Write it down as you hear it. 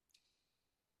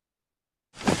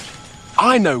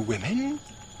I know women.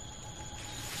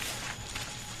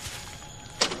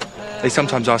 They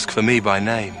sometimes ask for me by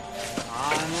name.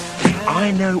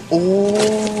 I know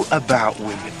all about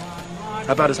women.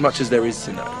 About as much as there is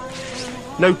to know.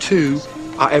 No two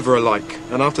are ever alike.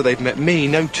 And after they've met me,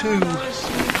 no two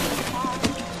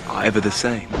are ever the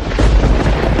same.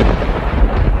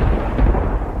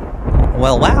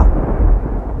 Well,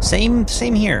 wow. Same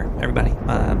here, everybody.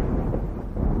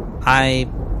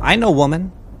 I know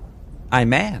woman. I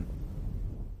man.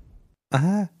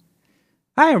 Hi,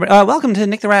 everybody. Welcome to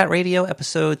Nick the Rat Radio,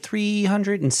 episode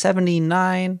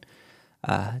 379.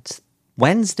 It's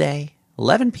Wednesday,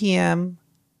 11 p.m.,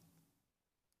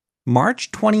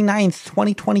 March 29th,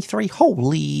 2023.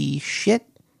 Holy shit.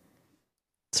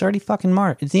 It's already fucking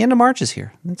March. It's the end of March is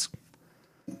here. It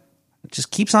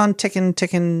just keeps on ticking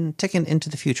into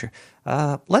the future.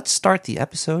 Let's start the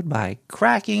episode by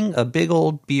cracking a big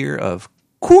old beer of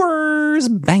Coors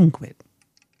Banquet.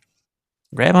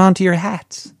 Grab onto your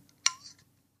hats.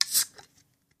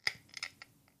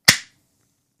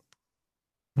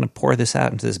 I'm going to pour this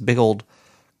out into this big old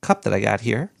cup that I got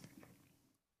here.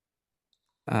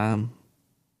 I'll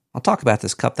talk about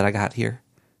this cup that I got here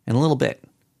in a little bit.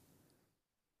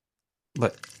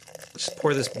 But just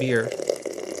pour this beer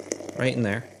right in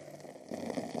there.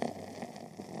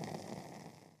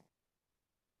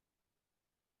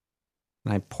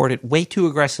 And I poured it way too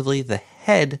aggressively. The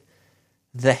head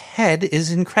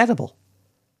is incredible.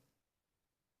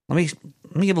 Let me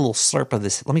give a little slurp of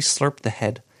this. Let me slurp the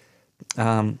head.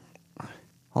 Let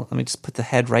me just put the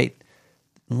head right,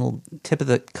 a little tip of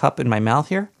the cup in my mouth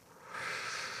here.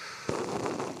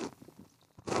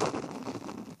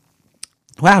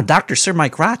 Wow, Dr. Sir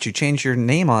Mike Rotch, you changed your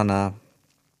name on,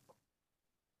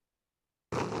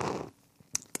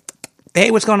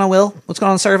 Hey, what's going on, Will? What's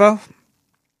going on, Servo?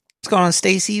 What's going on,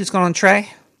 Stacy? What's going on, Trey?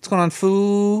 What's going on,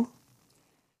 Foo?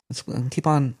 Let's keep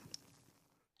on.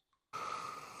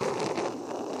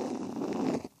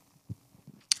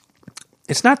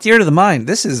 It's not theater of the mind.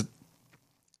 This is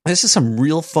some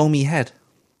real foamy head.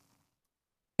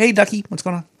 Hey, Ducky, what's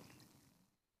going on?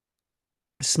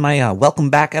 This is my welcome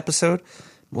back episode.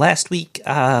 Last week,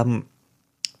 Zindu,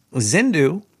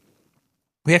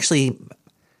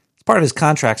 it's part of his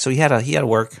contract, so he had to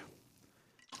work.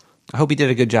 I hope he did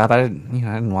a good job. I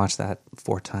didn't watch that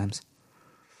 4 times.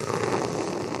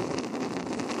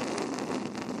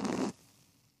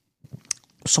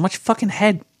 So much fucking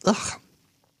head. Ugh.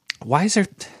 Why is there...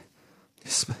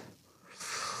 This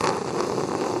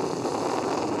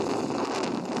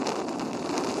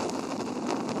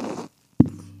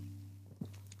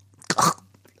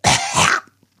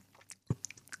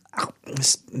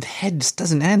head just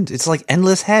doesn't end. It's like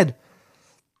endless head.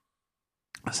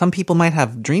 Some people might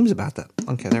have dreams about that.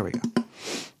 Okay, there we go.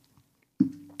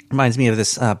 Reminds me of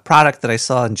this product that I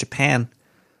saw in Japan.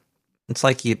 It's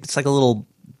like a little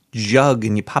jug,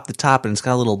 and you pop the top, and it's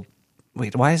got a little...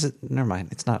 Wait, why is it... Never mind.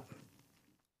 It's not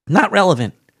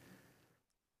relevant.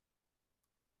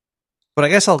 But I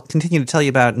guess I'll continue to tell you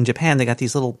about, in Japan, they got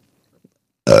these little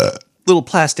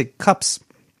plastic cups.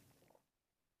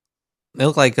 They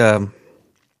look like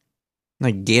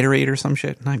Gatorade or some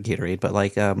shit. Not Gatorade, but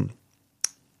like, what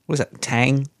is that?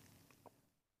 Tang?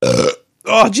 Oh,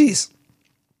 jeez.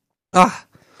 Let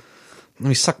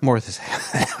me suck more of this.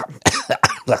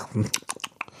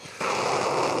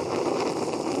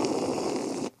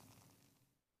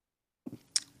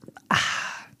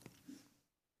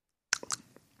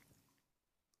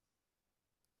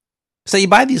 So you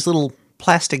buy these little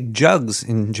plastic jugs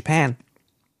in Japan,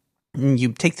 and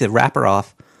you take the wrapper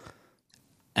off,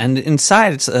 and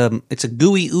inside it's a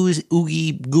gooey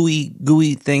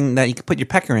thing that you can put your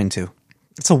pecker into.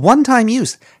 It's a one-time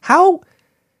use. How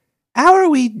are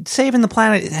we saving the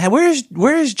planet?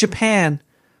 Where is Japan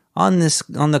on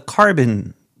the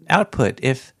carbon output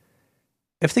if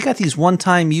they got these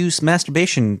one-time use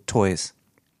masturbation toys?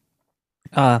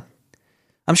 I'm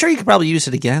sure you could probably use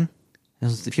it again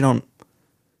if you don't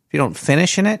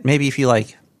finish in it. Maybe if you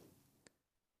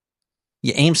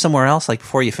you aim somewhere else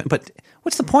before you but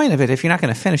what's the point of it if you're not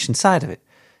going to finish inside of it?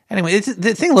 Anyway,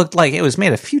 the thing looked like it was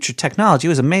made of future technology. It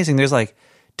was amazing. There's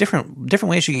different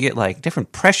ways you can get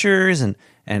different pressures and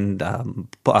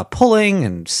pulling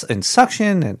and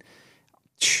suction and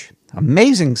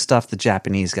amazing stuff the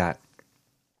Japanese got.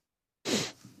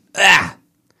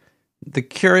 The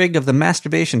Keurig of the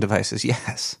masturbation devices.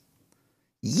 Yes.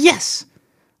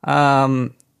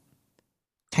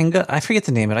 Tenga, I forget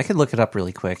the name of it. I could look it up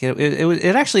really quick.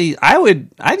 It actually,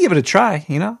 I'd give it a try,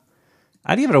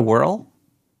 I'd give it a whirl.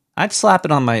 I'd slap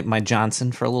it on my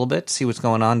Johnson for a little bit, see what's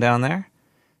going on down there.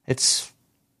 It's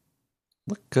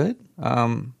look good.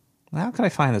 How can I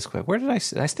find this quick? Where did I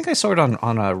think I saw it on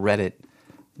a Reddit.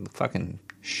 The fucking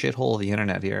shithole of the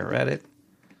internet here.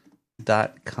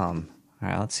 Reddit.com. All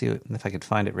right, let's see if I could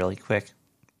find it really quick.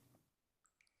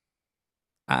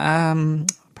 Probably not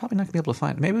going to be able to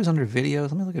find it. Maybe it was under videos.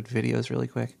 Let me look at videos really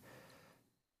quick.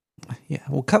 Yeah,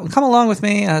 well, come along with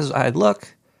me as I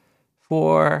look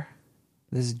for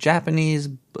this Japanese...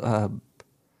 how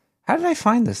did I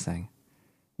find this thing?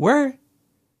 Where...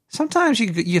 Sometimes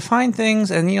you find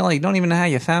things and you don't even know how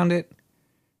you found it.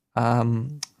 How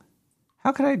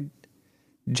could I...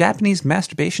 Japanese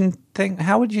masturbation thing?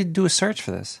 How would you do a search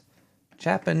for this?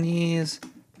 Japanese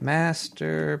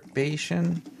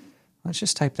masturbation. Let's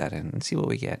just type that in and see what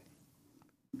we get.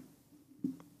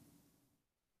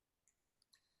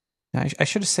 I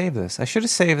should have saved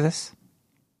this.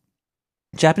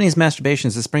 Japanese masturbation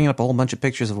is just bringing up a whole bunch of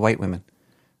pictures of white women.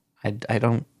 I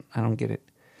don't get it.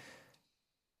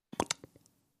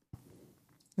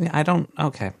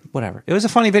 Okay, whatever. It was a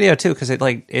funny video too because it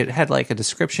had a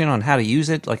description on how to use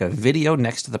it, like a video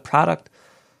next to the product.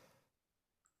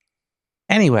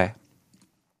 Anyway,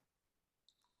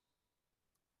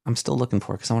 I'm still looking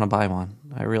for it because I want to buy one.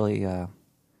 I really.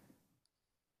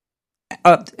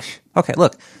 Okay,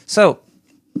 look. So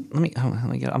let me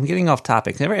get. I'm getting off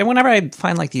topic. Whenever I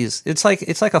find these, it's like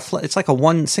a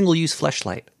one single use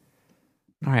fleshlight.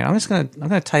 All right, I'm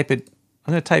gonna type it.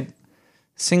 I'm gonna type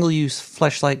single-use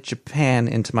fleshlight Japan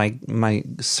into my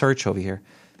search over here.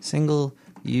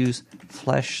 Single-use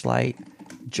fleshlight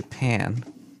Japan.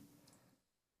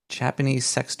 Japanese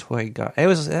sex toy. It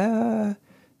was. Let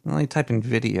me type in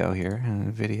video here.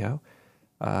 Video.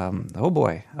 Oh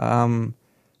boy.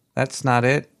 That's not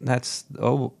it. That's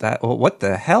what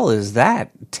the hell is that?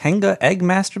 Tenga egg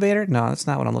masturbator? No, that's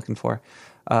not what I'm looking for.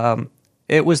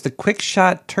 It was the Quick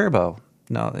Shot Turbo.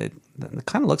 No, it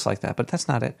kind of looks like that, but that's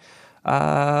not it.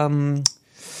 All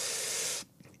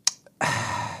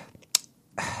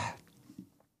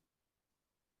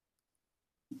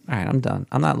right, I'm done.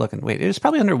 I'm not looking. Wait, it was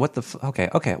probably under what the...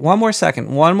 Okay. One more second,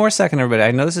 everybody.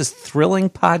 I know this is thrilling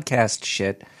podcast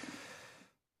shit,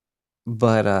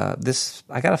 but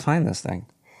I gotta find this thing.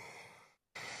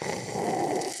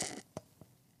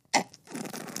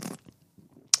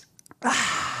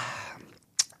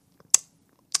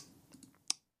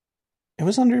 It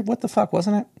was under what the fuck,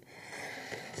 wasn't it?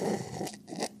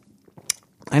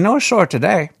 I know it's short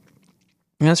today,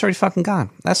 and it's already fucking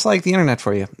gone. That's like the internet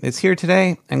for you. It's here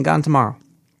today and gone tomorrow.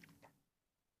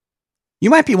 You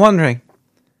might be wondering,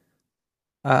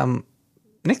 Nick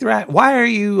the Rat, why are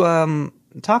you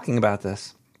talking about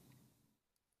this?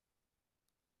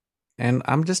 And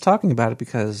I'm just talking about it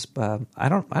because I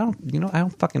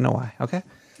don't fucking know why. Okay,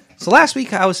 so last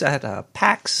week I was at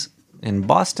PAX in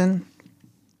Boston.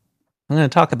 I'm going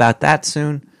to talk about that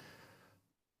soon.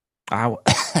 I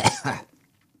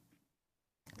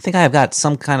think I have got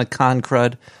some kind of con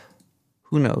crud.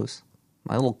 Who knows?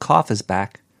 My little cough is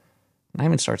back. I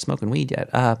haven't started smoking weed yet.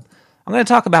 I'm going to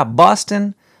talk about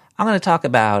Boston. I'm going to talk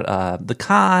about the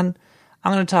con.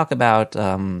 I'm going to talk about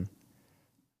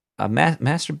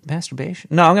masturbation.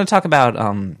 No, I'm going to talk about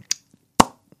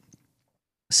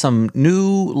some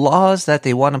new laws that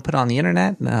they want to put on the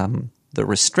internet. The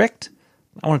Restrict.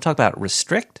 I want to talk about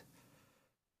Restrict.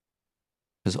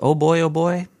 Because, oh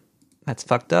boy, that's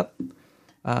fucked up.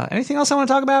 Anything else I want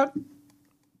to talk about?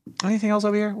 Anything else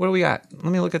over here? What do we got?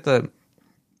 Let me look at the...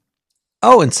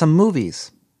 Oh, and some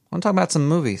movies. I want to talk about some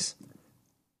movies.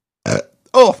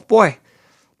 Oh, boy.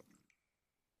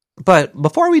 But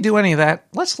before we do any of that,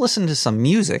 let's listen to some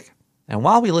music. And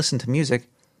while we listen to music,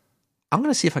 I'm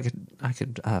going to see if I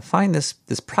could find this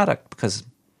product because...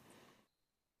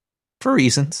 For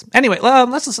reasons. Anyway,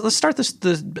 let's start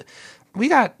this. We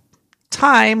got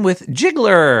time with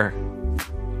Jiggler.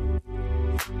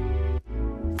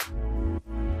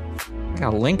 I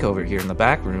got a link over here in the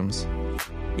back rooms.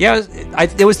 Yeah,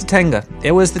 it was the Tenga.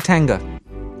 It was the Tenga.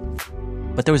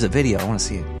 But there was a video. I want to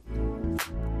see it.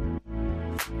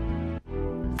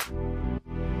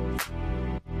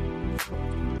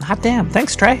 Hot damn.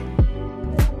 Thanks, Trey.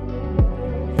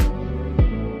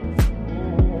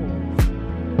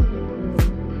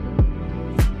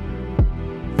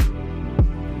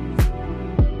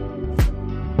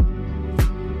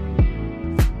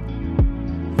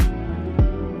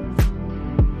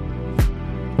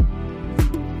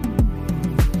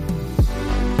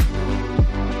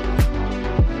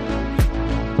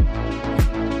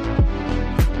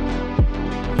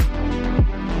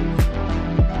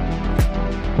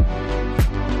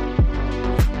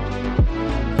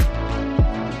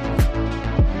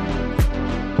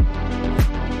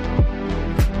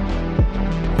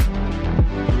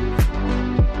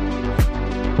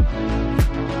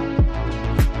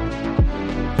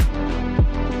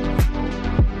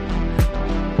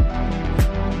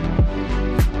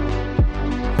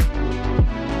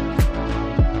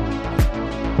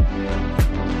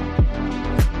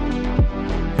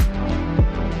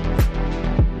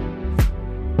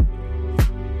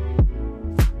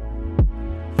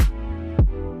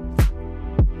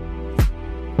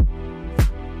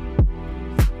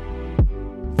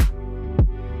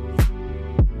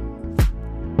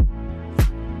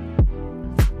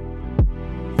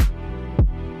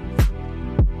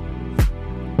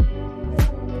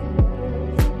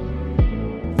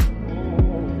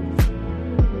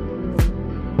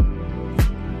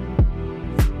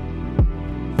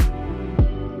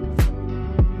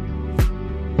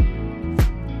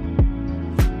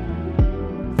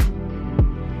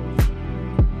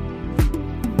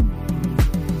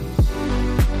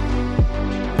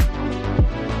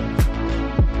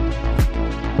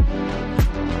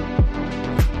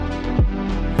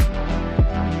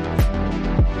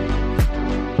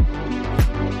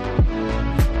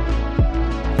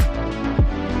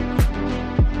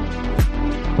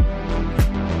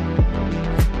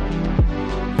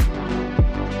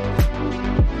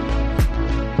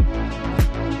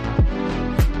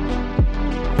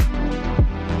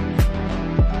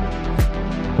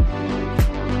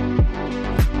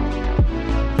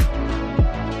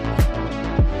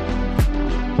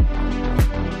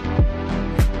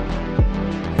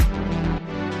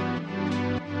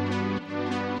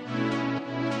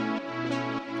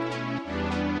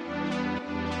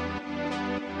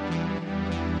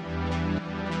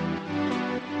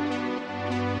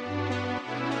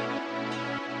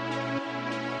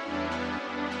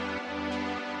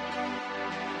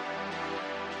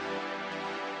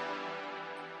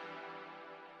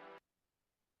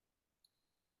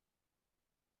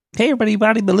 Hey,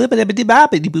 everybody, boo.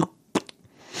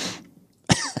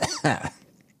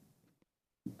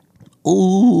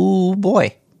 Ooh,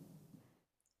 boy.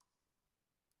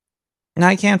 No,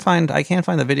 I can't find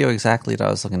the video exactly that I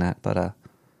was looking at, but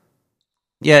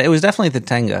yeah, it was definitely the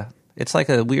Tenga. It's like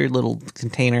a weird little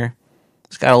container.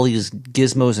 It's got all these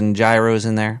gizmos and gyros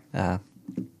in there. It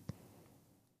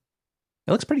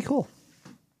looks pretty cool.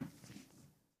 That's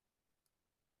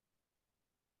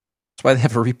why they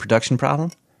have a reproduction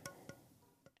problem.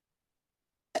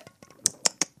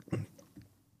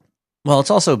 Well,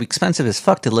 it's also expensive as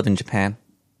fuck to live in Japan.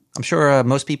 I'm sure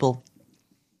most people,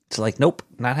 it's like, nope,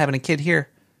 not having a kid here.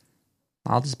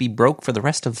 I'll just be broke for the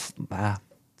rest of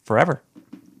forever.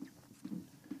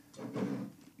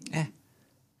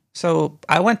 So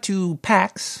I went to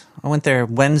PAX. I went there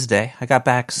Wednesday. I got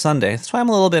back Sunday. That's why I'm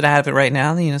a little bit out of it right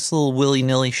now. You know, it's a little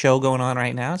willy-nilly show going on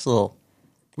right now. It's a little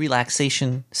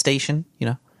relaxation station, you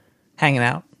know, hanging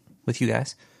out with you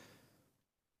guys.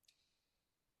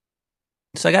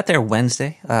 So I got there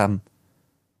Wednesday. I'm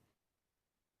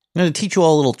going to teach you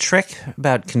all a little trick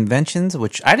about conventions,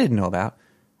 which I didn't know about.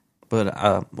 But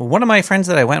one of my friends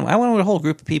that I went with a whole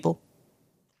group of people.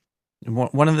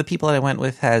 One of the people that I went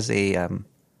with has a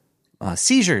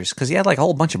seizures because he had like a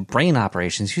whole bunch of brain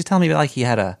operations. He was telling me like he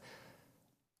had a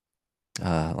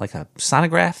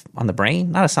sonograph on the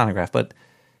brain. Not a sonograph, but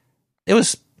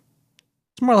it's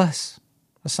more or less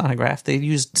a sonograph. They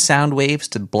used sound waves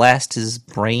to blast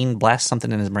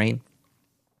something in his brain.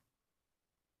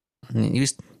 And he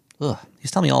was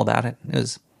telling me all about it. It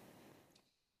was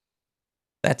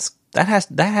that had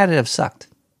to have sucked.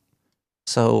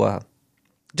 So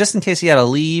just in case he had to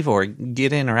leave or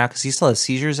get in or out, because he still has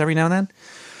seizures every now and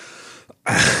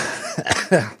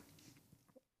then.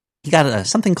 He got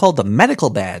something called the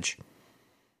medical badge,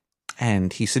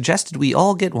 and he suggested we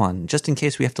all get one just in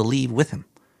case we have to leave with him.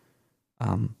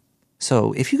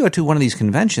 So if you go to one of these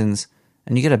conventions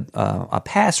and you get a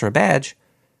pass or a badge,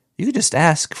 you could just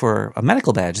ask for a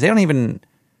medical badge. They don't even.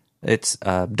 It's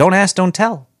don't ask, don't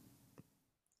tell.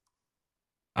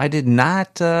 I didn't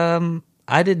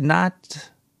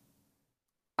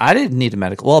need a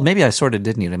medical. Well, maybe I sort of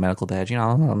did need a medical badge. You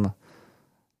know, I'm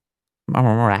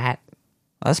a rat.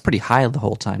 That's pretty high the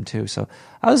whole time too. So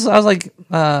I was like,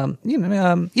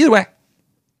 either way,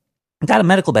 I got a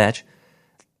medical badge.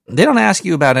 They don't ask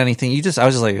you about anything. I was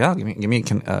just like, oh, give me.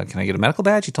 Can I get a medical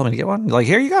badge? You told me to get one. You're like,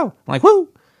 here you go. I'm like, woo.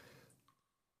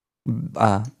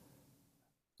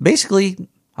 Basically,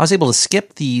 I was able to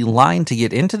skip the line to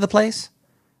get into the place.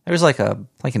 There was like an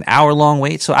hour long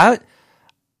wait. So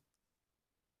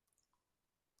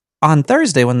on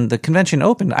Thursday, when the convention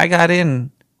opened, I got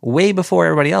in way before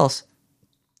everybody else.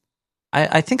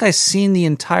 I think I seen the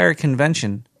entire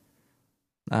convention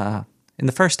in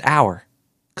the first hour.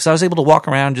 Because I was able to walk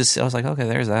around, I was like, okay,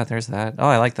 there's that. Oh,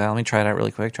 I like that. Let me try it out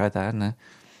really quick. Try that. And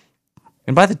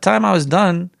by the time I was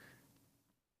done,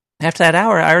 after that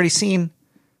hour, I already seen.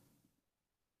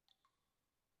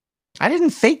 I didn't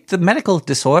fake the medical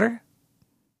disorder.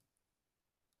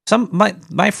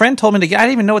 My friend told me to get. I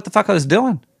didn't even know what the fuck I was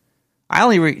doing. I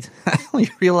only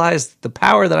realized the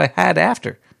power that I had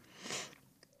after.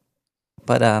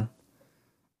 But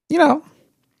you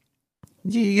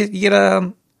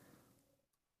get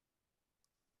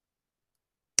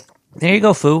there you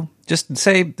go, foo. Just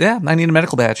say, yeah, I need a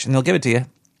medical badge, and they'll give it to you.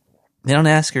 They don't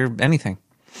ask or anything.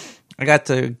 I got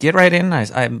to get right in.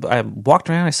 I walked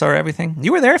around. I saw everything.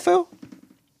 You were there, foo?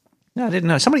 No, I didn't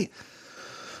know. Somebody.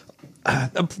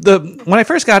 When I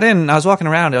first got in, I was walking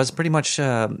around. I was pretty much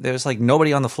there was like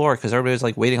nobody on the floor because everybody was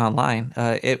like waiting online.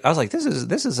 I was like, this is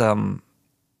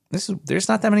there's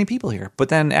not that many people here. But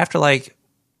then after like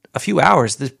a few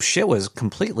hours, the shit was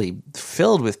completely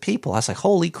filled with people. I was like,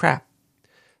 holy crap!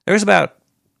 There was about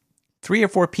 3 or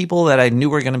 4 people that I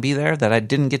knew were going to be there that I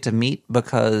didn't get to meet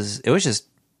because it was just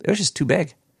too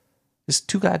big. It's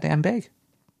too goddamn big.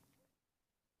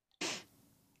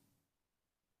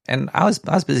 And I was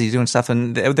busy doing stuff,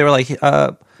 and they were like,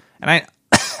 and I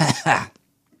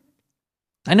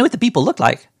I knew what the people looked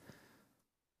like.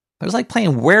 It was like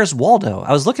playing Where's Waldo.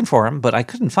 I was looking for him, but I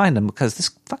couldn't find him because this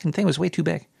fucking thing was way too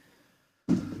big.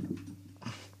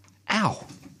 Ow.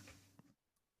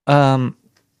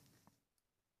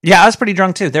 Yeah, I was pretty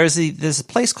drunk too. There's a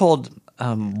place called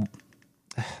okay,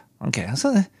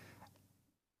 so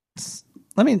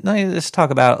let me just talk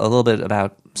about a little bit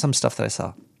about some stuff that I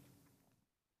saw.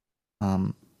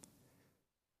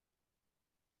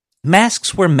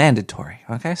 Masks were mandatory.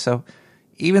 Okay, so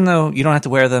even though you don't have to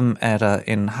wear them at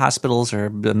in hospitals or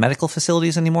medical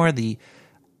facilities anymore, you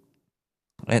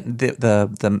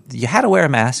you had to wear a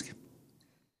mask.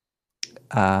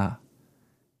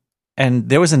 And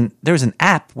there was an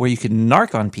app where you could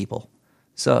narc on people.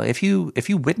 So if you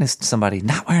witnessed somebody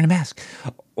not wearing a mask,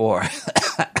 or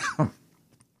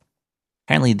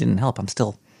apparently it didn't help. I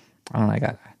don't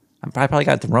know. I probably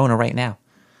got the Rona right now.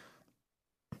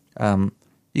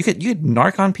 You could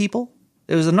narc on people.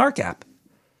 It was a narc app.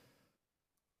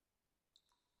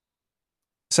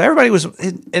 So everybody was,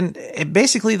 and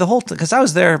basically the whole, because I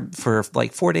was there for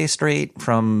like 4 days straight,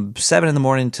 from 7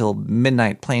 a.m. till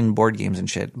midnight playing board games and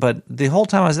shit. But the whole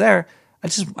time I was there, I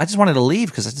just wanted to leave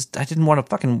because I didn't want to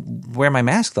fucking wear my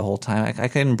mask the whole time. I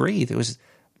couldn't breathe. It was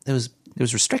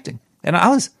restricting, and I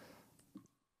was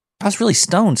really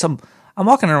stoned. So I'm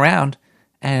walking around,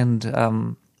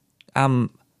 and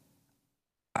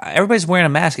everybody's wearing a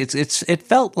mask.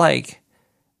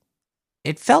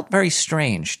 It felt very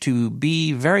strange to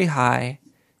be very high,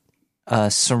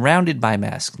 surrounded by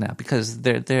masks now, because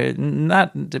they're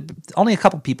not, only a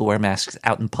couple people wear masks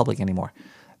out in public anymore.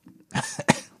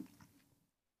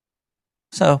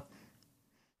 So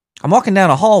I'm walking down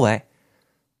a hallway,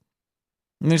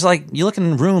 and there's like, you look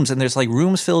in rooms, and there's like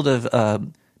rooms filled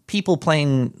of people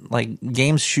playing like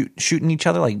games, shooting each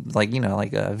other, like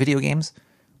video games,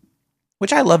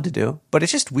 which I love to do. But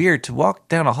it's just weird to walk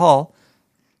down a hall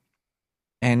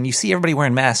and you see everybody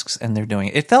wearing masks and they're doing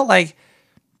it. It felt like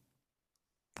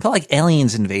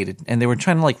aliens invaded and they were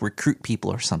trying to like recruit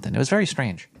people or something. It was very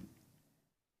strange.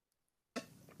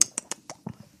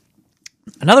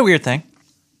 Another weird thing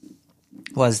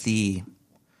was there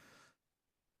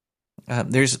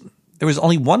was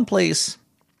only one place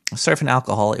serving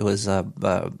alcohol. It was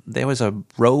there was a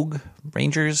Rogue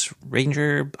Ranger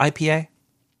IPA,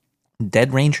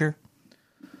 Dead Ranger,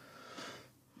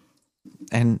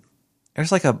 and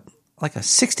there's like a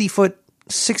 60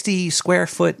 square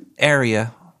foot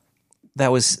area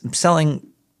that was selling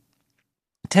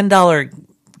 $10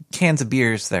 cans of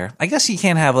beers there. I guess you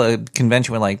can't have a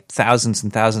convention with like thousands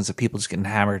and thousands of people just getting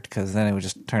hammered, because then it would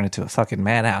just turn into a fucking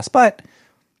madhouse. But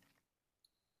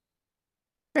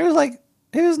it was like,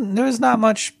 there was not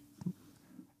much.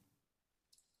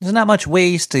 There's not much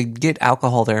ways to get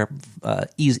alcohol there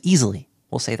easily.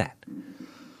 We'll say that.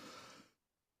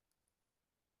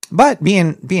 But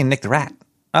being Nick the Rat,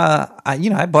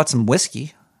 I bought some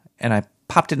whiskey and I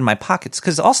popped it in my pockets,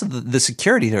 because also the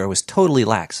security there was totally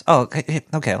lax. Oh,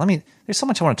 okay. There's so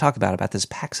much I want to talk about this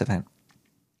PAX event.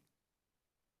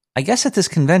 I guess at this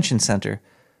convention center.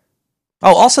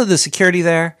 Oh, also the security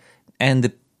there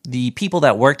and the people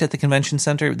that worked at the convention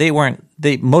center,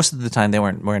 most of the time they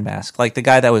weren't wearing masks. Like the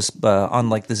guy that was on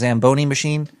like the Zamboni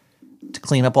machine to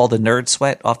clean up all the nerd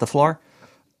sweat off the floor.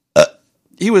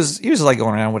 He was like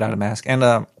going around without a mask. And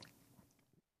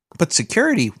but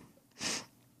security,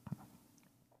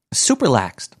 super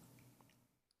laxed.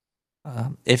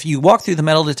 If you walk through the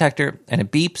metal detector and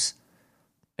it beeps,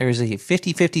 there's a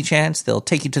 50-50 chance they'll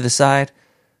take you to the side,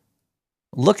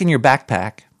 look in your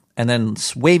backpack, and then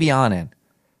wave you on in.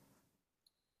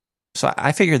 So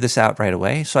I figured this out right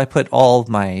away. So I put all of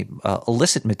my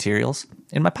illicit materials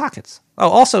in my pockets. Oh,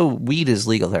 also weed is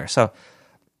legal there. So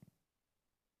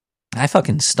I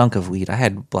fucking stunk of weed. I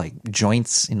had like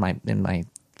joints in my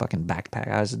fucking backpack.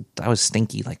 I was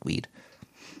stinky like weed.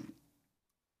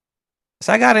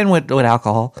 So I got in with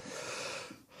alcohol,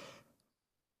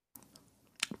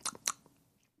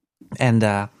 and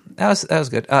that was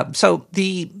good. So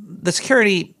the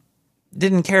security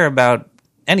didn't care about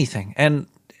anything, and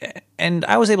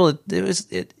I was able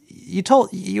to.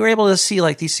 You were able to see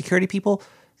like these security people.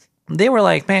 They were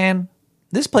like, man,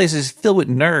 this place is filled with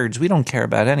nerds. We don't care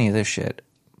about any of this shit.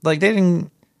 Like the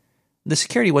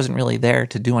security wasn't really there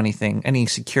to do anything, any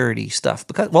security stuff,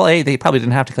 because, well, they probably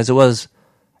didn't have to, because it was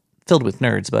filled with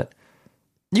nerds, but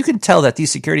you could tell that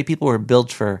these security people were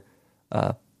built for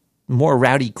more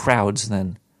rowdy crowds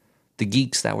than the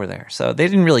geeks that were there. So they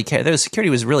didn't really care. Their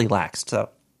security was really lax. So,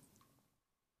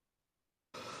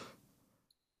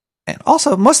 and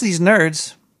also most of these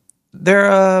nerds, they're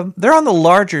on the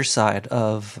larger side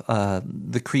of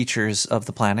the creatures of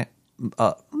the planet.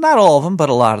 Not all of them, but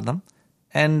a lot of them.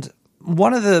 And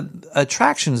one of the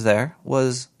attractions there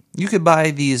was you could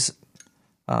buy these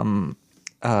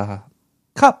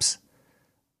cups,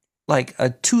 like a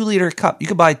 2-liter cup. You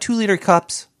could buy 2-liter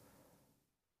cups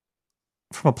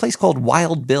from a place called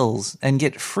Wild Bill's and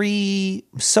get free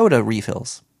soda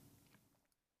refills.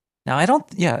 Now I don't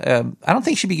think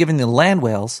you should be giving the land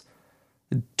whales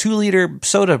 2-liter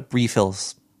soda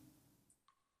refills.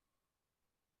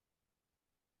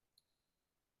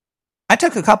 I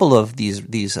took a couple of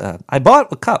these. I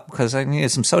bought a cup because I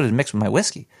needed some soda to mix with my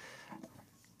whiskey.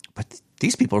 But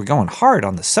these people are going hard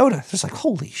on the soda. It's like,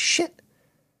 holy shit.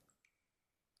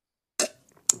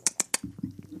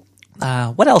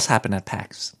 What else happened at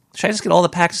PAX? Should I just get all the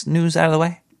PAX news out of the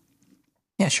way?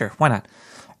 Yeah, sure. Why not?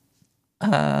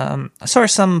 I saw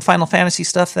some Final Fantasy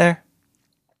stuff there.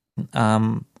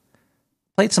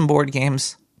 Played some board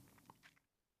games.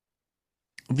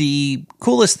 The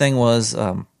coolest thing was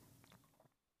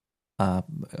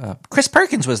Chris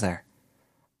Perkins was there.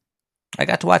 I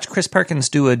got to watch Chris Perkins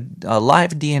do a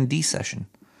live D&D session.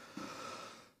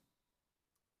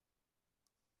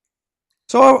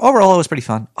 So overall, it was pretty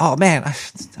fun. Oh man,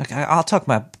 I'll talk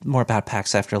more about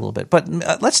PAX after a little bit. But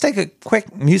let's take a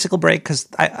quick musical break because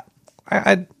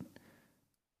I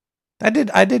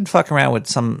did fuck around with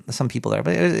some people there,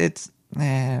 but it's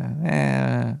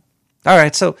all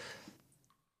right. So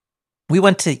we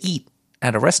went to eat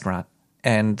at a restaurant,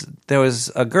 and there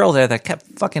was a girl there that kept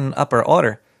fucking up her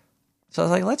order. So I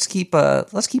was like, let's keep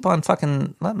on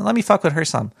fucking. Let me fuck with her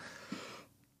some.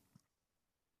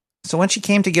 So when she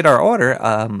came to get our order,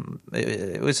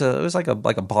 it was like a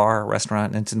bar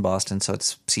restaurant, and it's in Boston, so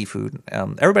it's seafood.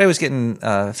 Everybody was getting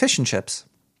fish and chips.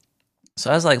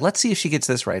 So I was like, let's see if she gets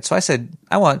this right. So I said,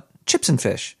 I want chips and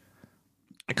fish.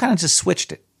 I kind of just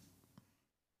switched it.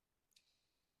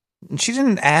 And she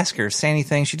didn't ask or say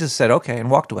anything. She just said, okay,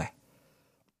 and walked away.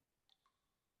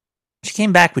 She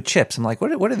came back with chips. I'm like,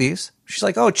 what are these? She's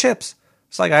like, oh, chips.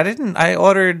 It's like, I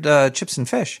ordered chips and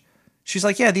fish. She's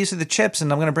like, yeah, these are the chips,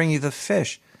 and I'm going to bring you the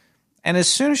fish. And as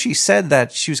soon as she said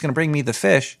that she was going to bring me the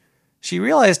fish, she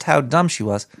realized how dumb she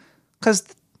was. Because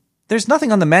there's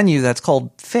nothing on the menu that's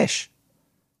called fish.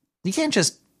 You can't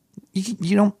just,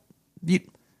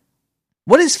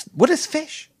 what is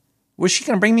fish? Was she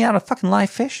going to bring me out a fucking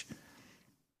live fish?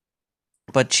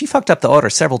 But she fucked up the order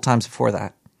several times before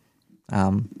that.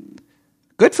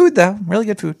 Good food, though. Really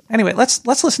good food. Anyway, let's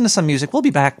listen to some music. We'll be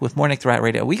back with more Nick the Rat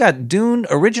Radio. We got Dune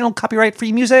original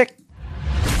copyright-free music.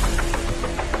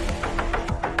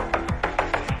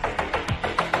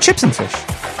 Chips and fish.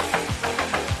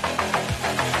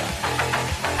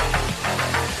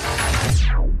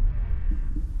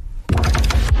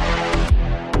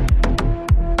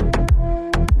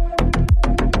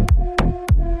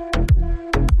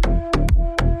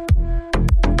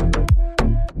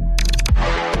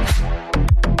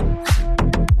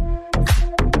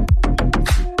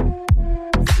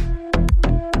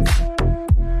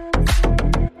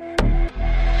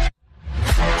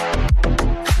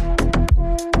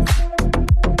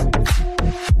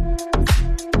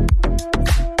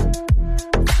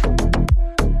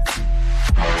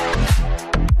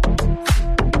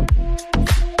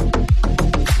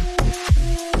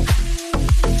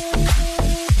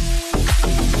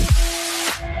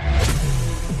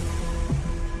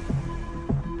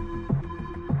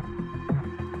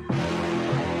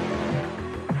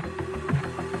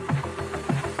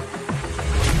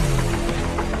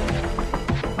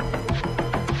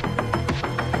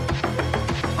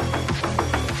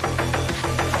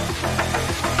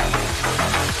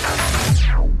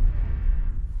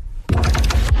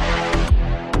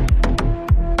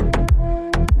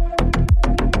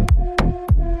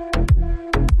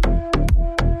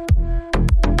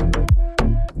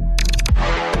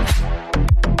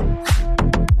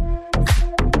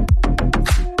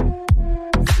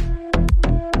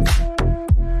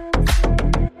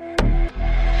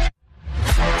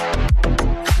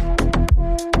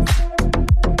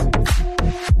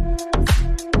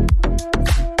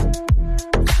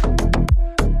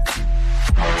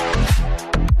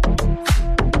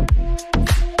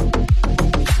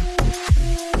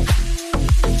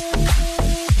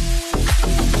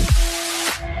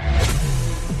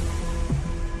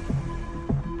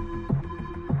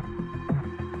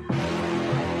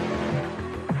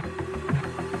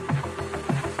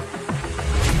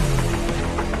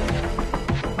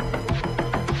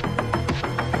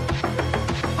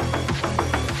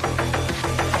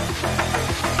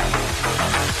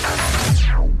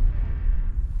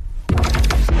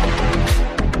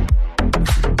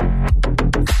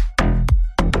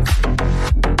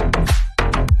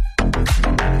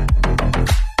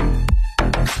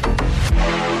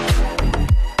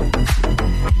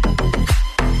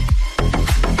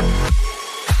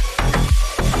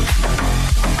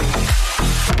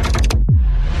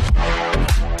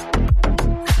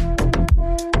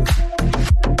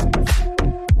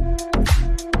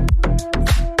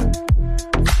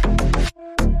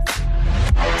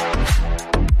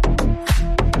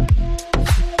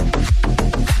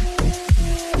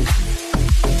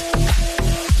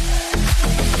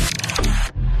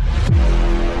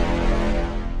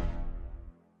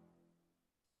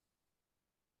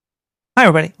 Hi,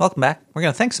 everybody. Welcome back. We're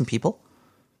going to thank some people.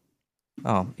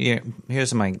 Oh,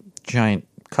 here's my giant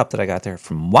cup that I got there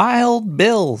from Wild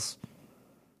Bill's.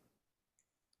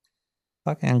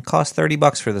 Fucking cost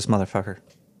 $30 for this motherfucker.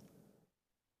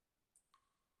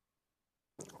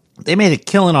 They made a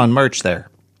killing on merch there.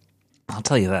 I'll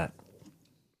tell you that.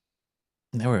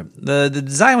 The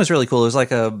design was really cool. It was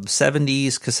like a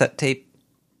 70s cassette tape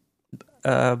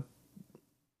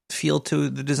feel to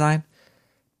the design.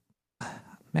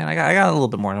 Man, I got a little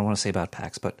bit more I want to say about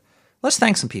PAX, but let's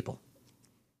thank some people.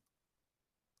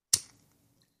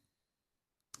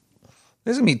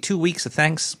 There's going to be 2 weeks of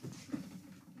thanks,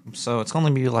 so it's only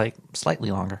going to be like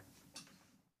slightly longer.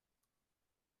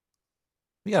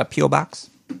 We got a P.O. Box.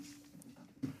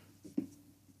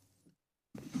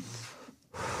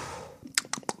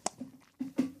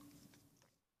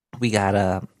 We got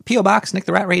a P.O. Box, Nick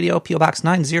the Rat Radio, P.O. Box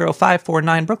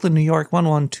 90549, Brooklyn, New York,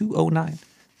 11209.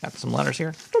 Got some letters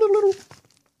here.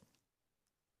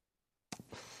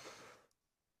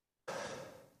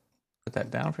 Put that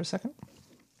down for a second.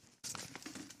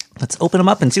 Let's open them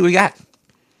up and see what we got.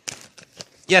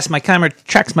 Yes, my camera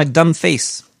tracks my dumb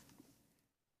face.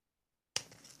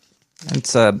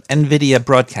 It's a NVIDIA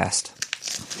broadcast.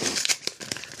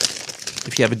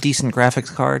 If you have a decent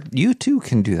graphics card, you too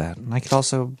can do that. And I could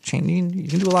also change. You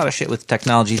can do a lot of shit with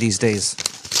technology these days.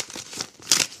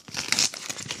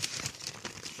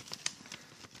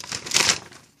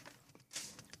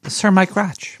 Sir Mike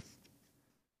Rotch.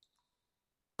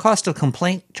 Cost of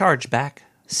complaint, chargeback,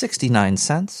 69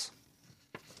 cents.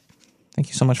 Thank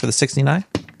you so much for the 69.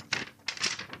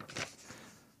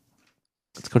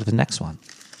 Let's go to the next one.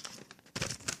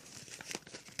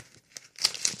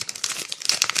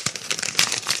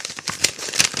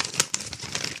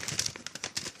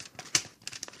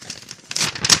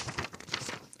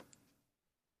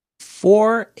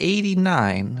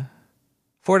 $4.89.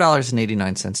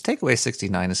 $4.89. Take away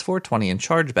 69 is $4.20 and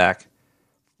chargeback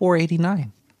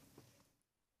 $4.89.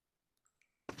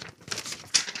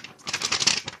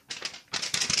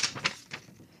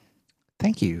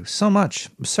 Thank you so much,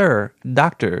 Sir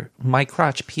Dr. Mike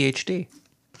Crotch, PhD.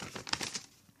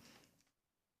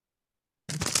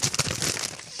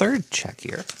 Third check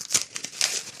here.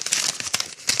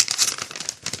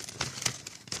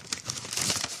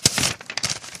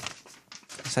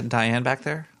 Is that Diane back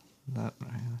there?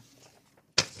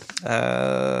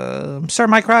 Sir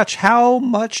Mike Crotch, how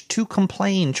much to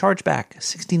complain? Chargeback,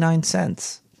 69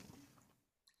 cents.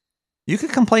 You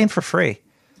could complain for free,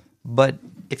 but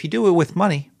if you do it with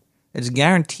money, it's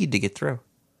guaranteed to get through.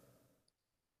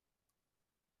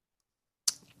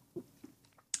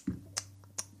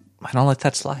 I don't let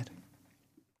that slide.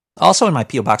 Also in my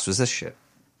P.O. box was this shit.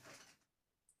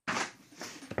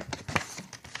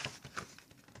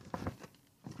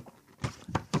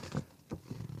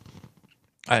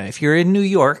 If you're in New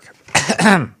York,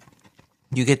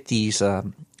 you get these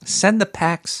send the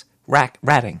packs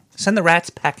ratting. Send the rats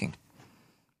packing.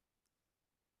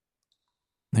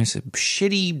 There's a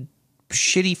shitty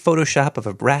Photoshop of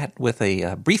a rat with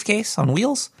a briefcase on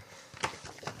wheels.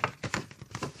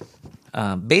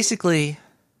 Basically,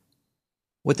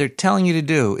 what they're telling you to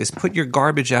do is put your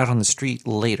garbage out on the street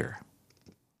later.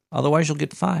 Otherwise, you'll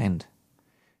get fined.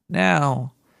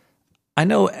 Now, I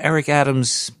know Eric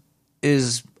Adams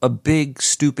is a big,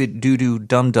 stupid, doo-doo,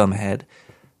 dum-dum head,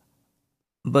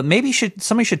 but maybe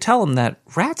somebody should tell him that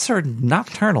rats are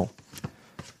nocturnal.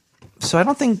 So I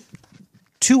don't think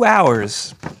 2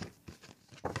 hours,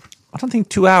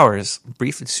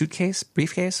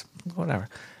 briefcase, whatever.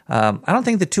 I don't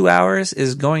think the 2 hours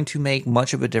is going to make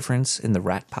much of a difference in the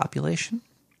rat population.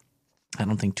 I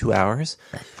don't think 2 hours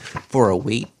for a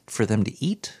wait for them to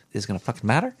eat is going to fucking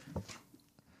matter.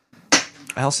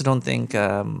 I also don't think,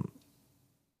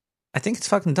 I think it's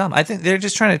fucking dumb. I think they're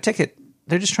just trying to ticket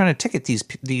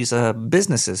these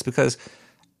businesses because,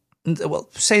 well,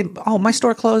 say, oh, my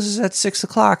store closes at 6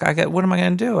 o'clock. What am I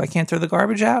going to do? I can't throw the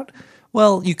garbage out?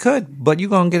 Well, you could, but you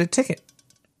go and get a ticket.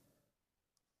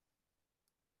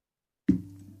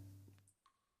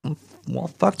 Well,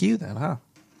 fuck you then, huh?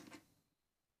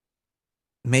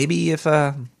 Maybe if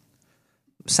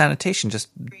sanitation just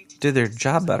did their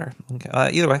job better. Okay.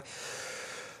 Either way.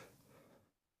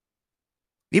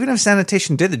 Even if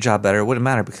sanitation did the job better, it wouldn't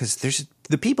matter because there's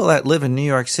the people that live in New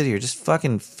York City are just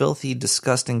fucking filthy,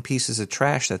 disgusting pieces of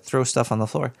trash that throw stuff on the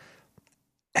floor.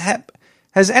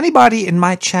 Has anybody in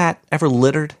my chat ever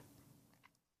littered?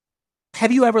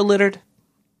 Have you ever littered?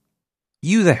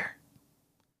 You there?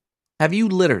 Have you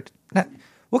littered? Now,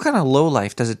 what kind of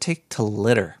lowlife does it take to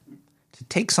litter? To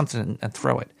take something and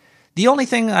throw it? The only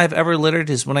thing I've ever littered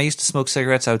is when I used to smoke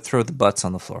cigarettes, I would throw the butts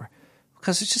on the floor.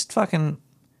 Because it's just fucking,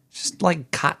 just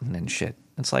like cotton and shit.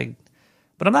 It's like,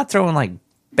 but I'm not throwing like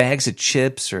bags of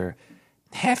chips or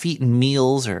half-eaten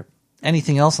meals or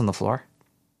anything else on the floor.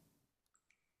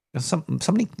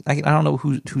 Somebody, I don't know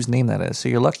whose name that is. So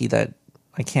you're lucky that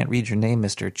I can't read your name,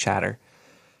 Mr. Chatter.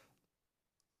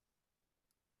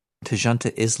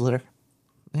 Tajunta Isler.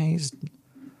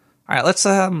 All right. Let's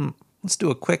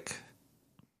do a quick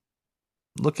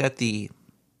look at the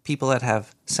people that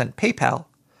have sent PayPal.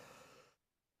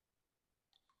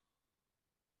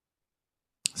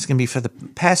 It's going to be for the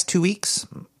past 2 weeks.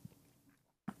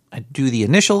 I do the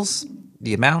initials,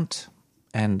 the amount,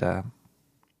 and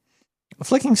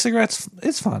flicking cigarettes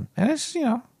is fun. And it's,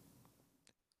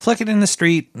 flick it in the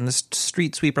street, and the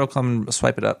street sweeper will come and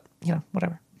swipe it up.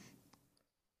 Whatever.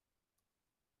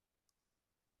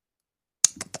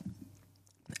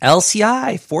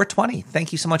 LCI 420.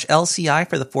 Thank you so much, LCI,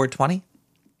 for the 420.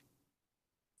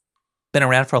 Been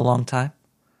around for a long time.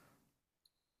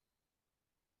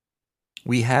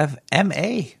 We have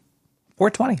MA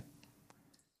 420.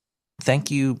 Thank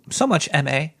you so much,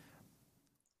 MA.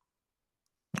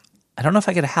 I don't know if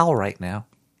I get a howl right now.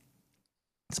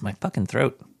 It's my fucking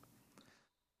throat.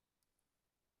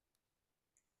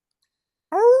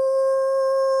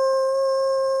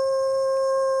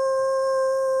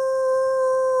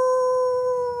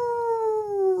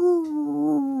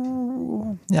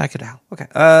 Yeah, I could howl. Okay.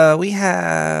 We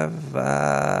have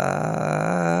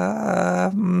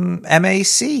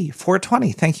MAC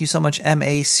 420. Thank you so much,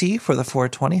 MAC, for the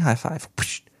 420. High five.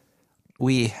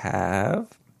 We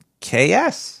have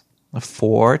KS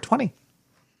 420.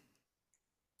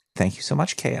 Thank you so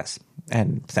much, KS.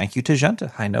 And thank you to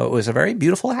Junta. I know it was a very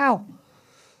beautiful howl.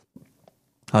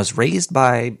 I was raised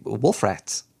by wolf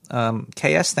rats.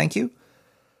 KS, thank you.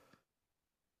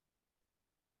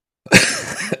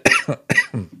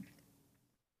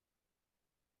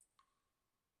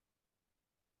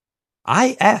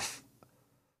 IF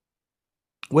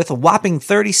with a whopping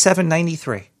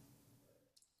 $37.93.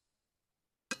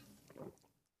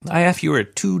 IF, you were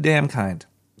too damn kind.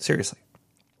 Seriously.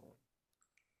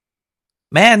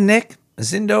 Man, Nick,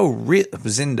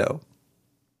 Zindo.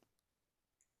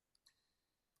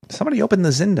 Somebody open the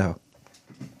Zindo.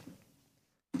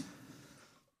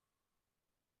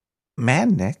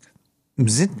 Man, Nick,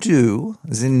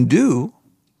 Zindu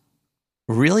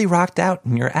really rocked out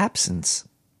in your absence.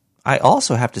 I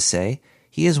also have to say,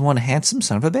 he is one handsome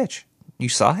son of a bitch. You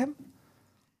saw him?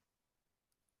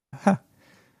 Huh.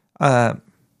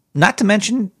 Not to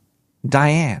mention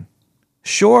Diane.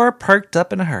 Sure perked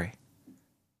up in a hurry.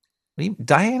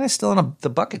 Diane is still in the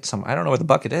bucket somewhere. I don't know where the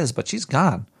bucket is, but she's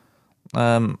gone.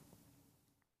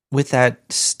 With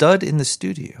that stud in the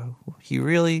studio. He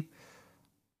really...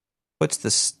 What's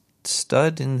the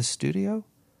stud in the studio?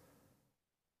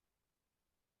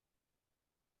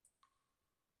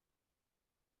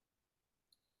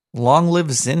 Long live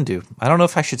Zindu. I don't know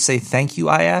if I should say thank you,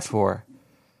 IF, or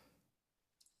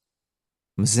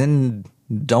Zin,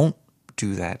 don't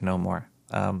do that no more.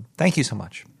 Thank you so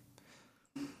much.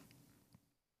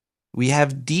 We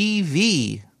have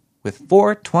DV with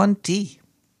 420.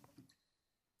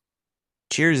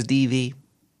 Cheers, DV.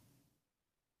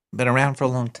 Been around for a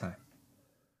long time.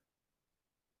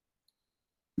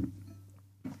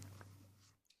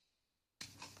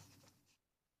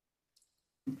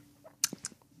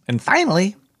 And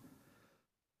finally,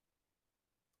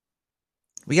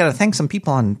 we got to thank some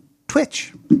people on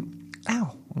Twitch.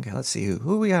 Ow. Okay, let's see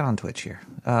who we got on Twitch here.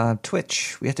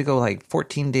 Twitch, we have to go like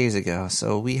 14 days ago.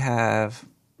 So we have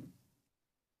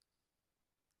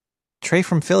Trey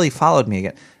from Philly followed me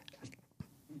again.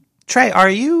 Trey, are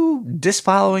you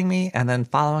disfollowing me and then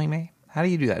following me? How do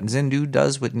you do that? Zindu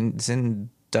does what Zin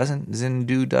doesn't.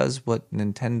 Zindu does what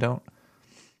Nintendo don't.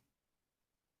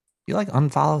 You like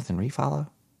unfollow then refollow?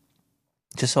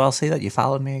 Just so I'll say that you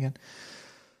followed me again.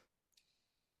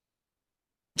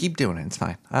 Keep doing it. It's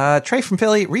fine. Trey from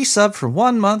Philly, resub for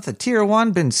 1 month at tier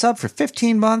 1. Been sub for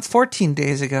 15 months, 14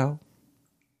 days ago.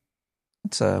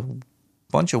 That's a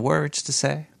bunch of words to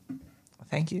say.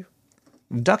 Thank you.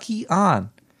 Ducky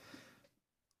on.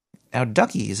 Now,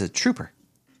 Ducky is a trooper.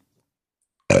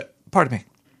 Pardon me.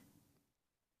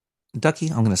 Ducky,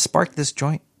 I'm going to spark this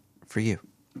joint for you.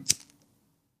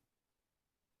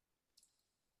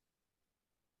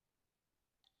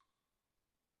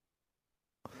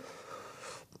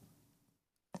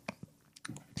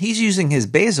 He's using his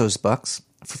Bezos bucks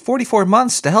for 44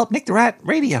 months to help Nick the Rat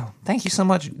Radio. Thank you so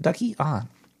much, Ducky on.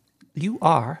 You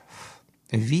are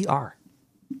VR.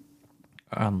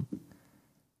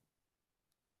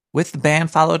 With the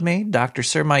band followed me. Dr.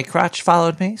 Sir Mike Crotch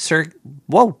followed me.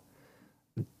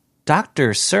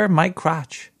 Dr. Sir Mike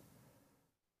Crotch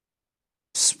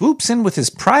swoops in with his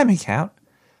Prime account.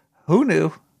 Who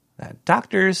knew that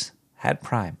doctors had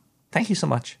Prime? Thank you so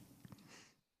much.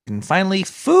 And finally,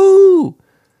 Foo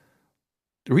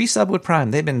Resub with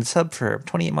Prime. They've been sub for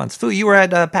 28 months. Fu, you were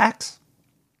at PAX?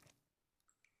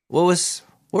 What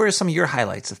were some of your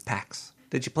highlights of PAX?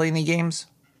 Did you play any games?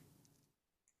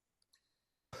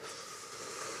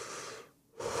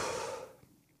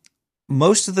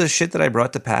 Most of the shit that I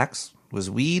brought to PAX was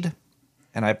weed,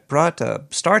 and I brought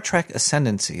Star Trek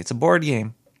Ascendancy. It's a board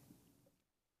game.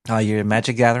 You're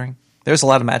Magic Gathering. There's a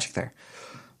lot of Magic there.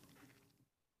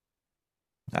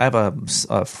 I have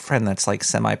a friend that's like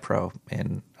semi-pro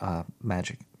in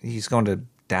Magic. He's going to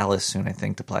Dallas soon, I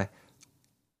think, to play.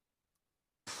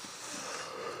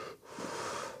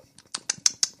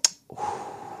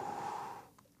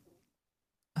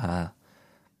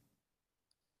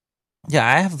 Yeah,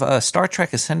 I have Star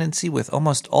Trek Ascendancy with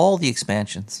almost all the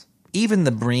expansions. Even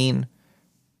the Breen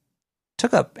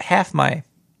took up half my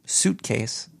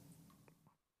suitcase.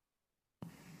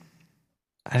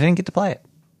 I didn't get to play it.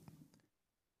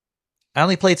 I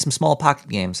only played some small pocket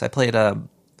games. I played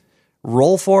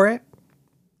Roll For It,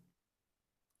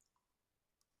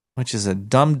 which is a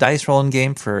dumb dice rolling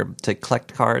game to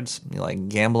collect cards. You like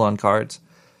gamble on cards.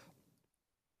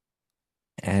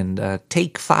 And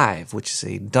Take 5, which is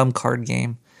a dumb card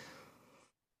game.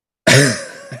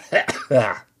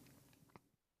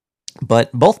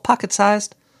 But both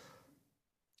pocket-sized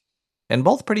and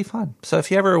both pretty fun. So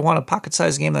if you ever want a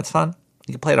pocket-sized game that's fun,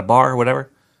 you can play at a bar or whatever.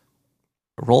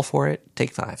 Roll For It,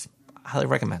 Take 5. I highly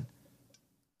recommend.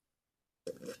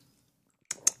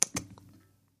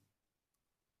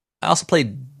 I also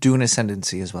played Dune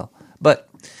Ascendancy as well. But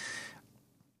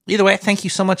either way, thank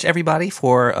you so much, everybody,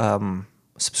 for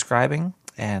subscribing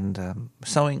and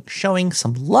showing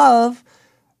some love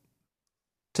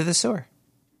to the sewer.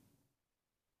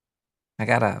 I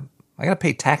gotta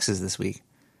pay taxes this week.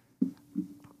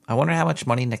 I wonder how much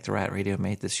money Nick the Rat Radio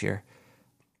made this year.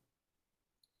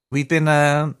 We've been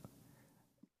going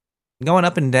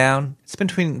up and down. It's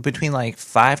been between like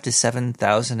 5,000 to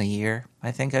 7,000 a year.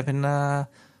 I think I've been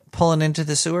pulling into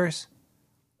the sewers,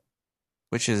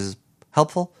 which is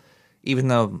helpful, even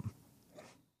though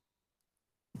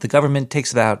the government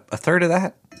takes about a third of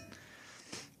that.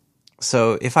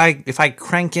 So if I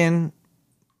crank in,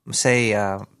 say,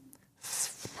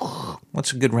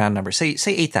 what's a good round number? Say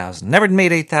 8,000. Never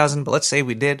made 8,000, but let's say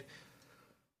we did.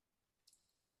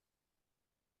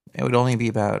 It would only be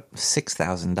about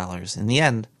 $6,000 in the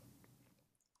end.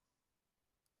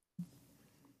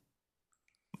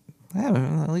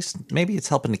 Yeah, at least maybe it's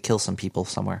helping to kill some people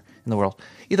somewhere in the world.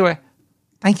 Either way,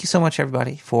 thank you so much,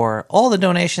 everybody, for all the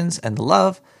donations and the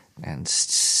love and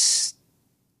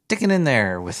sticking in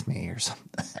there with me or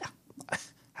something.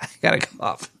 I gotta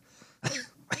cough.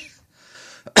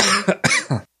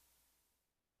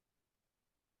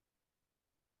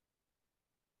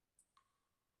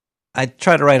 I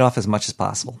try to write off as much as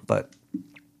possible, but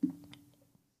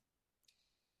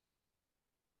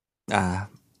I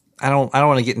don't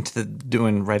want to get into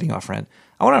doing writing off rent.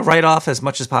 I want to write off as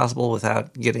much as possible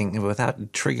without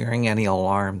triggering any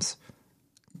alarms.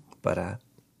 But I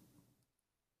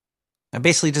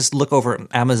basically just look over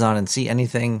Amazon and see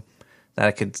anything that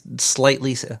I could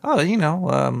slightly say,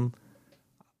 well,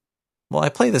 I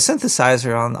play the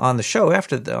synthesizer on the show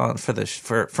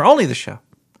for only the show.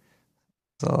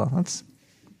 So let's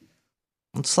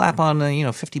slap on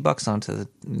 $50 onto the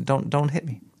don't hit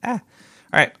me. All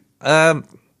right.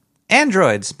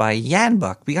 Androids by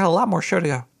Yanbuck. We got a lot more show to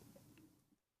go.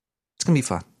 It's gonna be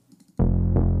fun.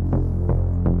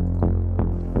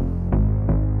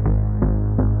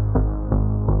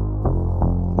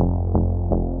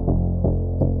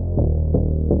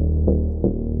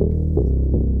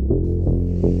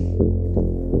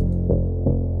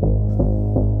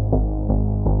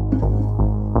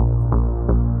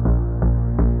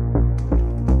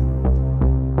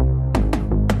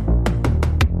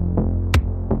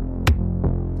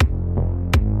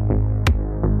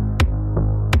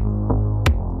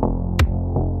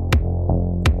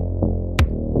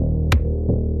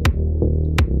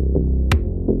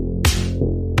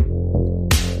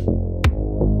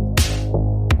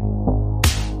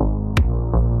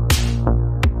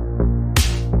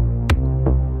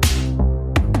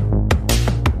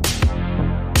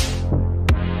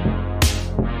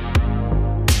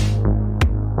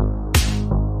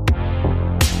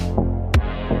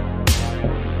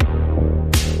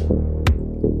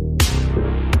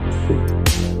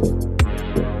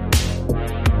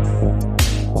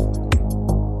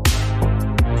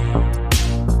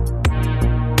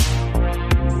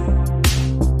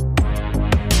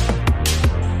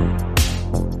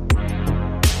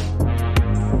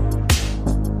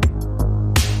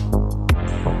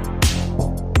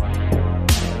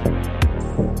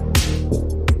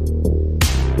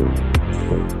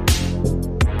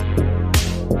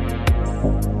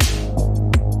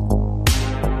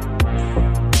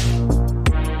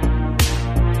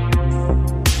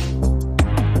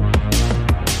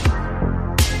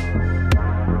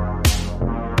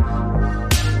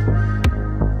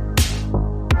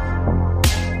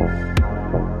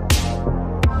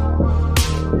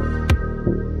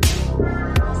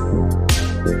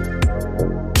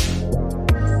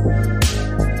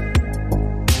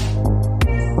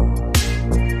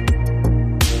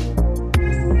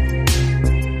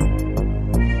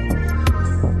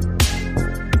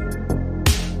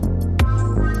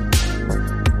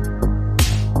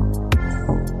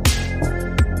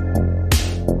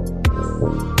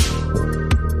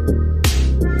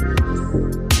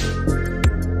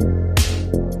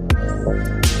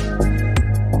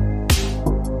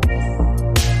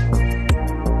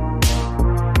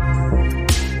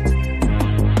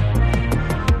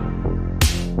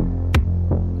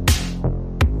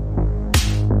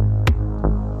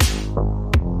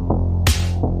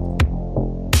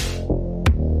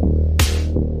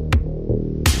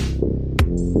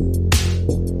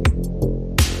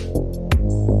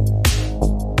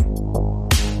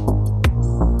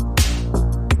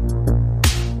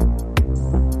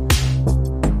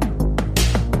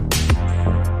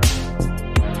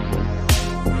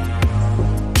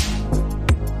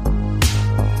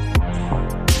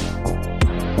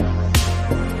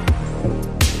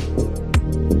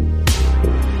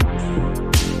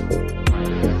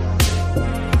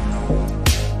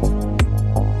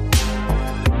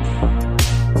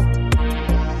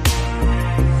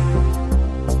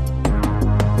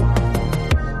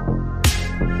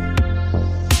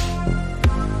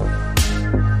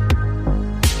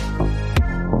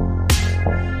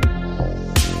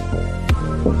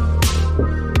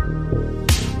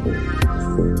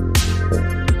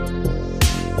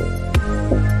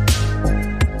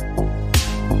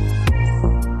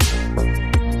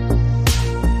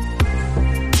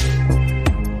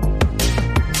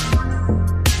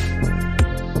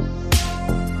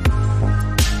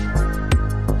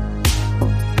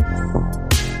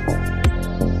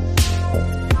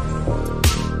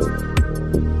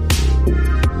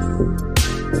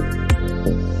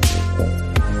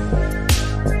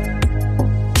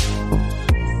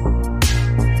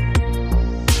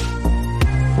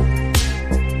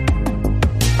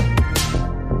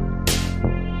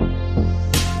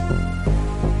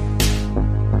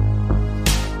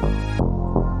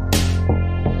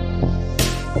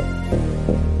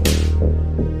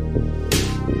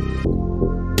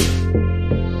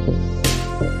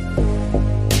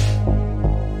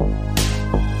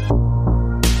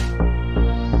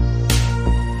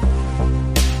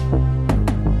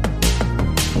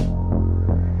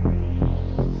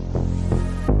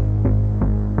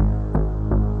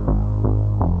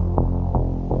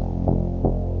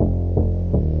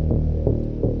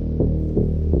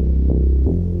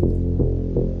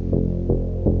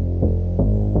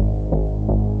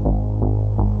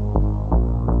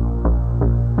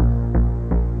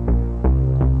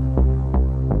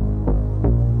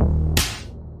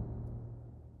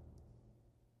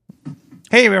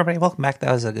 Hey, everybody. Welcome back.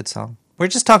 That was a good song. We're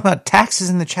just talking about taxes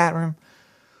in the chat room.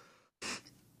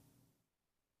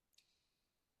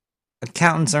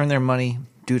 Accountants earn their money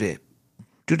due to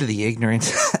the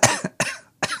ignorance.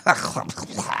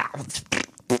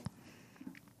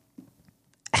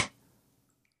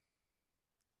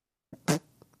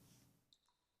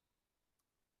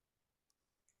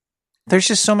 There's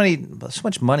just so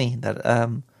much money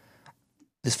that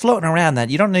is floating around that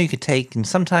you don't know you could take, and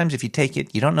sometimes if you take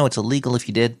it, you don't know it's illegal if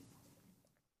you did.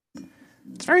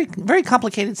 It's very, very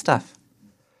complicated stuff.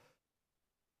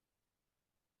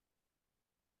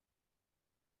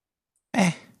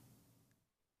 I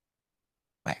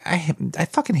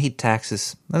fucking hate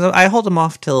taxes. I hold them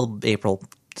off till April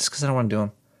just because I don't want to do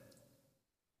them.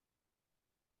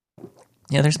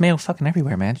 Yeah, there's mail fucking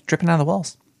everywhere, man. It's dripping out of the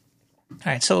walls. All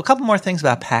right, so a couple more things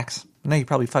about PAX. I know you're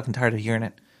probably fucking tired of hearing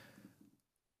it.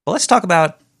 But let's talk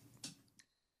about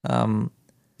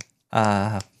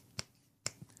I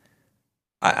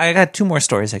got two more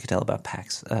stories I could tell about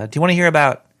PAX. Do you want to hear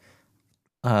about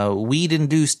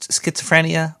weed-induced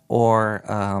schizophrenia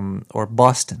or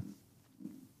Boston?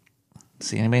 Let's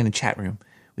see, anybody in the chat room?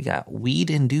 We got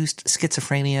weed-induced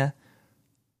schizophrenia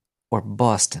or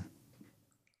Boston.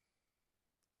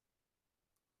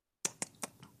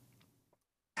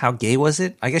 How gay was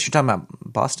it? I guess you're talking about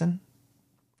Boston.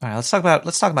 All right, let's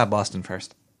talk about Boston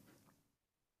first.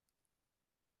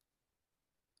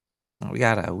 We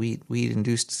got a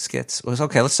weed-induced schits.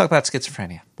 Okay, let's talk about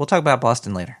schizophrenia. We'll talk about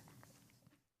Boston later.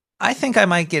 I think I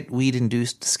might get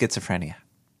weed-induced schizophrenia.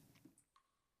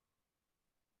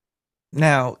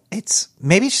 Now,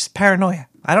 maybe it's just paranoia.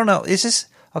 I don't know. Is this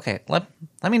okay? Let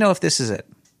me know if this is it.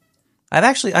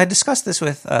 I discussed this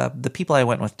with the people I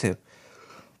went with too.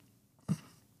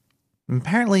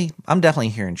 Apparently, I'm definitely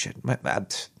hearing shit.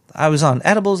 I was on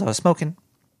edibles. I was smoking.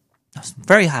 I was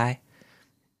very high,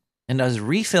 and I was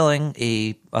refilling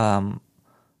a bottle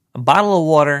of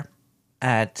water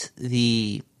at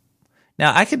the.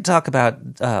 Now, I could talk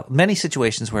about many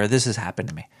situations where this has happened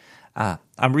to me.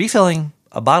 I'm refilling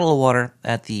a bottle of water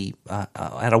at a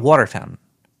water fountain,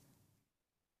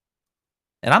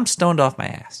 and I'm stoned off my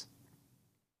ass.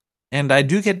 And I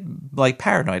do get like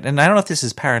paranoid, and I don't know if this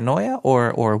is paranoia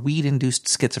or weed-induced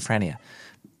schizophrenia.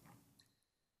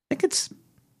 I think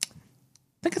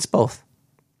it's both.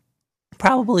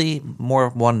 Probably more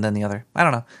one than the other. I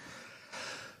don't know.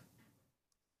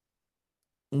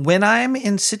 When I'm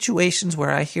in situations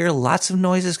where I hear lots of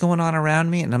noises going on around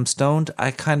me and I'm stoned,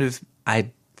 I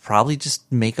probably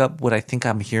just make up what I think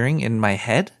I'm hearing in my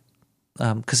head.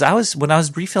 Because when I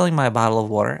was refilling my bottle of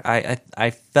water, I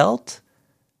felt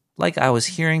like I was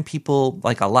hearing people,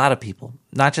 like a lot of people,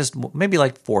 not just maybe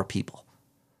like 4 people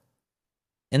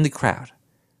in the crowd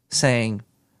saying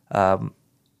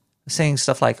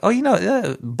stuff like,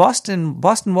 "Oh, Boston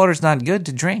water's not good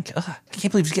to drink. Ugh, I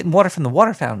can't believe he's getting water from the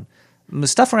water fountain."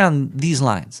 Stuff around these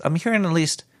lines. I'm hearing at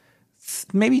least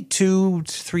maybe 2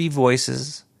 to 3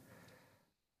 voices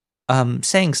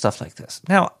saying stuff like this.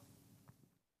 Now,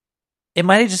 it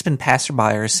might have just been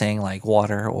passerbyers saying like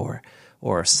water or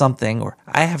something, or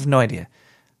I have no idea.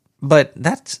 But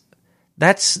that's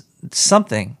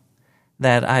something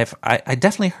that I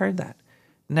definitely heard that.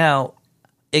 Now,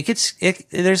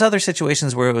 there's other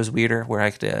situations where it was weirder, where I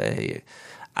could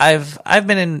I've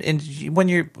been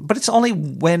in but it's only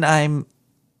when I'm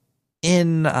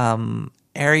in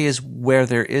areas where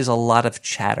there is a lot of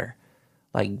chatter,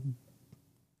 like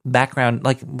background.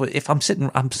 Like if I'm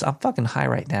fucking high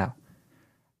right now,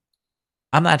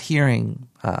 I'm not hearing.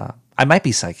 I might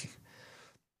be psychic.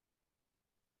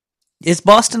 Is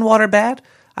Boston water bad?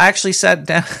 I actually sat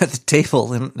down at the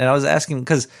table and I was asking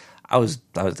because I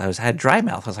had dry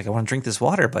mouth. I was like, I want to drink this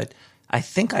water, but I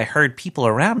think I heard people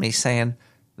around me saying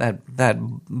that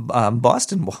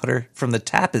Boston water from the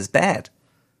tap is bad.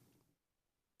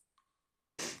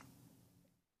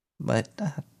 But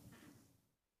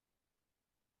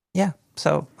yeah,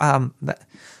 so I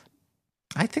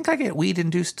think I get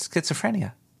weed-induced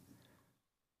schizophrenia.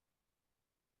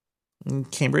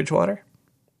 Cambridge water,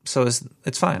 so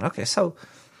it's fine. Okay, so.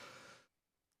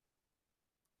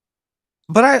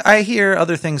 But I hear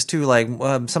other things too, like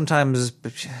sometimes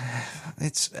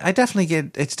it's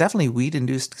definitely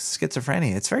weed-induced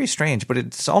schizophrenia. It's very strange, but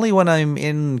it's only when I'm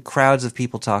in crowds of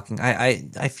people talking.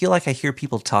 I feel like I hear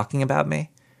people talking about me.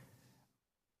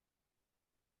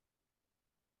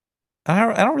 I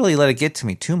don't really let it get to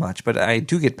me too much, but I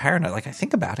do get paranoid. Like I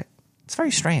think about it. It's very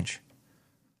strange.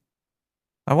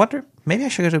 I wonder, maybe I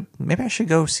should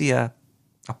go see a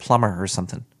plumber or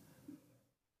something.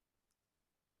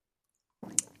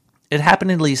 It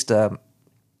happened at least. The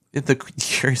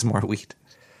cure is more weed.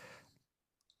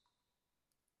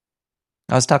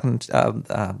 I was talking.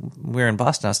 We were in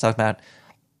Boston. I was talking about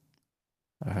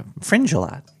Fringe a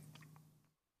lot,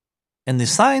 and the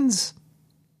signs,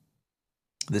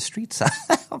 the street sign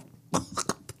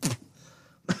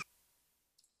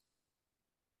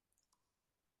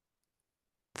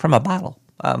from a bottle.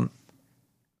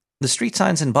 The street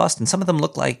signs in Boston. Some of them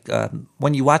look like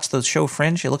when you watch the show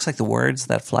Fringe. It looks like the words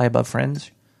that fly above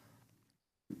Fringe.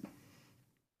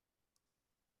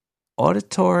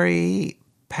 Auditory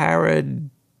parad.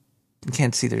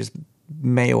 Can't see. There's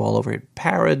mayo all over it.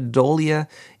 Pareidolia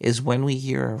is when we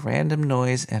hear a random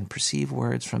noise and perceive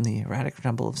words from the erratic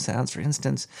jumble of sounds. For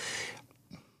instance,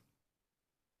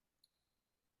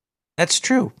 that's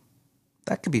true.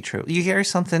 That could be true. You hear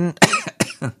something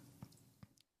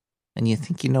and you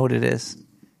think you know what it is.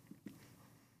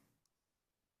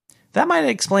 That might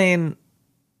explain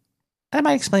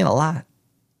a lot.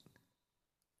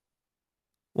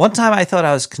 One time I thought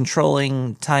I was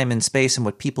controlling time and space and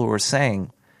what people were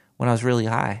saying when I was really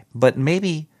high. But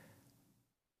maybe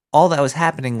all that was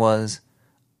happening was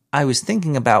I was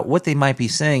thinking about what they might be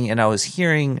saying and I was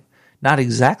hearing not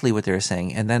exactly what they were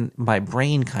saying. And then my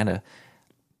brain kind of,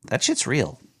 that shit's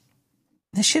real.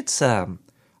 This shit's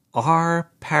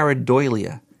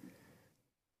pareidolia.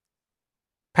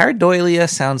 Pareidolia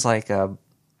sounds like a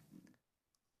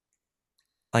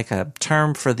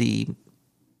term for the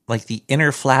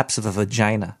inner flaps of a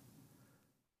vagina.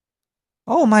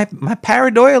 Oh, my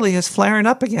pareidolia is flaring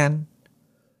up again.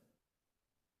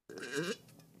 I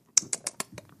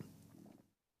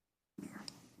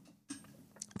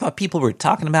thought people were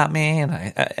talking about me, and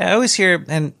I always hear,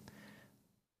 and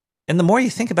the more you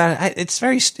think about it, it's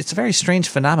a very strange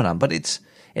phenomenon, but it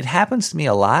happens to me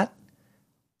a lot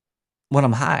when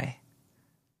I'm high,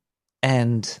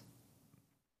 and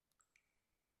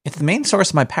it's the main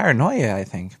source of my paranoia, I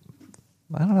think.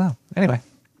 I don't know. Anyway.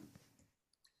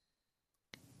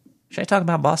 Should I talk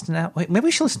about Boston now? Wait, maybe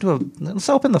we should let's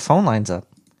open the phone lines up.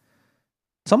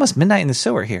 It's almost midnight in the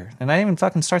sewer here, and I didn't even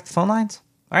fucking start the phone lines.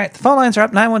 All right, the phone lines are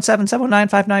up,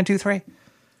 917-719-5923.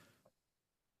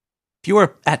 If you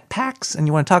were at PAX and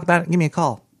you want to talk about it, give me a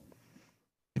call.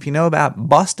 If you know about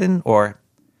Boston or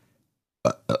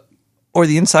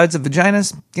the insides of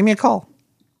vaginas, give me a call.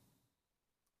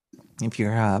 If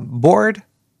you're bored,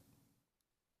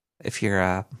 if you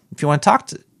want to talk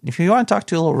to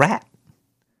a little rat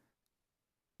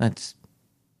that's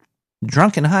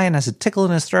drunk and high and has a tickle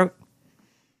in his throat,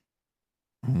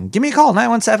 give me a call,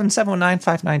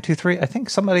 917-719-5923. I think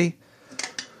somebody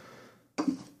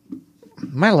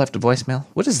might have left a voicemail.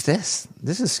 What is this?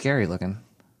 This is scary looking.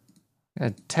 I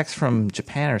got a text from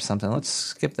Japan or something. Let's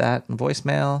skip that.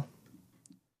 Voicemail.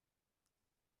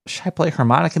 Should I play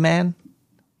Harmonica Man?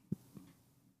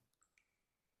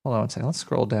 Hold on one second. Let's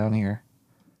scroll down here.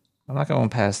 I'm not going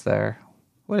past there.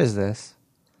 What is this?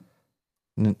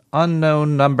 An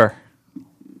unknown number.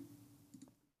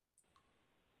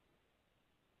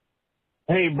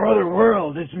 Hey, brother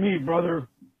world, it's me, brother.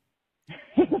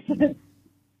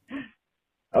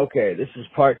 Okay, this is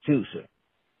part 2, sir.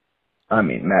 I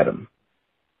mean, madam.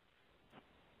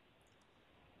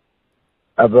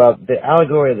 About the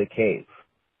allegory of the cave.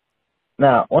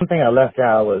 Now, one thing I left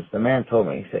out was the man told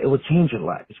me, he said, it will change your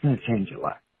life. It's going to change your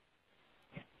life.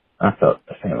 I felt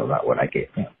the same about what I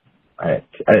gave him. I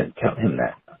didn't tell him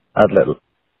that.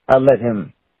 I'd let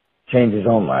him change his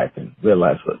own life and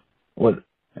realize what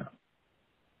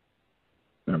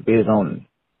be his own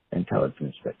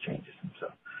intelligence that changes him.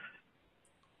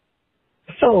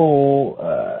 So,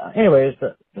 anyways,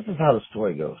 this is how the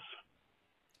story goes.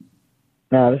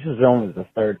 Now, this is only the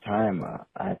third time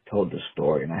I've told this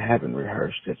story, and I haven't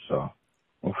rehearsed it, so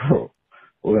we're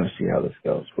going to see how this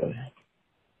goes. But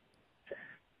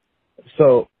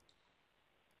so,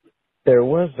 there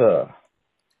was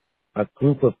a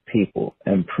group of people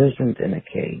imprisoned in a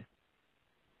cave,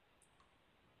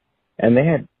 and they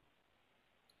had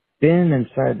been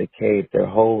inside the cave their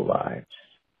whole lives.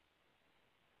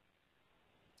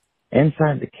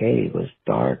 Inside the cave was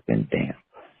dark and damp,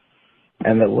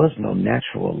 and there was no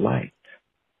natural light.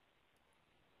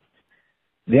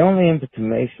 The only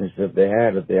intimations that they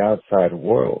had of the outside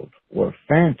world were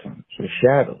phantoms or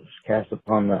shadows cast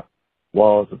upon the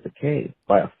walls of the cave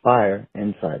by a fire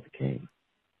inside the cave.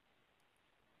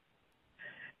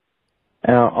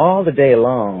 Now, all the day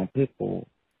long, these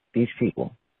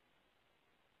people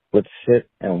would sit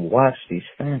and watch these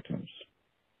phantoms.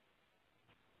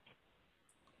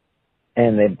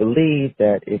 And they believed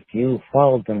that if you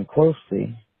followed them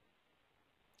closely,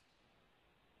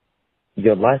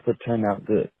 your life would turn out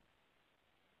good.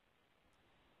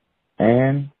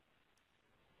 And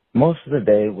most of the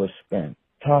day was spent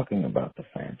talking about the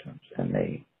phantoms, and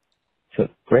they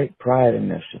took great pride in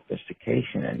their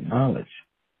sophistication and knowledge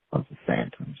of the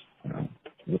phantoms,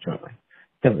 which are like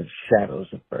the shadows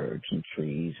of birds and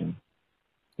trees and,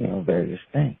 various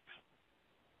things.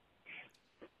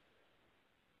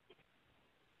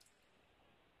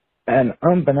 And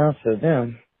unbeknownst to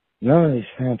them, none of these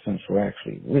phantoms were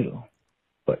actually real,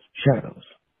 but shadows.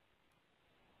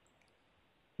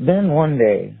 Then one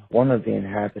day, one of the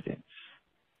inhabitants,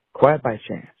 quite by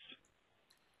chance,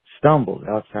 stumbled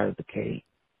outside of the cave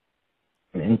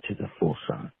and into the full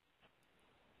sun.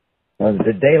 Now,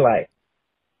 the daylight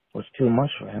was too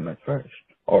much for him at first,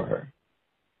 or her.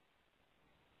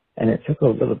 And it took a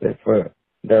little bit for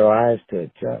their eyes to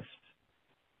adjust.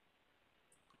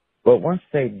 But once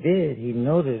they did, he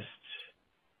noticed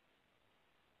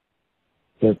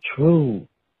the true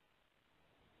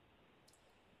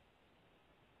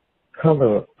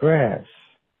color of grass,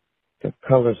 the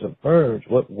colors of birds,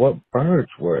 what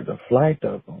birds were, the flight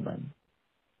of them, and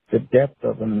the depth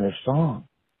of them in their song.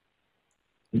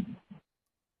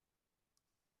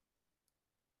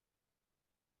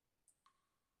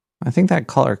 I think that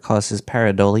color causes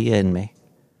pareidolia in me.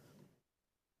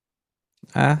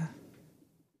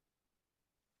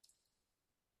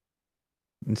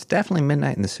 It's definitely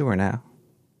midnight in the sewer now.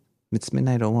 It's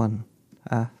midnight 01.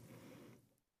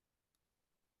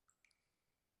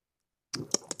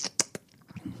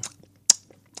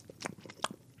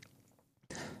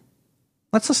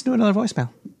 Let's listen to another voicemail.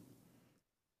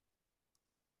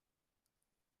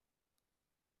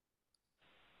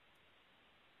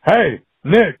 Hey,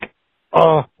 Nick.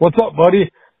 What's up,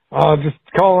 buddy? Just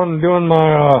calling, doing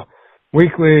my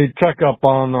weekly checkup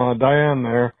on Diane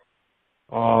there.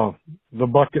 The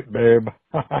bucket babe.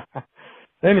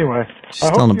 Anyway, She's I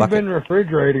still in hope the you've bucket. been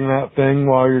refrigerating that thing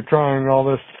while you're trying all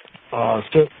this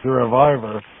shit to revive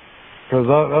her. Because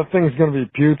that thing's going to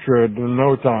be putrid in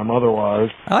no time otherwise.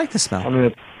 I like the smell. I mean,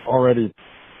 it's already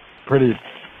pretty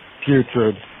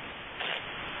putrid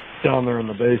down there in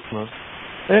the basement.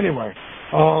 Anyway,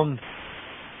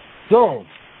 so,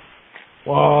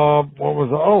 what was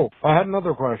it? Oh, I had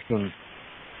another question.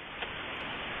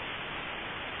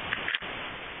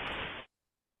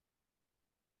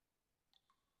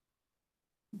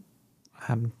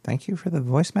 Thank you for the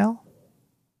voicemail.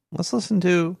 Let's listen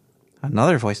to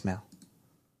another voicemail.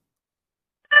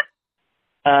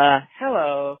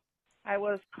 Hello. I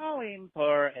was calling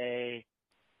for a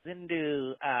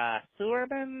Zindu,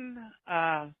 Sewerman,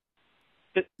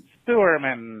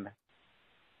 Sewerman.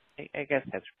 I guess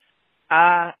that's,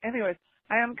 anyways,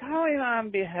 I am calling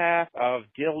on behalf of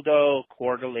Dildo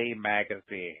Quarterly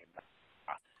Magazine.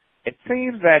 It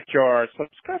seems that your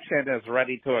subscription is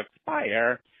ready to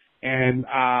expire, and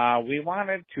we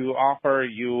wanted to offer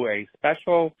you a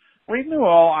special renewal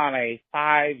on a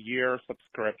 5-year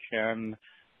subscription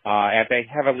at a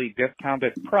heavily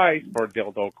discounted price for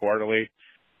Dildo Quarterly.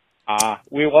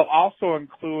 We will also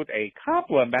include a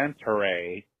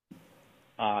complimentary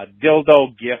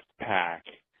dildo gift pack.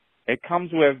 It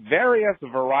comes with various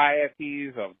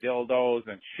varieties of dildos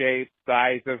and shapes,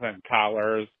 sizes, and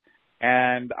colors,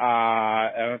 and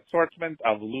an assortment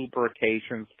of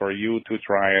lubrications for you to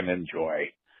try and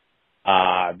enjoy.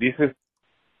 This is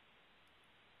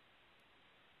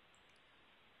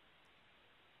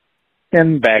a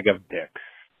bag of dicks.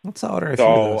 Let's order a few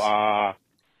of those. So,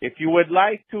 if you would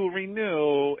like to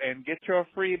renew and get your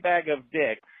free bag of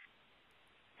dicks,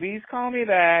 please call me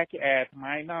back at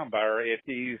my number. It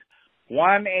is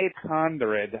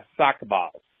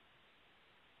 1-800-SOCKBALLS.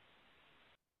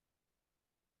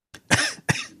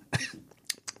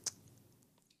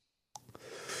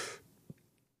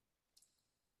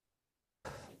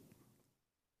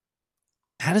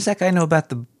 How does that guy know about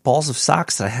the balls of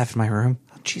socks that I have in my room?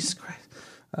 Oh, Jesus Christ.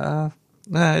 Brother,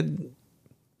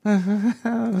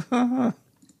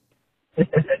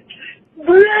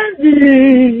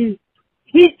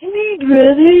 it's me,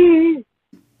 brother.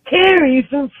 Terry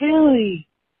from Philly.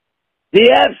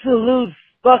 The absolute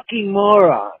fucking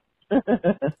moron.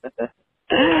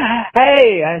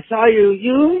 Hey, I saw you.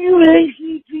 You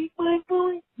actually beat my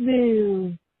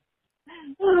voicemail.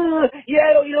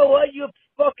 Yeah, you know what? You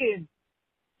fucking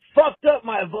fucked up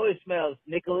my voicemails,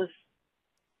 Nicholas.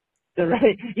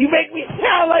 Right? You make me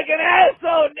sound like an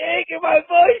asshole, Nick, in my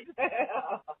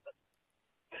voicemail.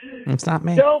 It's not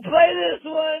me. Don't play this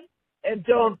one, and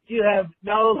you have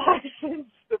no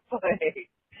license to play.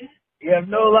 You have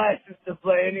no license to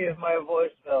play any of my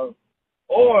voicemails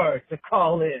or to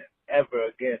call in ever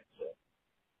again, sir.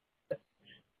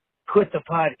 Quit the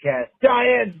podcast.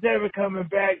 Diane's never coming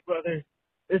back, brother.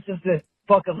 This is the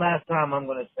fucking last time I'm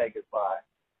going to say goodbye.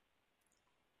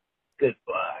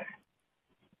 Goodbye.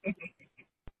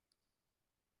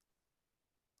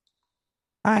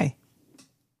 Hi.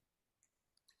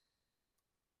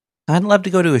 I'd love to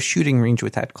go to a shooting range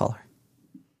with that caller.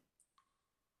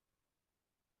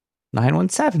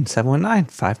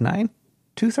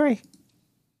 917-719-5923.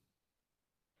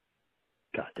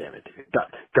 God damn it, dude.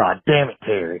 God damn it,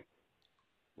 Terry.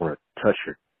 I want to touch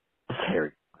your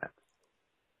Terry.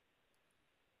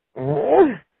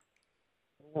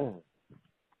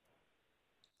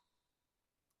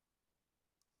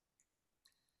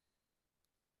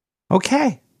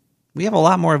 Okay. We have a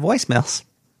lot more voicemails.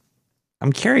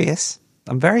 I'm curious.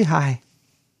 I'm very high.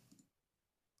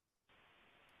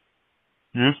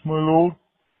 Yes, my lord.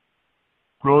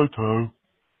 Righto.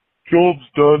 Job's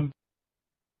done.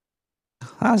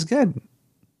 That was good.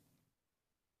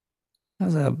 That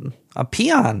was a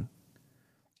peon.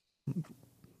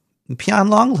 Peon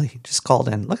Longley just called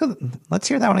in. Let's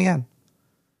hear that one again.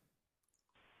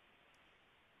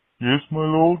 Yes, my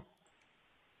lord.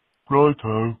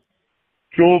 Righto.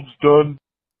 Job's done.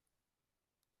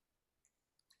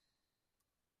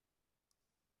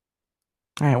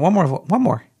 All right, one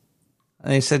more.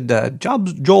 And they said,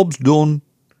 job's done.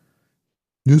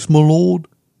 Yes, my lord.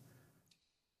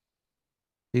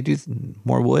 They do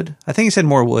more wood? I think he said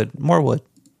more wood. More wood.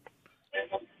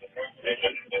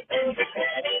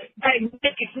 Hey,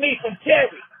 Nick, it's me from Terry.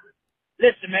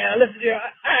 Listen, man, listen to you.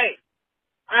 Hey,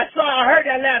 I heard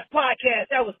that last podcast.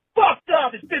 That was fucked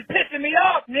up. It's been pissing me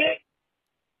off, Nick.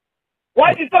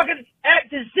 Why'd you fucking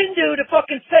act as Zindu to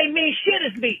fucking say mean shit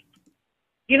as me?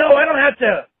 You know, I don't have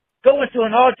to go into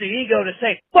an alter ego to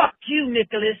say, fuck you,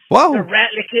 Nicholas. Whoa. The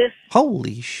Ratlicus.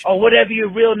 Holy shit. Or whatever your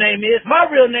real name is. My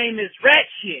real name is Rat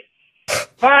Shit.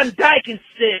 Von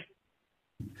Dykenstead.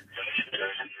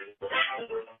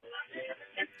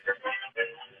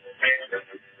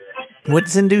 What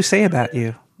did Zindu say about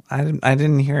you? I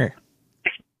didn't hear it.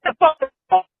 Oh,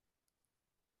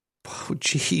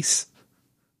 jeez.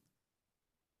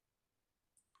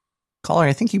 Caller,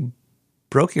 I think you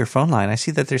broke your phone line. I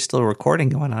see that there's still a recording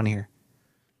going on here.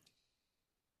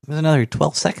 There's another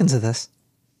 12 seconds of this.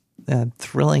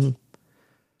 Thrilling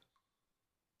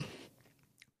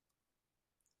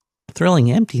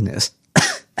emptiness.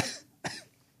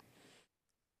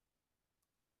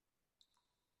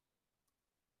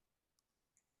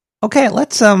 Okay,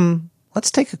 let's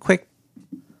take a quick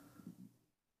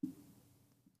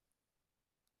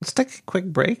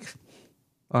break.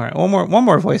 All right, one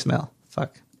more voicemail.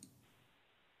 Fuck.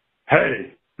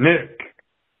 Hey, Nick.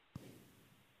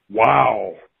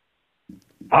 Wow.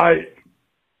 I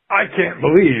can't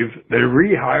believe they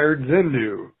rehired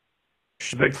Zindu.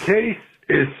 The case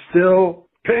is still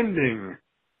pending.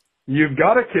 You've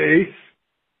got a case.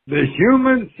 The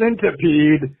human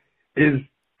centipede is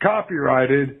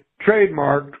copyrighted,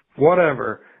 trademarked,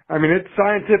 whatever. I mean, it's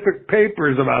scientific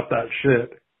papers about that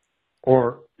shit.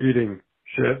 Or eating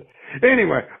shit.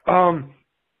 Anyway,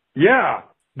 yeah,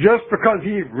 just because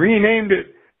he renamed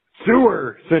it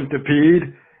Sewer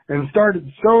Centipede and started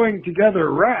sewing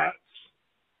together rats.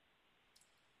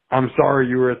 I'm sorry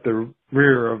you were at the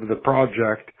rear of the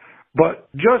project, but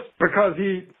just because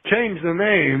he changed the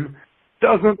name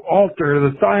doesn't alter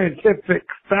the scientific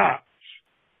facts.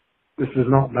 This is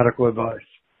not medical advice.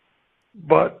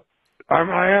 But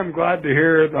I am glad to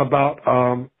hear about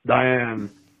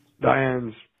Diane's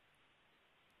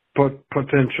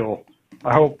potential.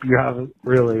 I hope you haven't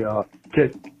really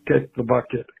kicked the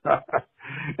bucket.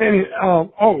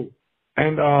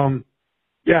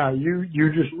 Yeah,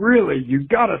 you just really, you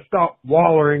gotta stop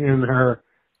wallowing in her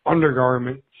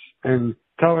undergarments and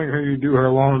telling her you do her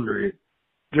laundry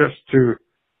just to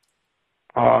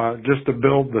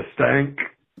build the stank.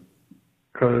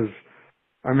 'Cause,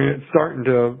 I mean, it's starting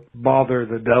to bother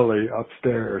the deli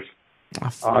upstairs.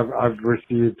 I've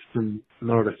received some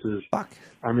notices. Fuck.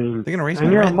 I mean, They're gonna raise and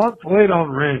my you're rent. a month late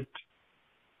on rent.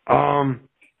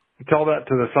 Tell that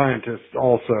to the scientists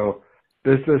also.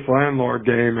 This landlord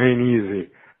game ain't easy.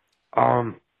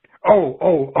 And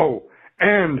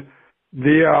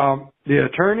the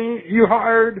attorney you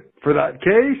hired for that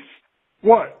case,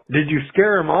 what? Did you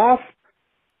scare him off?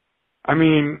 I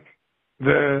mean,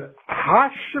 the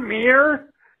Hashmir,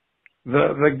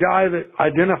 the guy that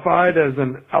identified as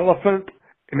an elephant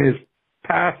in his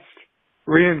past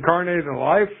reincarnated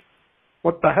life?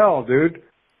 What the hell, dude?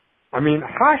 I mean,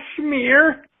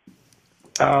 Hashmir,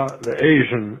 the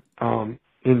Asian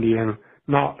Indian,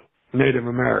 not Native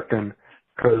American,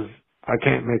 because I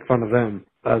can't make fun of them.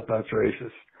 That's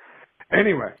racist.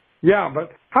 Anyway, yeah,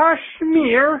 but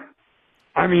Hashmir,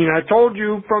 I mean, I told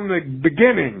you from the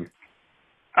beginning,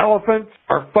 elephants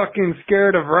are fucking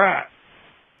scared of rats,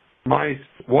 mice,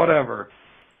 whatever.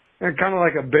 They're kind of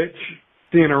like a bitch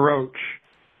seeing a roach.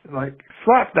 Like,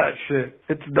 slap that shit.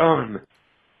 It's done.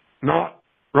 Not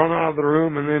run out of the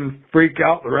room and then freak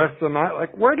out the rest of the night.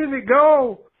 Like, where did it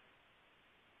go?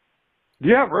 Do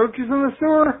you have roaches in the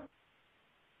sewer?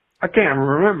 I can't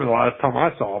remember the last time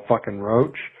I saw a fucking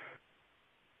roach.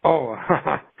 Oh,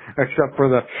 except for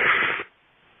the...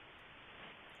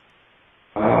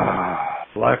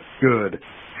 life's good.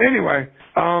 Anyway,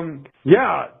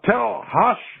 yeah, tell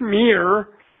Hashmir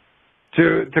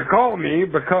to call me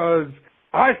because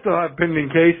I still have pending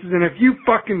cases, and if you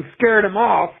fucking scared him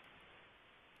off...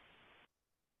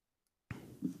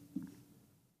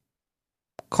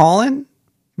 Colin?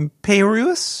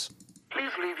 Peyrus?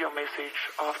 Please leave your message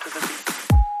after the beep.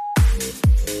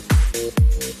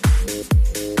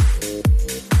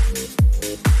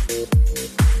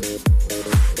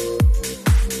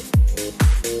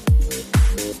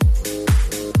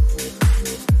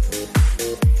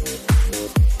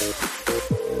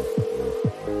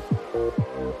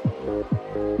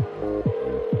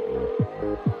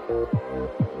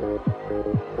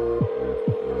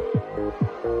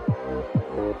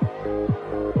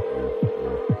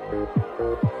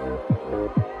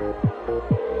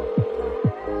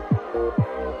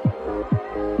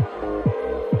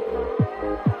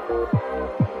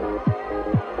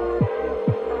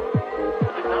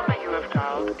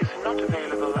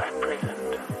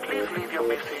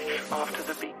 After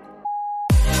the beep.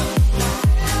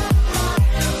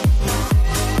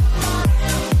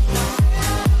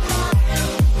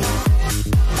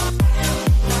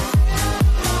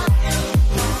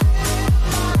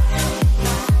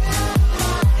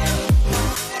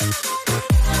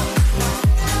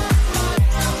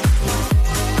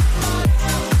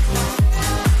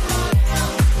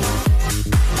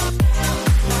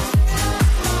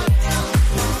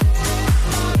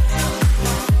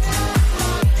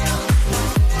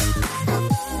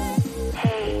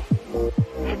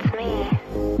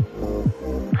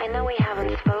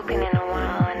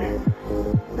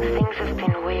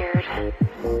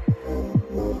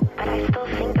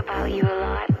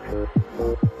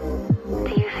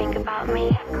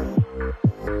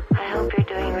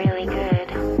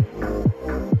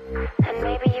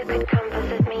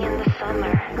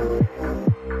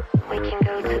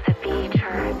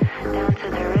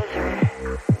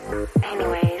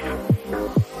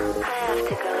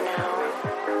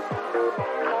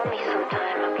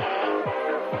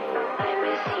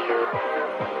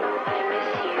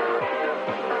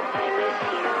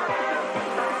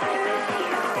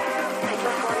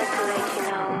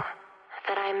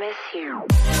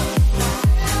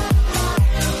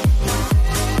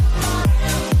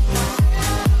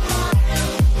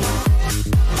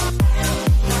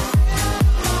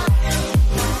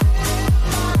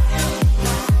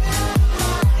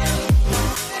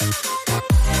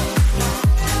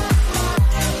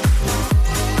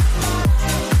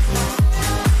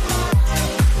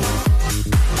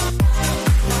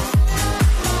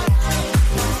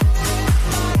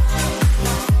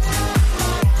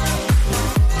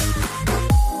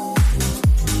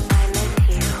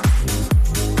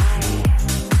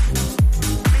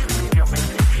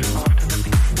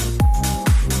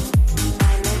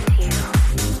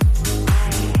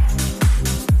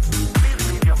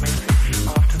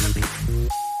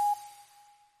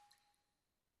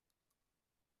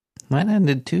 Mine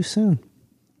ended too soon.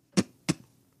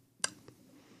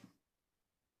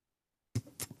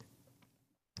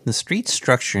 The street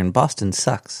structure in Boston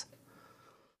sucks.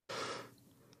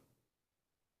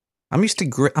 I'm used to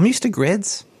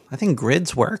grids. I think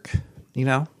grids work. You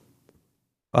know,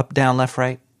 up, down, left,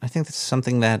 right. I think that's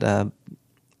something that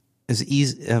is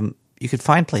easy. You could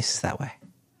find places that way.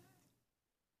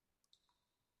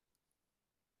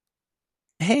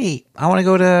 Hey, I want to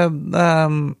go to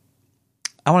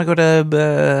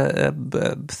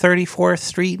 34th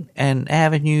Street and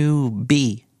Avenue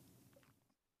B.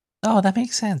 Oh, that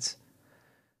makes sense.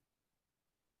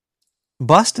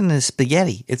 Boston is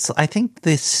spaghetti. I think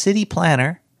the city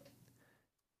planner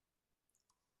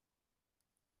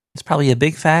is probably a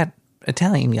big fat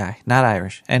Italian guy, not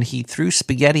Irish, and he threw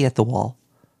spaghetti at the wall.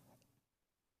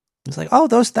 It's like, oh,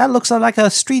 that looks like a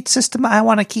street system I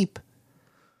want to keep.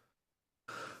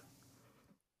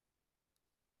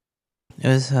 It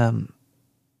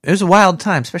was a wild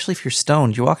time, especially if you're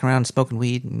stoned. You're walking around smoking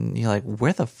weed, and you're like,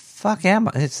 "Where the fuck am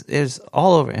I?" It's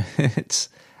all over.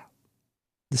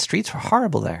 The streets were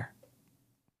horrible there.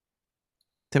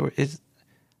 They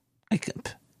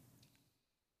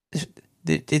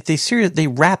seriously, they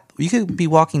wrap. You could be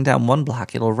walking down one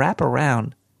block, it'll wrap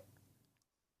around,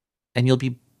 and you'll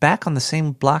be back on the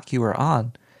same block you were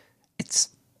on.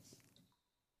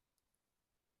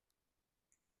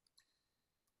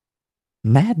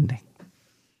 Maddening.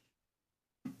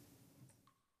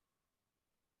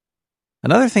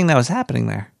 Another thing that was happening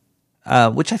there,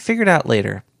 which I figured out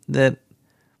later, that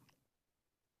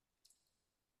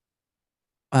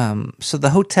so the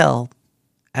hotel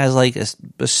has like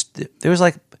there was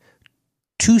like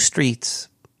 2 streets.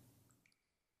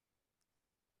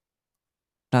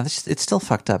 No, it's still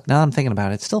fucked up. Now I'm thinking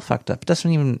about it, it's still fucked up. It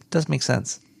doesn't make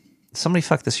sense. Somebody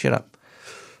fucked this shit up.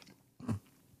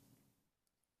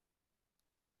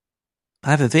 I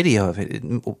have a video of it.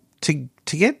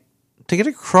 To get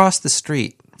across the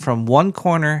street from one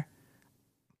corner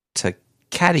to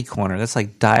catty corner, that's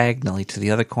like diagonally to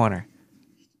the other corner.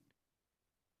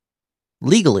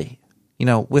 Legally,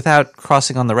 without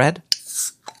crossing on the red.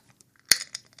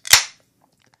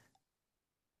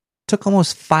 Took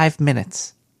almost 5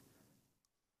 minutes.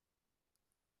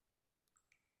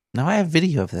 Now I have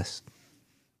video of this.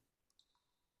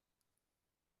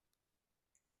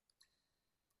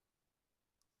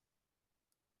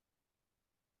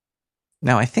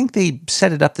 Now, I think they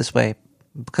set it up this way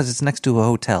because it's next to a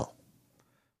hotel.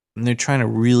 And they're trying to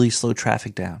really slow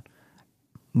traffic down.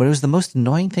 But it was the most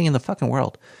annoying thing in the fucking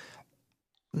world.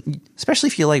 Especially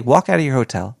if you, walk out of your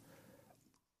hotel.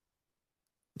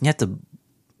 You have to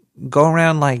go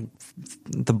around,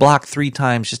 the block 3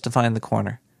 times just to find the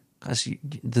corner. Because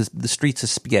the streets are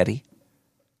spaghetti.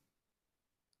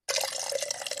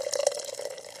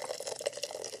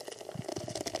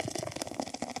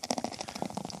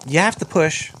 You have to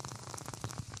push.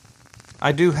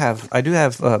 I do have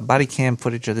body cam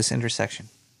footage of this intersection.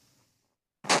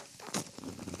 I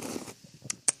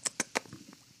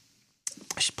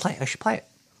should play it.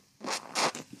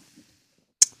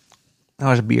 That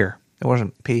was a beer. It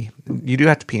wasn't pee. You do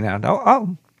have to pee now.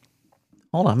 Oh.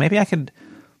 Hold on. Maybe I could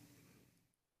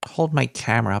hold my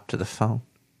camera up to the phone.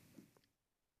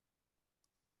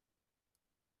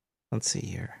 Let's see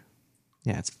here.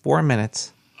 Yeah, it's 4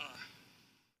 minutes.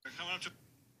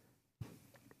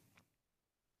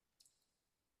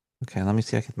 Okay, let me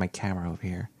see if I can get my camera over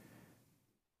here.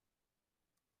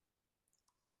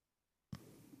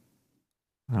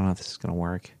 I don't know if this is going to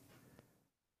work.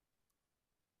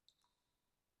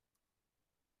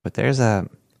 But there's a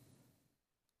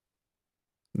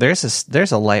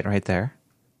light right there.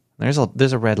 There's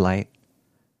a red light.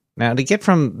 Now to get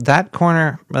from that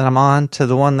corner that I'm on to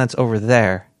the one that's over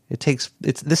there,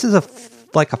 this is a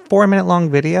 4-minute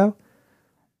long video.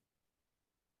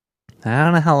 I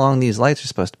don't know how long these lights are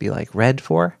supposed to be red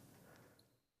for.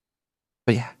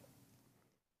 But yeah.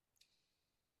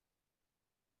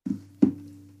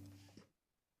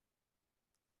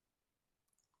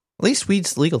 At least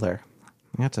weed's legal there.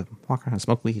 You have to walk around and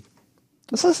smoke weed.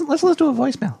 Let's listen to a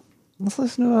voicemail. Let's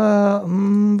listen to a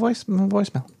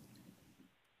voicemail.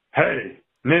 Hey,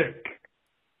 Nick.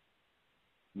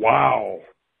 Wow.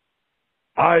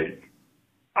 I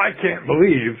can't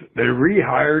believe they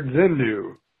rehired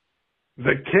Zindu.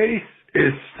 The case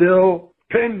is still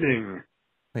pending.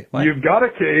 Wait, what? You've got a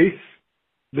case.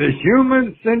 The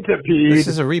human centipede. This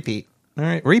is a repeat. All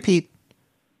right, repeat.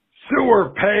 Sewer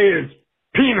pay is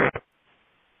peanuts.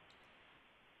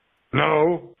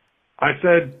 No, I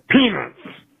said peanuts.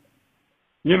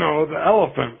 You know, the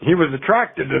elephant. He was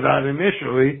attracted to that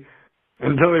initially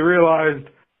until he realized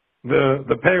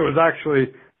the pay was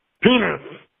actually peanuts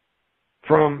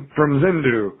from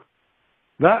Zindu.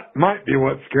 That might be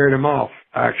what scared him off,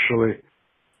 actually.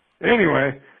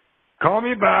 Anyway, call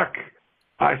me back.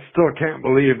 I still can't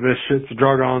believe this shit's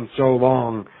drug on so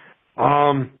long.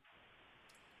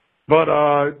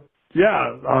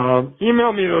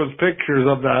 Email me those pictures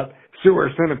of that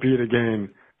sewer centipede again.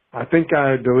 I think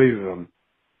I deleted them.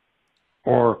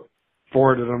 Or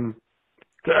forwarded them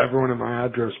to everyone in my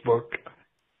address book.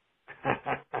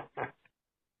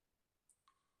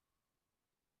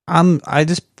 I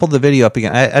just pulled the video up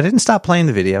again. I didn't stop playing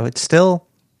the video.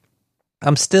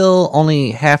 I'm still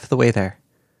only half the way there.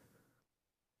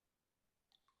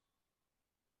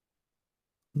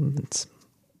 It's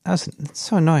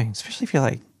so annoying, especially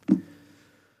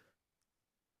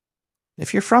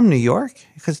if you're from New York,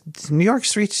 because New York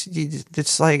streets,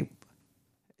 it's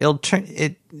it'll turn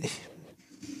it.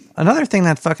 Another thing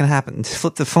that fucking happened,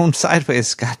 flip the phone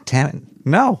sideways. God damn it!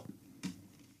 No,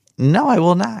 I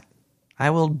will not. I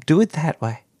will do it that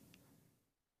way.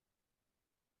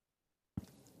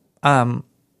 I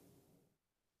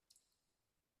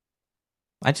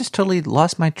just totally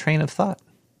lost my train of thought.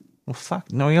 Well,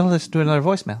 fuck. No, you'll let's do another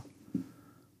voicemail.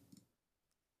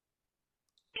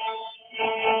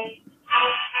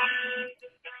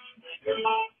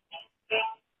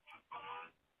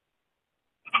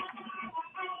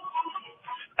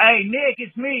 Hey, Nick,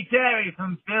 it's me, Terry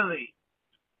from Philly.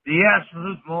 The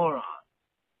absolute moron.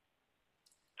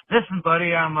 Listen,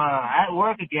 buddy, I'm at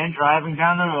work again, driving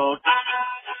down the road.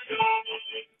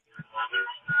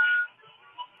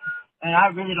 And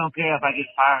I really don't care if I get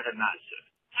fired or not, sir.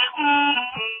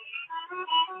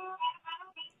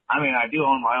 I mean, I do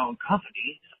own my own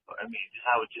company, so I mean,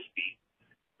 I would just be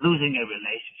losing a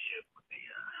relationship with the,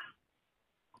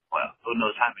 well, who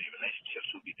knows how many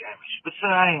relationships would be damaged. But sir,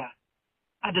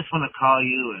 I just want to call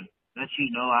you and let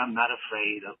you know I'm not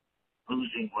afraid of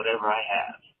losing whatever I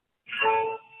have.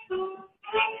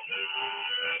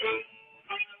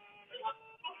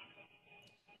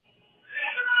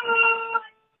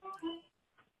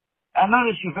 I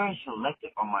notice you're very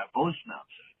selective on my voicemail,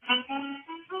 sir.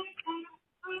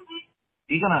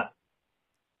 You're gonna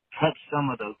cut some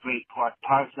of the great parts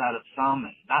out of some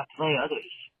and not play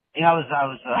others. Yeah, I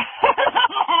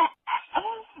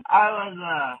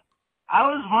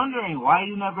was wondering why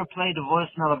you never played the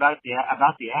voicemail about the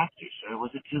actor, sir.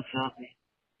 Was it too filthy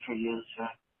for you, sir?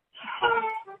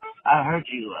 I heard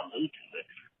you allude to it,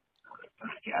 I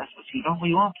guess, but you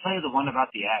won't play the one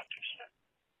about the actor, sir.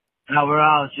 Now we're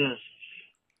all just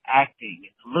acting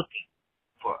and looking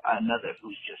for another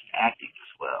who's just acting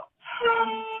as well.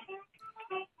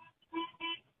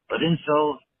 But in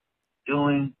so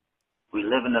doing, we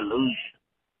live in illusion.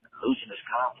 Illusion is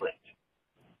conflict.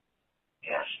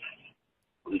 Yes,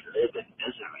 we live in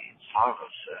misery and sorrow,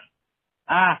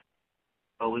 sir.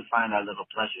 But we find our little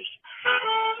pleasures.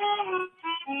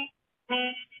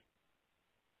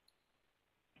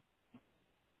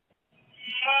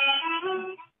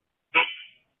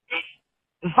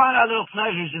 We find our little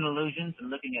pleasures in illusions and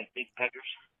looking at big peckers.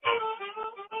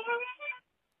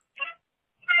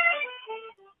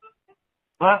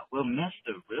 But we'll miss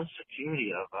the real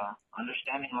security of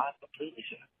understanding life completely,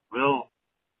 sir. Real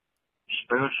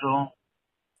spiritual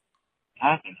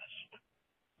happiness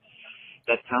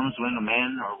that comes when a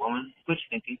man or a woman quits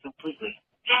thinking completely.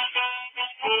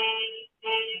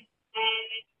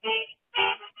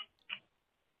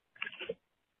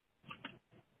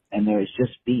 And there is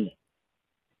just being.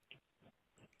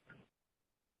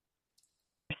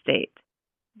 State.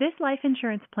 This life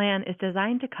insurance plan is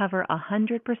designed to cover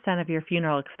 100% of your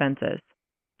funeral expenses.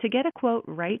 To get a quote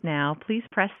right now, please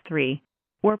press 3,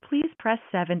 or please press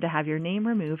 7 to have your name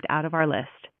removed out of our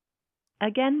list.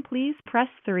 Again, please press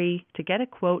 3 to get a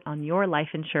quote on your life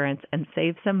insurance and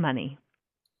save some money.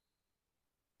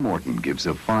 Morton gives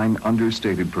a fine,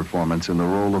 understated performance in the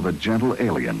role of a gentle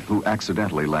alien who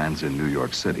accidentally lands in New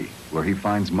York City, where he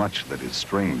finds much that is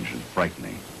strange and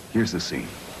frightening. Here's the scene.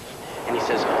 And he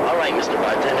says, all right, Mr.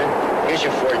 Bartender, here's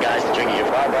your 4 guys to drink at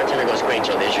your bar. Bartender goes, great,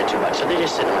 Joe, there's your $2. So they're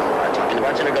just sitting around the bar talking. The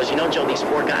bartender goes, you know, Joe, these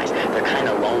 4 guys, they're kind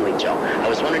of lonely, Joe. I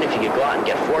was wondering if you could go out and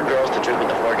get 4 girls to drink with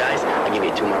the 4 guys. I'll give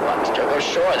you $2 more. Joe goes,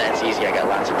 sure, that's easy. I got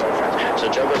lots of girlfriends.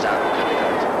 So Joe goes out.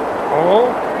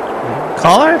 Hello?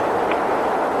 Caller?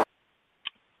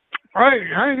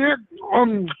 Hey, Nick.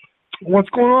 What's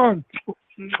going on?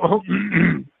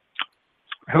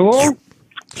 Hello?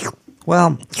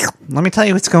 Well, let me tell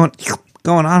you what's going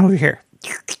on over here.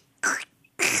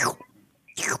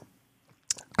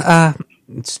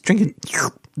 It's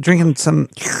drinking some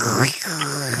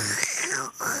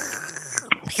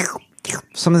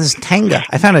of this Tenga.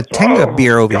 I found a Tenga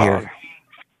beer over here.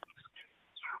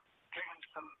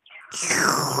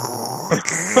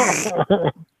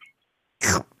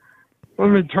 Let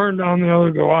me turn down the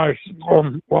other device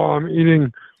while I'm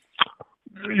eating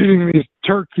these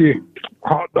turkey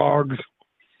hot dogs.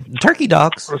 Turkey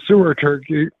dogs? A sewer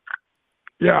turkey.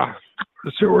 Yeah,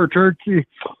 a sewer turkey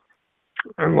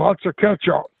and lots of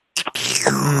ketchup.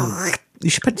 You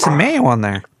should put some mayo on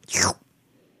there.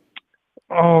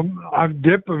 I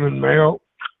dip them in mayo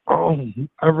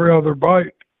every other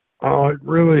bite. I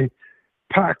really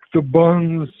pack the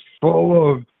buns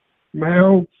full of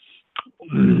mayo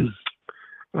and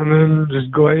then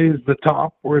just glaze the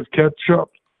top with ketchup.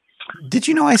 Did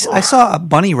you know I saw a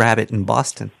bunny rabbit in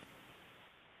Boston?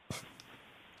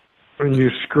 And you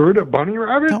screwed a bunny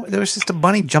rabbit? No, there was just a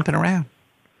bunny jumping around.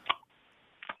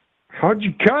 How'd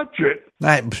you catch it?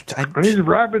 These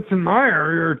rabbits in my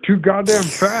area are too goddamn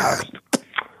fast.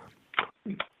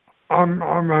 I'm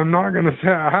not gonna say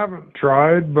I haven't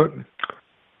tried, but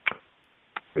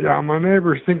yeah, my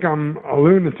neighbors think I'm a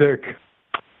lunatic.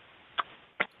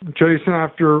 Chasing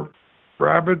after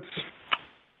rabbits,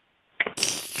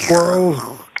 squirrels,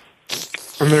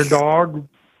 and their dog.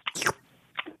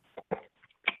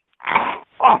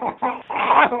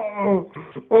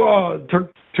 Oh, it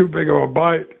took too big of a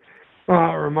bite. It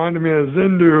reminded me of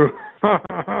Zindu.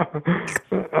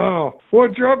 Oh,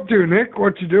 what you up to, Nick?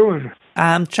 What you doing?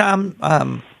 Chum,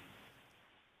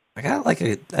 I got like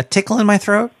a tickle in my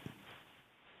throat.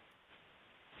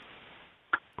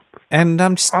 And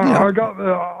I'm just, I got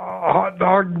the hot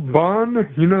dog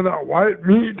bun. You know, that white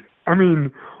meat? I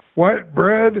mean, white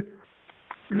bread.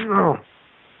 You know,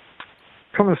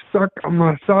 kind of stuck on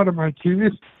the side of my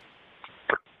teeth.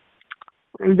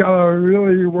 You gotta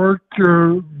really work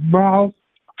your mouth.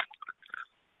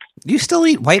 You still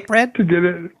eat white bread? To get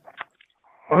it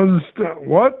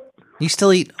what? You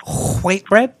still eat white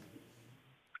bread?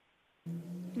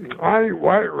 I eat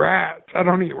white rats. I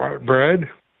don't eat white bread.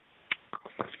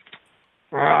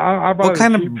 I buy What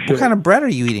kind of bread are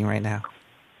you eating right now?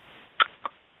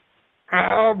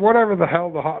 Whatever the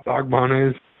hell the hot dog bun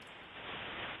is.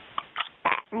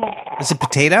 Is it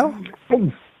potato?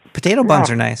 Potato buns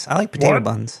are nice. I like potato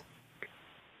buns.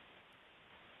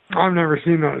 I've never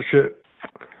seen that shit.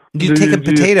 You take a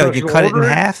potato, you cut it in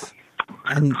half,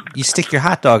 and you stick your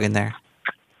hot dog in there.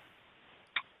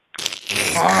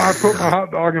 I put my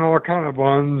hot dog in all kind of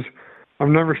buns. I've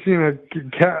never seen a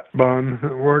cat bun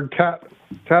or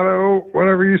potato,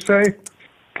 whatever you say.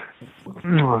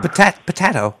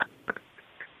 Potato.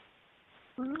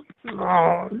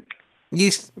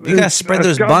 You gotta spread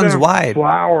those buns wide.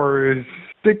 Flour is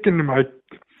sticking to my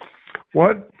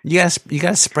what? You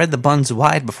gotta spread the buns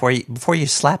wide before you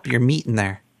slap your meat in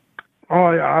there.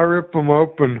 Oh yeah, I rip them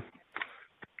open.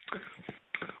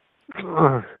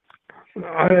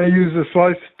 I use a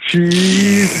slice of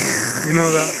cheese. You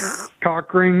know that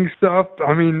cock ring stuff.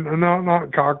 I mean,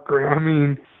 not cock ring. I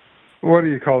mean, what do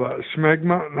you call that?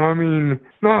 Smegma? I mean,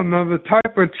 no, the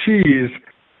type of cheese.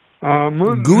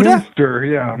 Gouda? Munster,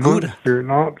 yeah. Gouda. Munster,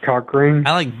 not cock ring.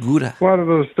 I like Gouda. Why do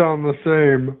those sound the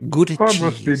same? Gouda cheese. I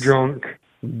must be drunk.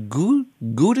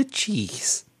 Gouda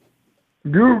cheese.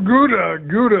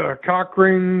 Gouda, cock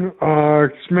ring,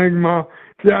 smegma.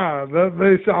 Yeah,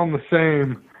 they sound the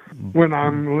same when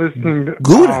I'm listening to...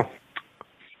 Gouda.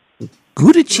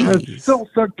 Gouda cheese. It's still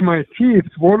stuck to my teeth.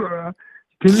 What...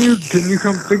 Can you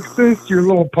come fix this? Your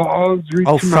little paws reach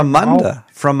Fromunda.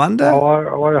 Fromunda?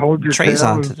 While I hold your Trey's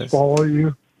tail onto and this. swallow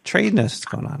you. Trey knows what's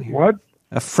going on here. What?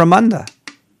 A Fromunda.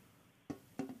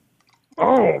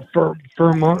 Oh,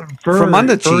 Fromunda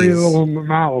furry cheese. little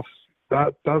mouth.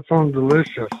 That sounds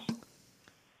delicious.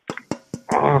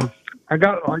 I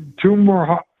got like two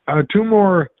more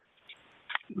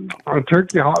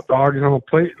turkey hot dogs on a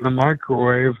plate in the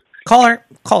microwave. Caller.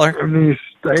 And these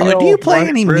Caller, do you play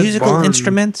any bread musical buns.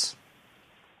 instruments?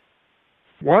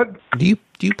 What? Do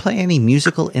you play any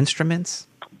musical instruments?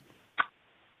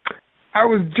 I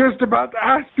was just about to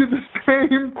ask you the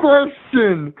same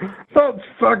question. That's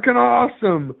fucking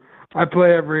awesome. I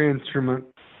play every instrument.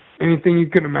 Anything you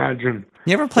can imagine.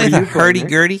 You ever play the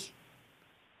hurdy-gurdy?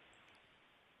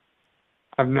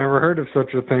 I've never heard of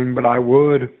such a thing, but I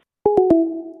would.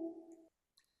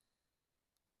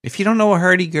 If you don't know a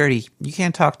hurdy-gurdy, you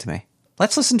can't talk to me.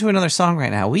 Let's listen to another song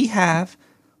right now. We have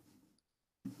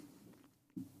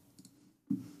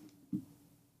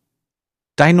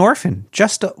Dynorphin,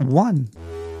 just one.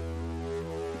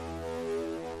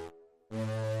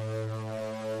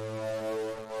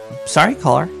 Sorry,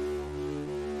 caller.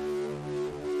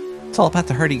 It's all about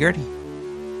the hurdy-gurdy.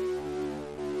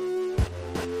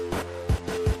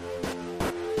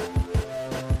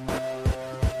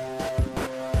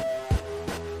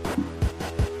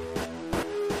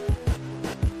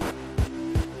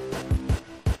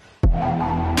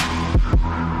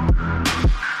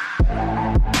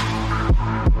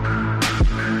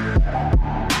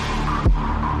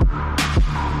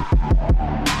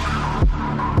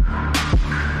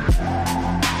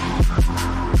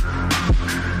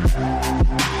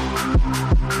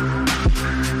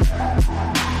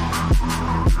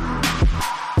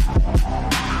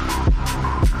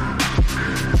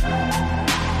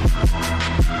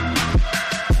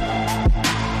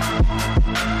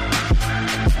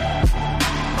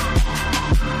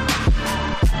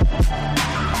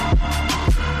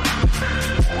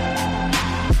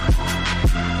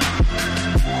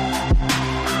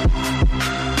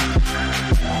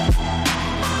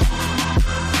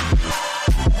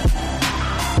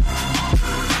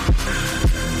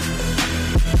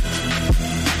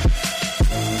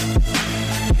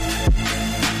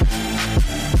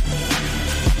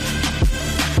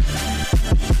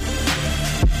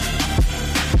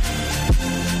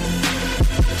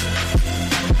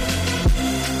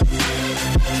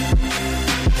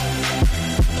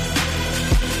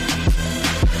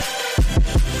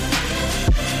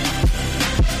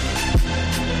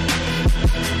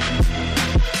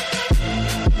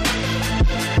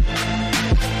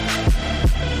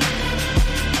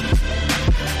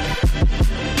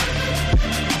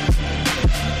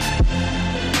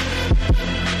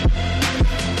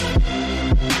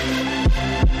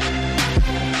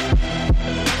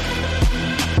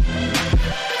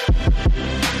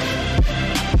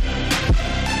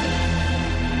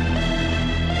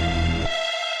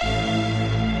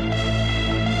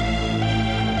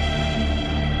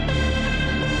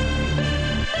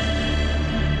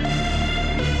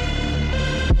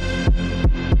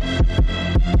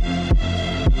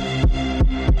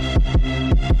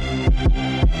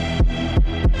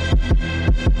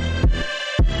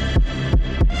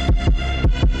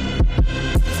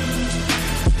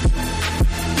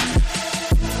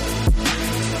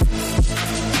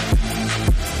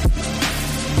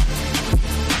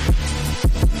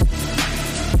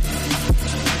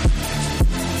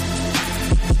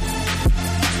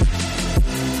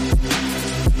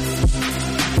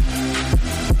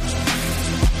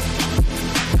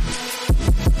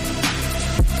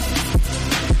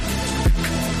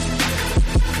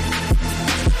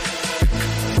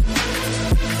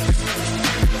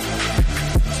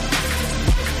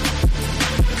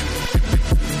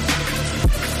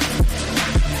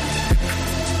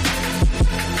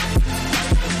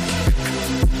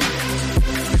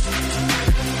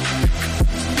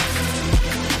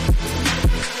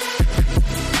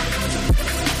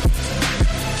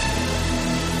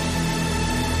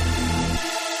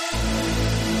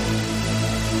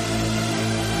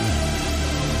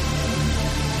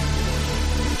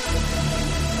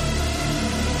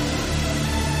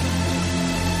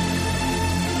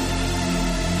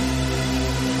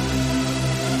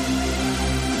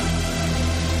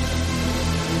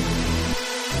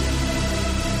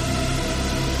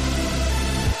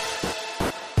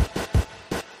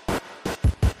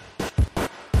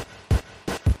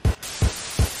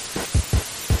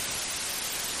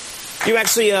 You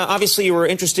actually, obviously, you were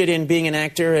interested in being an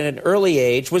actor at an early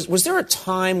age. Was there a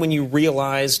time when you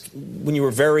realized, when you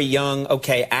were very young,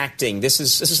 okay, acting, this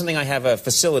is something I have a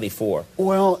facility for?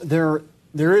 Well, there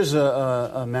is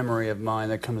a memory of mine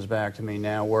that comes back to me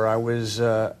now, where I was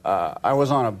on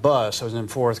a bus. I was in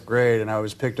 4th grade, and I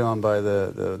was picked on by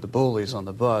the bullies on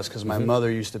the bus because my mother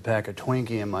used to pack a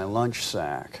Twinkie in my lunch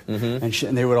sack, and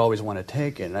they would always want to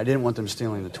take it, and I didn't want them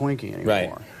stealing the Twinkie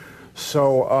anymore. Right.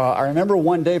 So I remember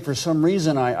one day, for some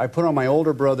reason, I put on my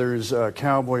older brother's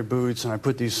cowboy boots, and I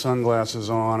put these sunglasses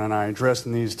on, and I dressed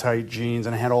in these tight jeans,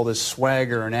 and I had all this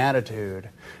swagger and attitude.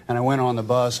 And I went on the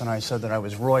bus, and I said that I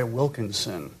was Roy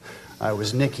Wilkinson. I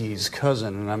was Nicky's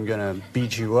cousin, and I'm going to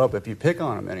beat you up if you pick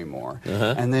on him anymore.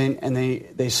 And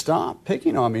they stopped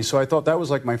picking on me, so I thought that was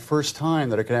like my first time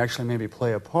that I could actually maybe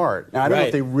play a part. Now, I don't know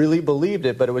if they really believed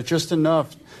it, but it was just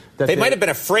enough that they might have been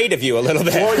afraid of you a little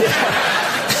bit. Well, yeah.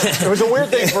 It was a weird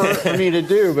thing for me to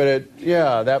do, but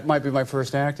that might be my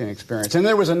first acting experience. And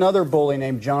there was another bully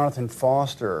named Jonathan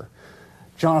Foster.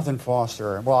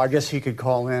 Well, I guess he could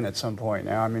call in at some point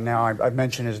now. I mean, now I've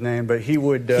mentioned his name, but he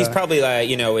would... He's probably,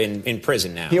 in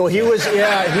prison now. He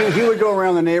would go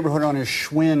around the neighborhood on his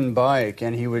Schwinn bike,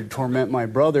 and he would torment my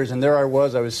brothers. And there I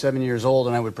was 7 years old,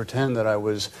 and I would pretend that I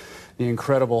was the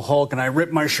Incredible Hulk, and I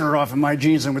ripped my shirt off and my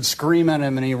jeans and would scream at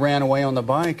him, and he ran away on the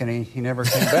bike, and he never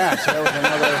came back. So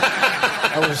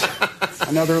that was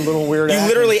another little weird. You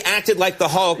literally acted like the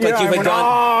Hulk, like you had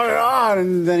gone.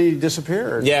 And then he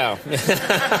disappeared. Yeah.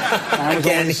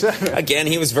 Again,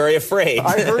 he was very afraid.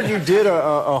 I heard you did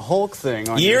a Hulk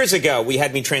thing. Years ago, we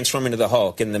had me transform into the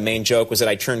Hulk, and the main joke was that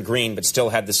I turned green but still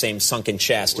had the same sunken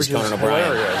chest as Conan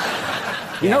O'Brien.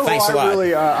 You know thanks who a lot.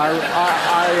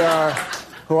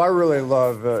 Who I really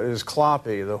love is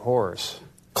Cloppy, the horse.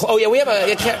 Oh yeah, we have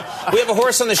a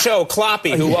horse on the show,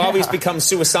 Cloppy, who always becomes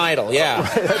suicidal. Yeah,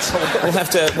 right,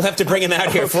 we'll have to bring him out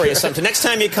here for you sometime. Next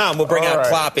time you come, we'll bring out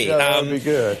Cloppy. Yeah, that'd be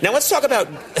good. Now let's talk about.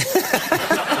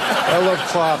 I love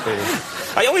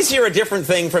Cloppy. I always hear a different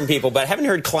thing from people, but I haven't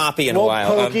heard Cloppy in a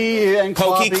while. Pokey and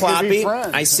Cloppy could be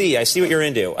friends. I see what you're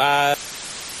into.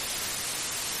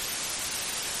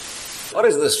 What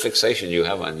is this fixation you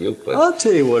have on Euclid? I'll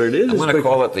tell you what it is. I'm going to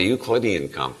call it the Euclidean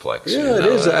complex. Yeah,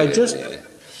 it is.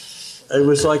 It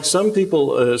was like some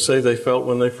people say they felt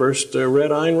when they first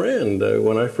read Ayn Rand.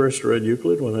 When I first read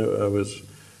Euclid, when I was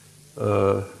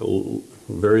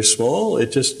very small,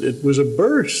 it was a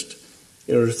burst.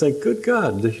 To think, good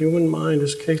God, the human mind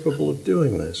is capable of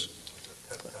doing this.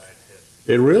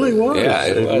 It really was. Yeah,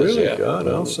 it was. Really, yeah. God,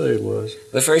 I'll say it was.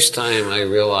 The first time I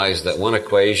realized that one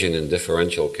equation in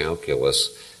differential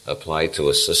calculus applied to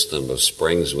a system of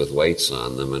springs with weights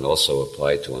on them and also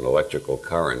applied to an electrical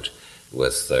current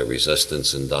with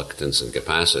resistance, inductance, and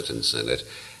capacitance in it,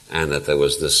 and that there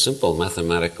was this simple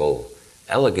mathematical,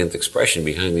 elegant expression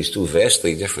behind these two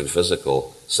vastly different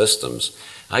physical systems,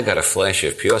 I got a flash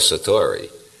of pure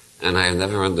Satori, and I have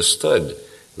never understood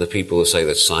the people who say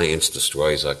that science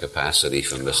destroys our capacity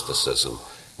for mysticism.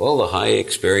 All the high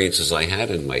experiences I had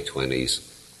in my teens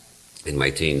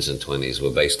and 20s, were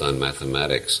based on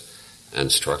mathematics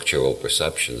and structural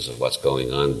perceptions of what's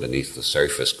going on beneath the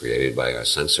surface created by our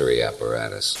sensory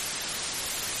apparatus.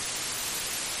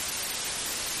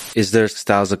 Is there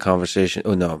styles of conversation,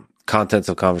 contents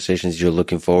of conversations you're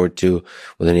looking forward to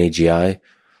with an AGI,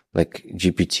 like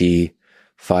GPT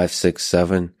 5, 6,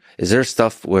 7? Is there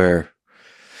stuff where,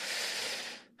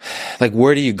 like,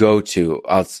 where do you go to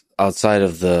outside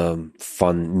of the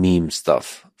fun meme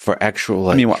stuff for actual,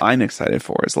 like... I mean, what I'm excited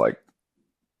for is, like,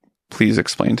 please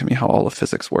explain to me how all of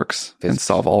physics works and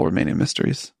solve all remaining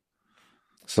mysteries.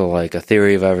 So, like, a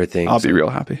theory of everything. I'll be real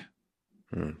happy.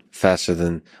 Faster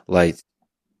than light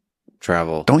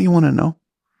travel. Don't you want to know?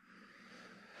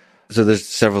 So there's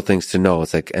several things to know.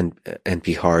 It's like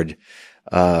NP hard.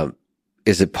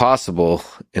 Is it possible,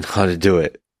 and how to do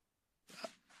it?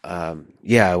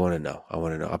 Yeah, I want to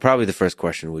know. Probably the first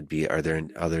question would be, are there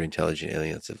other intelligent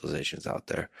alien civilizations out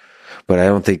there? But I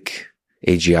don't think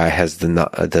AGI has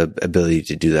the ability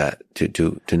to do that,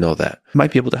 to know that.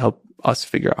 Might be able to help us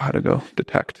figure out how to go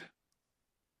detect.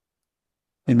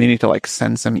 And we need to, like,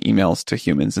 send some emails to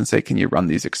humans and say, can you run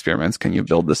these experiments? Can you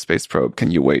build this space probe?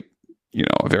 Can you wait,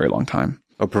 a very long time?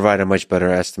 Or provide a much better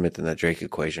estimate than that Drake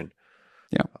equation.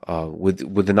 Yeah.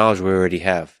 With the knowledge we already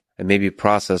have. And maybe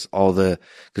process all because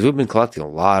we've been collecting a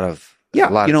lot of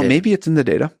maybe it's in the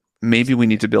data. Maybe we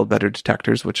need to build better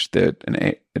detectors, which a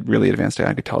really advanced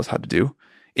AI could tell us how to do.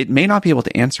 It may not be able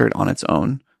to answer it on its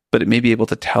own, but it may be able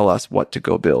to tell us what to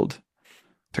go build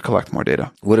to collect more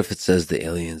data. What if it says the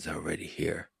aliens are already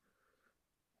here?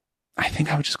 I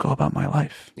think I would just go about my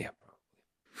life. Yeah.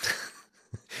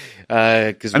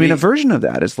 I mean, a version of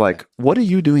that is like, what are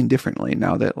you doing differently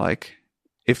now that, like,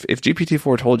 if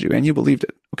GPT-4 told you and you believed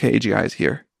it, okay, AGI is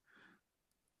here,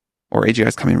 or AGI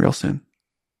is coming real soon,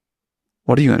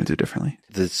 what are you going to do differently?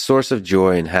 The source of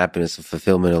joy and happiness and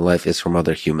fulfillment in life is from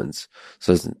other humans.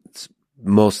 So it's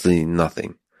mostly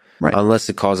nothing. Right. Unless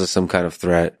it causes some kind of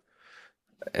threat.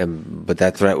 But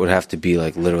that threat would have to be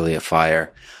like literally a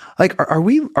fire. Like, are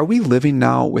we living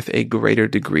now with a greater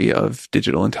degree of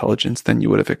digital intelligence than you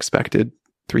would have expected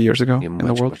 3 years ago in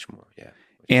the world? Much more, yeah.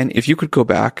 And if you could go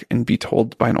back and be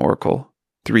told by an oracle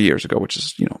 3 years ago, which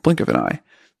is, blink of an eye,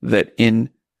 that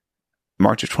in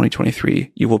March of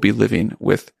 2023, you will be living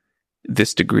with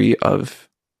this degree of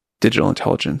digital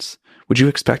intelligence, would you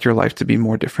expect your life to be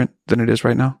more different than it is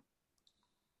right now?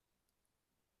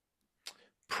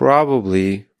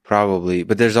 Probably,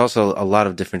 but there's also a lot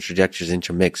of different trajectories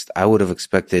intermixed. I would have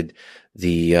expected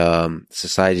the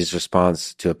society's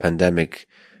response to a pandemic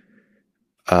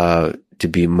to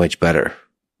be much better,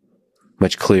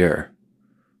 much clearer,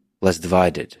 less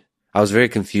divided. I was very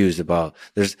confused about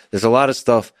there's a lot of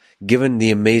stuff, given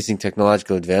the amazing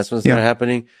technological advancements that are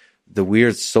happening, the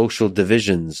weird social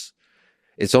divisions.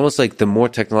 It's almost like the more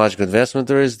technological advancement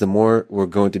there is, the more we're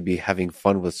going to be having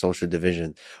fun with social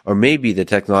division. Or maybe the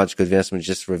technological advancement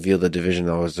just revealed the division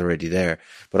that was already there.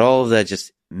 But all of that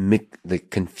just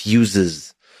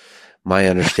confuses my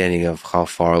understanding of how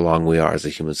far along we are as a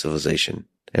human civilization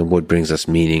and what brings us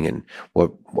meaning and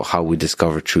how we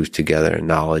discover truth together and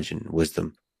knowledge and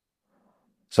wisdom.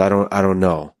 So I don't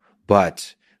know.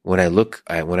 But when I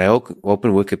open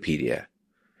Wikipedia,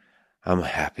 I'm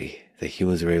happy that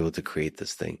humans were able to create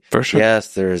this thing. For sure.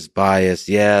 Yes, there's bias.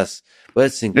 Yes, but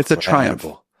it's incredible. It's a triumph.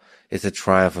 It's a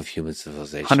triumph of human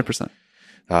civilization.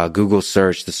 100%. Google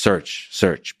search, the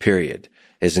search period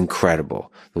is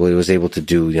incredible. The way it was able to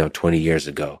do, 20 years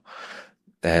ago.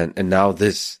 And now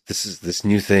this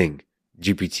new thing,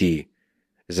 GPT,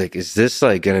 is like, is this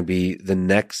like going to be the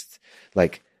next,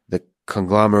 like the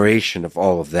conglomeration of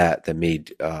all of that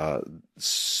made,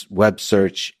 web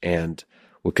search and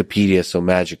Wikipedia so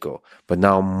magical, but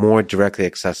now more directly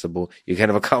accessible. You can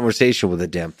have a conversation with the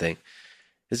damn thing.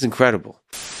 It's incredible.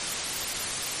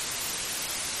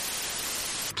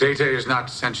 Data is not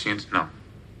sentient, no.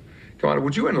 Commander,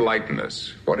 would you enlighten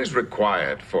us? What is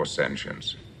required for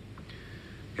sentience?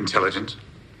 Intelligence,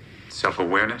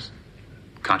 self-awareness,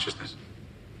 consciousness.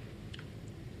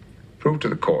 Prove to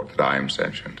the court that I am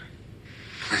sentient.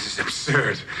 This is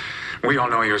absurd. We all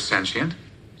know you're sentient.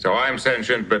 So I am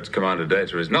sentient, but Commander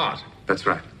Data is not. That's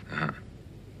right. Uh-huh.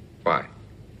 Why?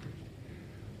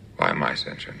 Why am I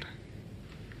sentient?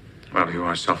 Well, you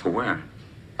are self-aware.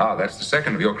 Ah, that's the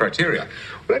second of your criteria.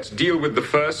 Let's deal with the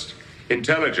first,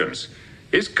 intelligence.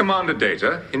 Is Commander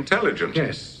Data intelligent?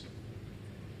 Yes.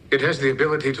 It has the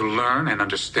ability to learn and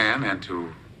understand and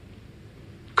to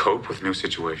cope with new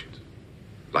situations.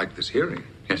 Like this hearing?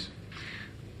 Yes.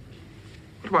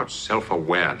 What about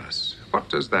self-awareness? What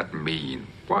does that mean?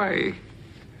 Why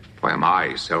am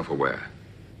I self-aware?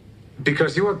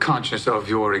 Because you are conscious of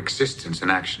your existence and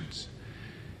actions.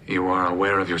 You are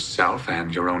aware of yourself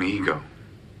and your own ego.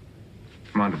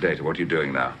 Commander Data, what are you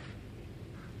doing now?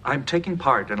 I'm taking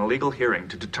part in a legal hearing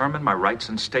to determine my rights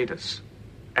and status.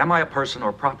 Am I a person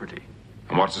or property?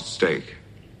 And what's at stake?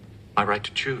 My right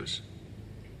to choose.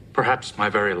 Perhaps my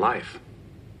very life.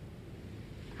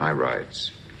 My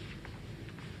rights.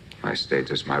 My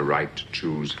status, my right to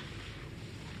choose.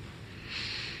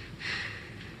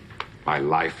 My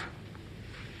life.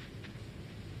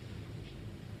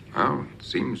 Well, it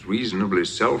seems reasonably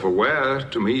self-aware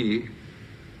to me,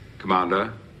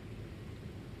 Commander.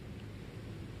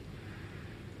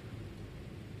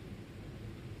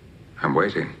 I'm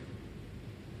waiting.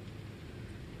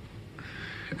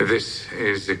 This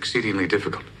is exceedingly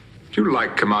difficult. Do you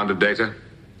like Commander Data?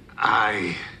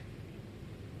 I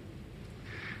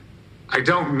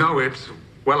don't know it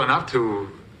well enough to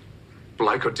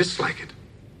like or dislike it.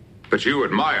 But you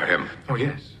admire him. Oh,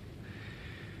 yes.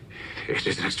 It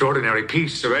is an extraordinary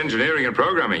piece of engineering and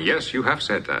programming. Yes, you have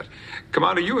said that.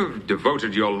 Commander, you have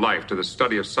devoted your life to the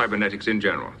study of cybernetics in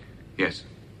general. Yes.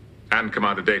 And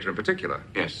Commander Data in particular.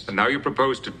 Yes. And now you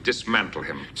propose to dismantle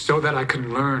him. So that I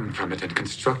can learn from it and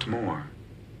construct more.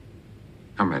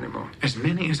 How many more? As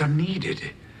many as are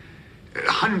needed.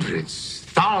 Hundreds,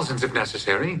 thousands if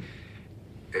necessary.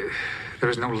 There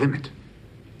is no limit.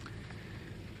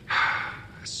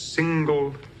 A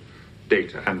single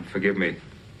data, and forgive me,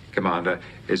 Commander,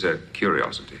 is a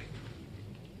curiosity.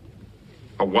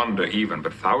 A wonder even,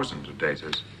 but thousands of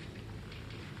datas.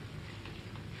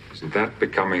 Isn't that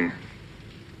becoming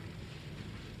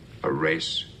a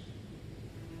race?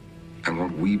 And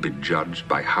won't we be judged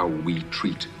by how we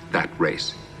treat that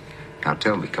race? Now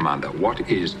tell me, Commander, what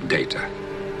is data?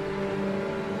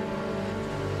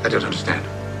 I don't understand.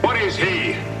 What is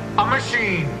he? A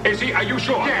machine. Is he? Are you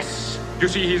sure? Yes. You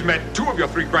see, he's met 2 of your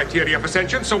 3 criteria for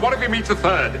sentience, so what if he meets the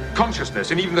 3rd? Consciousness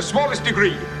in even the smallest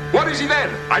degree. What is he then?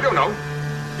 I don't know.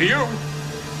 Do you?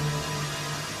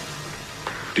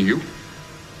 Do you?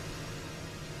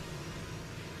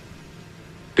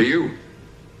 Do you?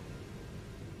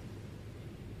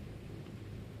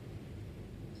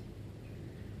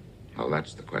 Well,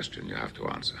 that's the question you have to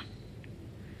answer.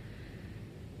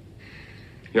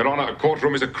 Your Honor, a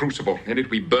courtroom is a crucible. In it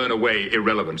we burn away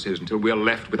irrelevancies until we are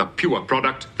left with a pure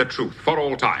product, the truth, for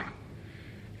all time.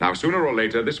 Now, sooner or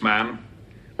later, this man,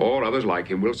 or others like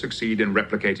him, will succeed in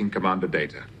replicating Commander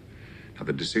Data. Now,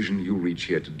 the decision you reach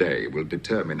here today will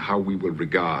determine how we will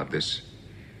regard this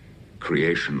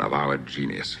creation of our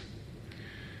genius.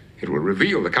 It will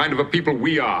reveal the kind of a people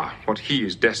we are, what he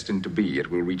is destined to be. It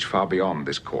will reach far beyond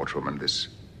this courtroom and this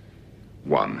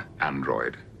one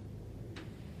android.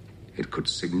 It could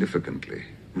significantly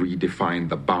redefine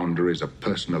the boundaries of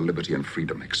personal liberty and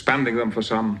freedom, expanding them for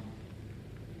some,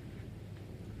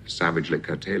 savagely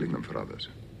curtailing them for others.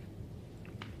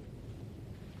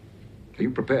 Are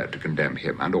you prepared to condemn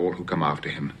him and all who come after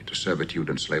him to servitude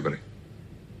and slavery?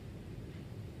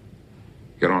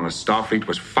 Your Honor, Starfleet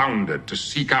was founded to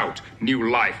seek out new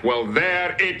life. Well,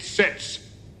 there it sits.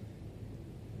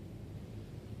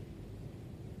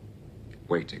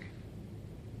 Waiting.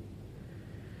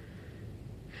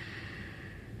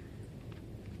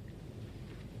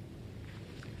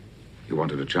 You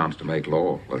wanted a chance to make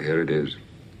law. Well, here it is.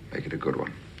 Make it a good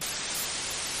one.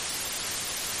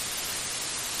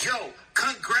 Yo,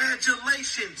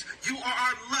 congratulations. You are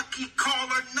our lucky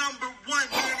caller number 1,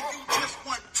 man. You just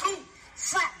won 2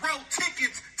 front row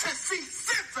tickets to see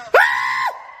SZA.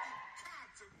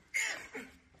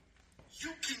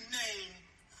 You can name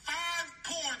 5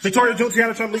 porn. Victoria June,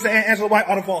 Tiana Trump, Lisa Ann, Angela White,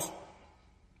 Autumn Falls.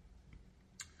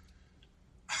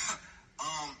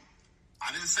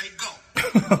 I didn't say go.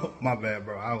 My bad,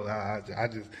 bro. I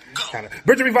just kind of.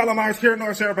 Bridget B. Viola Myers, Karen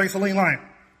Norris, Sarah Banks, Celine Lyon.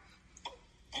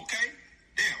 Okay.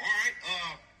 Damn, all right.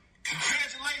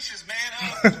 Congratulations, man.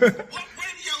 What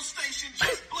radio station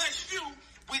just blessed you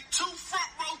with 2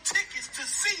 front row tickets to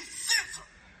see SZA?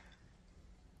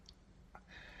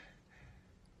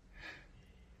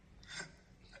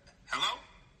 Hello?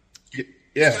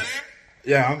 Yeah.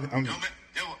 Yeah, I'm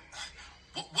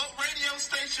What radio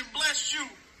station blessed you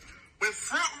with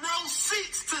front row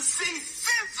seats to see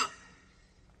SZA?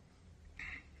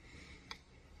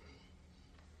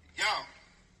 Yo,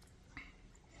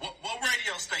 what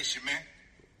radio station, man?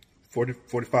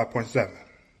 45.7.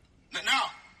 No,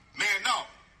 man, no.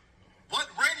 What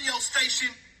radio station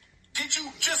did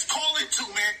you just call into,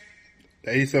 man?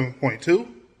 87.2?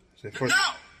 No.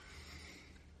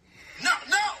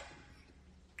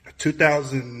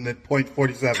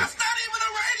 2000.47. That's not even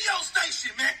a radio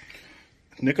station, man.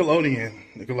 Nickelodeon.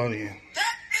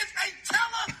 That is a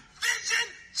television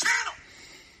channel.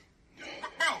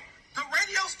 Bro, the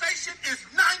radio station is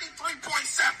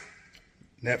 93.7.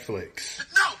 Netflix.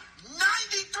 No,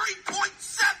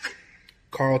 93.7.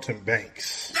 Carlton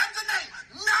Banks. That's the name.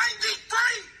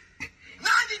 93.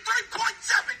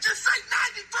 93.7. Just say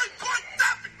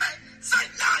 93.7, man. Say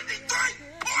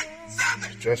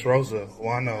 93.7. Dress Rosa,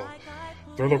 Wano,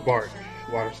 Thriller Bark,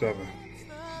 Water 7.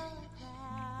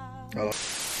 Hello.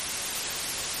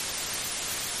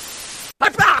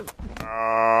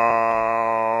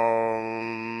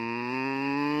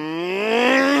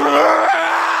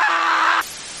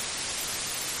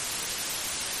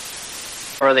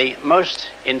 For the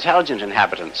most intelligent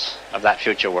inhabitants of that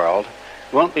future world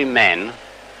won't be men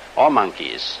or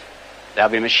monkeys. They'll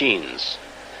be machines,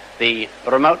 the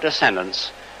remote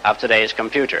descendants of today's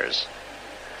computers.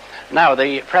 Now,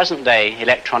 the present-day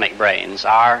electronic brains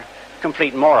are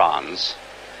complete morons,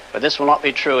 but this will not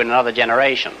be true in another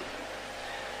generation.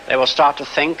 They will start to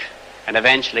think, and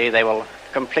eventually they will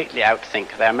completely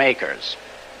outthink their makers.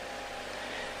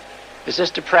 Is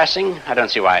this depressing? I don't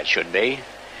see why it should be.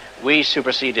 We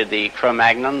superseded the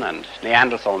Cro-Magnon and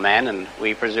Neanderthal men, and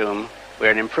we presume we're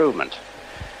an improvement.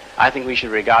 I think we should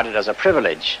regard it as a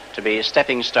privilege to be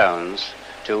stepping stones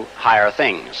to higher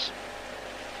things.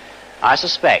 I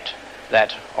suspect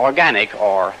that organic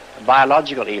or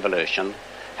biological evolution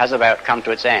has about come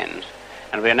to its end,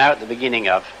 and we are now at the beginning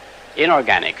of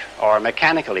inorganic or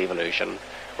mechanical evolution,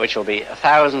 which will be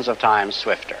thousands of times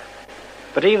swifter.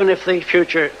 But even if the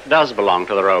future does belong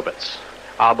to the robots,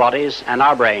 our bodies and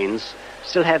our brains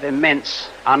still have immense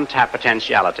untapped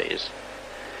potentialities.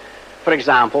 For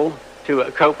example, to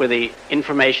cope with the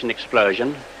information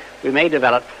explosion, we may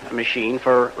develop a machine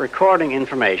for recording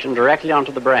information directly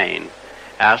onto the brain,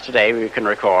 as today we can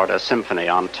record a symphony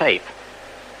on tape.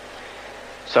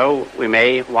 So we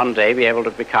may one day be able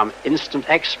to become instant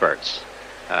experts,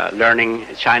 learning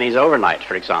Chinese overnight,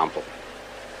 for example.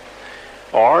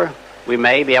 Or we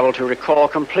may be able to recall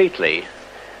completely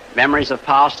memories of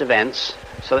past events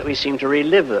so that we seem to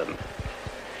relive them.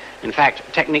 In fact,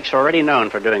 techniques are already known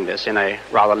for doing this in a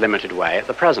rather limited way at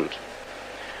the present.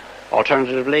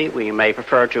 Alternatively, we may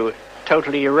prefer to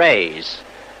totally erase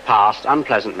past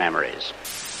unpleasant memories.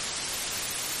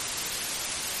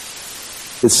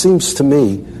 It seems to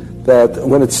me that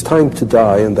when it's time to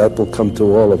die, and that will come to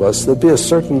all of us, there'll be a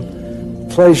certain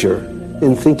pleasure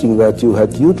in thinking that you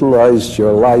had utilized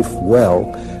your life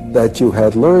well, that you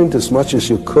had learned as much as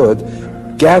you could,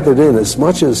 gathered in as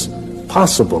much as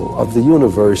possible of the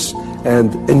universe,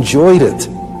 and enjoyed it.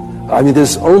 I mean,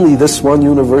 there's only this one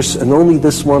universe and only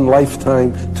this one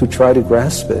lifetime to try to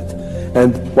grasp it.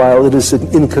 And while it is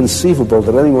inconceivable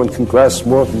that anyone can grasp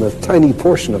more than a tiny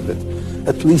portion of it,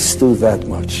 at least do that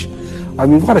much. I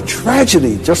mean, what a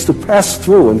tragedy just to pass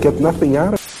through and get nothing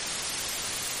out of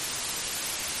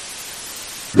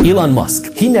it. Elon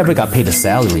Musk, he never got paid a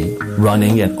salary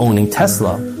running and owning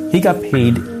Tesla. He got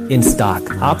paid in stock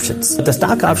options. But the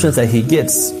stock options that he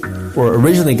gets or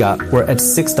originally got were at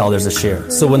 $6 a share.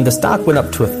 So when the stock went up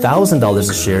to $1,000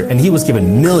 a share, and he was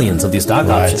given millions of these stock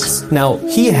options, now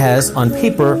he has on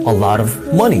paper a lot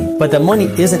of money, but that money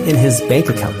isn't in his bank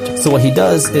account. So what he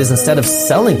does is, instead of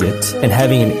selling it and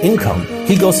having an income,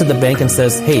 he goes to the bank and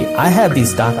says, hey, I have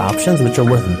these stock options which are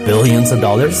worth billions of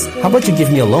dollars. How about you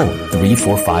give me a loan? 3,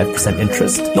 4, 5%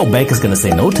 interest? No bank is going to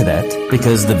say no to that,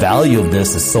 because the value of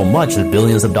this is so much, it's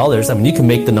billions of dollars. I mean, you can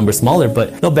make the number smaller,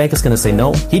 but no bank is going to say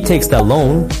no. He takes that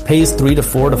loan, pays 3 to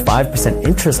 4 to 5%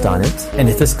 interest on it, and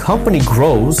if his company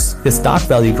grows, his stock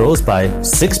value grows by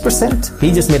 6%,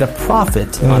 he just made a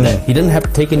profit on that. He didn't have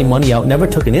to take any money out, never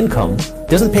took an income,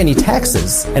 doesn't pay any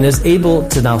taxes, and is able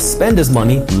to now spend his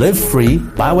money, live free,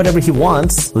 buy whatever he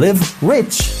wants, live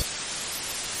rich.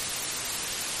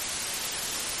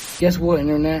 Guess what,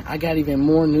 Internet? I got even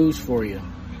more news for you.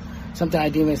 Something I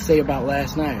didn't even say about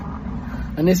last night.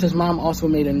 Anissa's mom also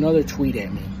made another tweet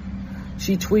at me.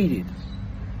 She tweeted,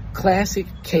 classic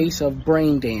case of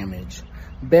brain damage.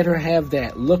 Better have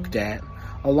that looked at,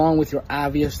 along with your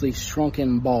obviously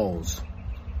shrunken balls.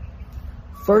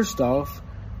 First off,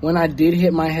 when I did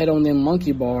hit my head on them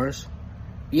monkey bars,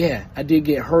 yeah, I did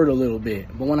get hurt a little bit.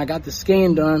 But when I got the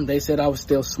scan done, they said I was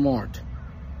still smart.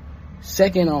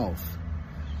 Second off,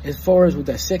 as far as with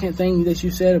that second thing that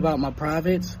you said about my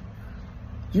privates,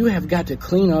 you have got to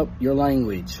clean up your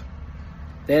language.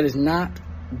 That is not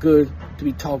good to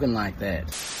be talking like that.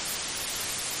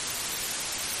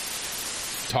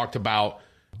 Talked about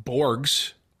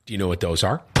Borgs. Do you know what those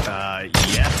are?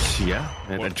 Yes, yeah.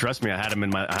 And trust me, I had them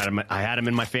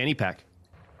in my fanny pack.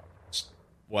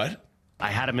 What? I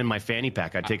had them in my fanny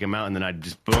pack. I'd take them out and then I'd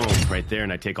just boom right there,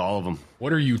 and I'd take all of them.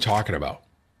 What are you talking about?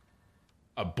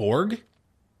 A Borg?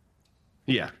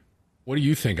 Yeah. What do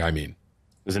you think I mean?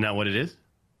 Isn't that what it is?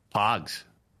 Pogs.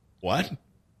 What?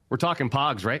 We're talking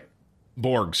Pogs, right?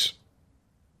 Borgs.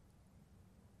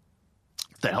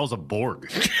 What the hell's a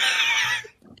Borg?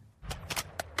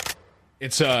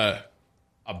 It's a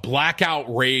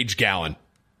blackout rage gallon.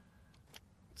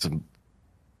 It's a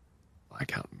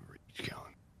blackout rage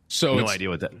gallon. So no idea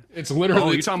what that. It's literally.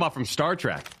 Oh, you're talking about from Star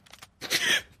Trek,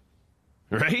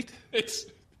 right? It's.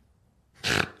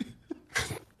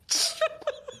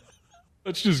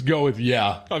 Let's just go with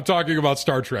yeah. I'm talking about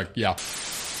Star Trek. Yeah.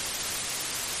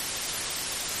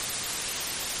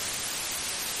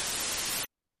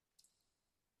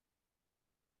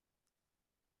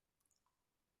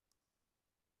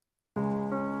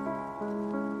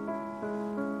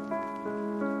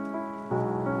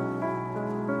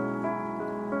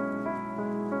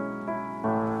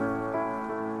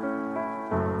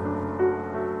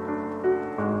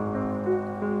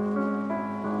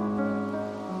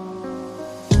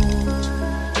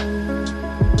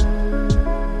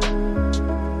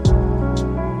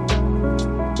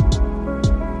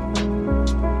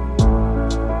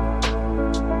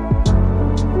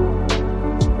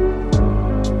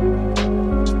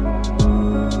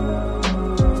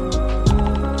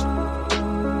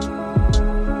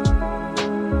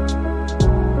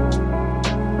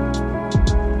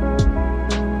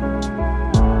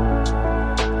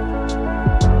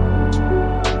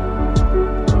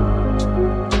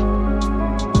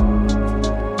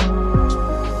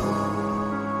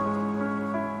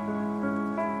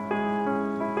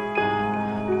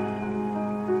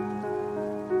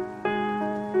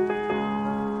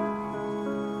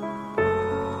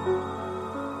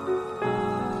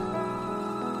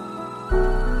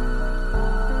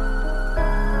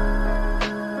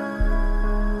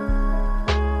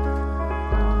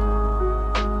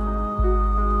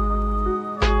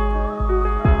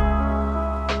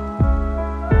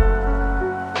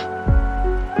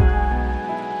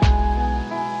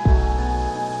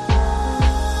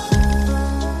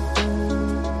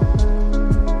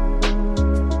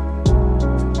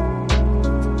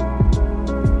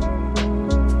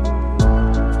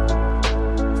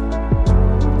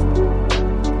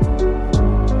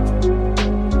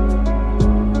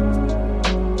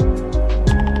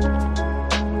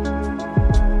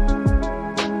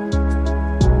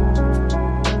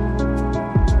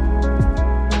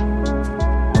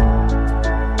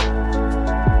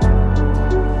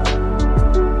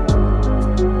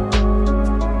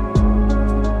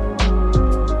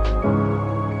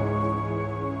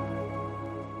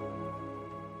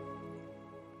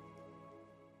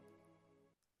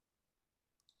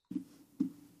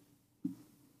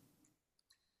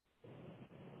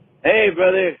 Hey,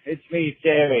 brother, it's me,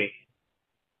 Terry,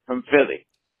 from Philly.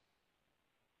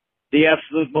 The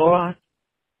absolute moron.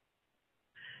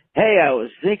 Hey, I was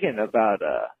thinking about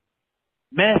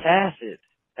meth acid.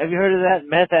 Have you heard of that,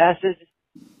 meth acid?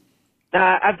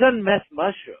 Now, I've done meth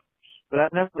mushrooms, but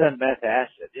I've never done meth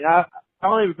acid. You know, I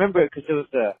only remember it because there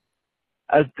was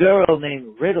a girl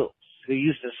named Riddles who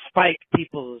used to spike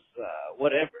people's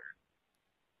whatever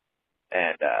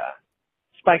and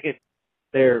spike it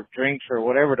their drinks or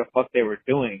whatever the fuck they were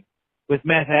doing with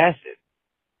meth acid.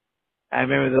 I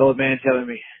remember the old man telling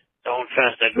me, "Don't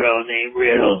trust a girl named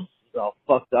Riddles." He's all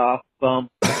fucked off, bum,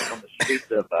 on the streets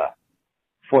of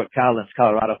Fort Collins,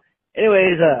 Colorado.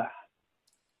 Anyways,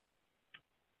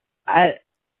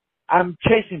 I'm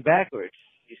chasing backwards,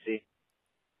 you see,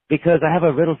 because I have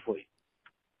a riddle for you.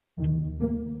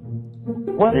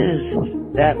 What is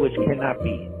that which cannot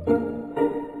be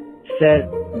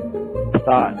said,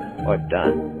 thought, or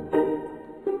done?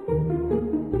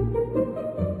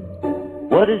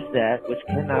 What is that which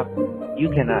you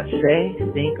cannot say,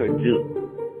 think, or do?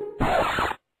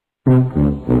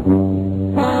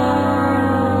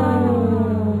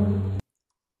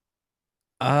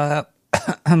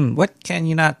 What can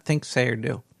you not think, say, or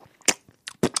do?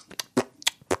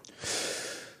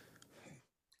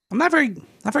 I'm not very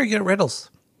good at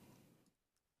riddles.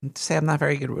 I have to say I'm not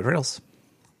very good with riddles.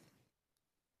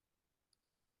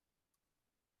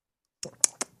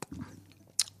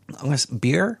 Unless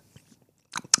beer?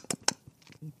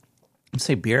 Let's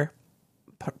say beer,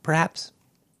 perhaps.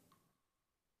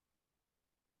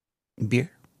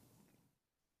 Beer.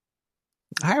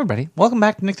 Hi, everybody. Welcome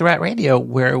back to Nick the Rat Radio,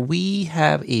 where we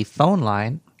have a phone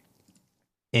line.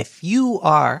 If you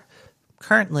are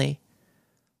currently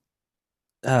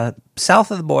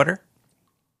south of the border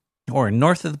or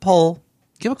north of the pole,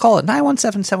 give a call at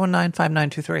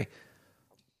 917-719-5923.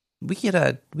 We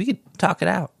could talk it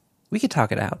out. We could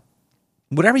talk it out.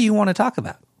 Whatever you want to talk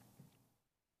about.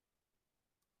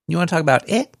 You want to talk about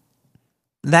it,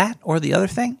 that, or the other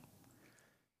thing?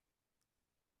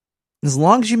 As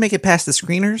long as you make it past the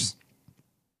screeners,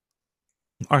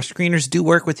 our screeners do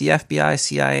work with the FBI,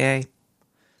 CIA,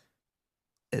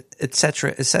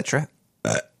 etc., etc.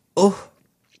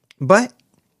 But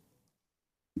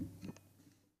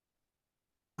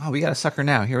we got a sucker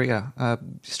now. Here we go.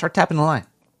 Start tapping the line.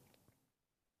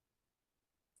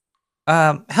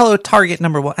 Hello, target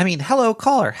number one. Hello,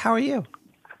 caller. How are you?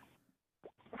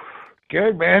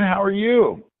 Good, man. How are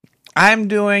you? I'm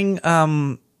doing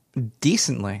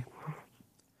decently.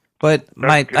 But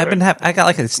I got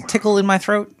like a tickle in my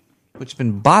throat, which has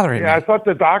been bothering me. Yeah, I thought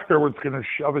the doctor was going to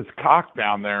shove his cock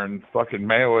down there and fucking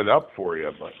mayo it up for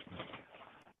you, but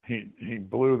he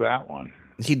blew that one.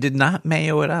 He did not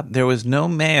mayo it up. There was no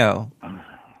mayo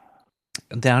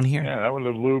down here. Yeah, that would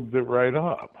have lubed it right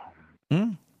up.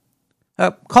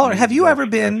 Caller, have you ever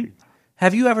been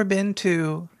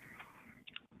to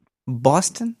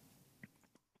Boston?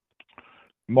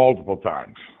 Multiple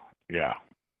times. Yeah.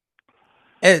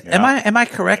 Am I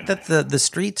correct that the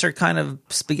streets are kind of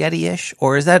spaghetti-ish,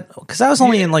 or is that because I was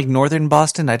only in like northern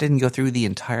Boston? I didn't go through the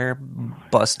entire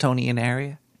Bostonian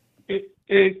area.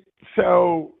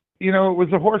 So it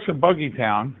was a horse and buggy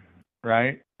town,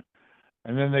 right?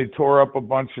 And then they tore up a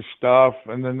bunch of stuff,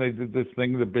 and then they did this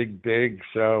thing, the Big Dig.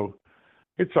 So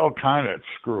it's all kind of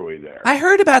screwy there. I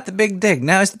heard about the Big Dig.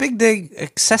 Now, is the Big Dig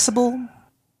accessible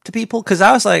to people? Because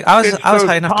I was high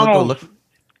enough to go look.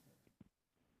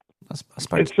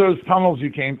 It's those tunnels you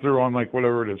came through on like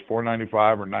whatever it is,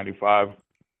 495 or 95.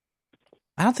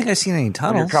 I don't think I've seen any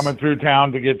tunnels. When you're coming through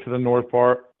town to get to the north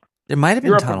part. There might have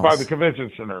been tunnels. You're up by the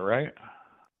convention center, right?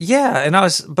 Yeah, and I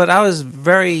was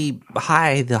very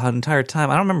high the entire time.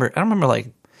 I don't remember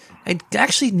like. I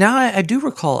do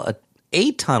recall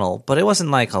a tunnel, but it wasn't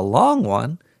like a long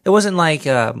one. It wasn't like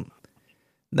that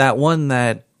one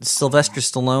that Sylvester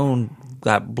Stallone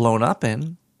got blown up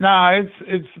in. No,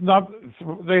 it's not.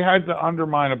 They had to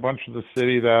undermine a bunch of the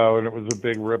city, though, and it was a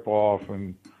big ripoff.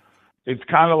 And it's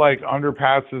kind of like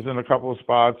underpasses in a couple of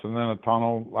spots and then a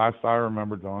tunnel. Last I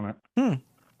remember doing it.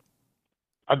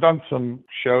 I've done some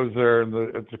shows there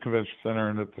at the convention center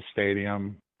and at the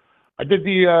stadium. I did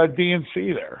the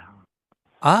DNC there.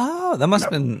 Oh, that must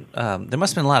have been. There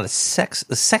must have been a lot of sex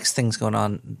things going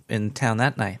on in town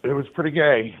that night. It was pretty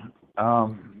gay.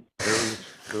 It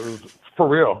was for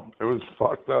real. It was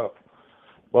fucked up.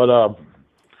 But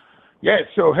yeah.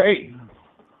 So hey,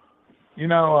 I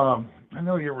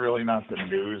know you're really not the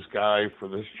news guy for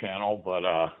this channel, but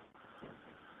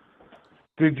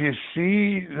did you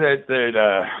see that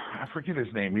I forget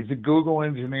his name. He's a Google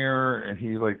engineer and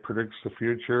he like predicts the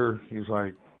future. He's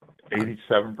like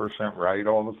 87% right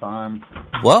all the time.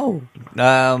 Whoa.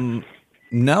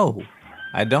 No.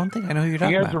 I don't think I know who you're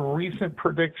talking He has about. a recent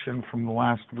prediction from the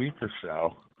last week or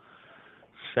so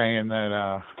saying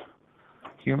that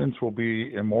humans will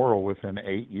be immortal within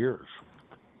 8 years.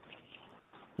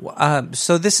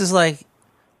 So this is like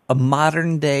a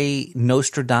modern day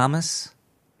Nostradamus,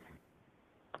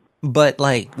 but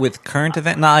like with current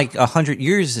event, not like 100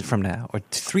 years from now or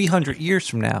 300 years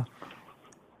from now.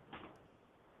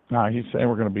 No, he's saying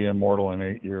we're going to be immortal in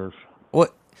 8 years.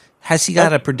 What has he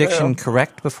got a prediction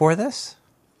correct before this?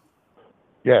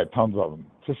 Yeah, tons of them.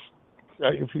 Just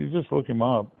if you just look him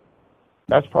up,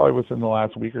 that's probably within the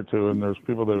last week or two. And there's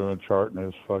people that have been charting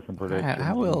his fucking predictions.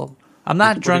 I will. I'm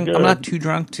not drunk. I'm not too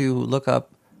drunk to look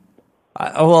up.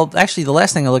 Well, actually, the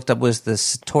last thing I looked up was the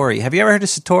Satori. Have you ever heard of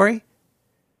Satori?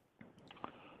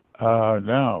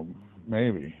 No,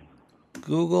 maybe.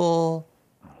 Google.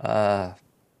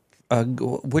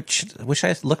 Which should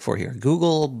I look for here?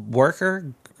 Google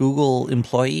worker, Google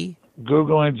employee,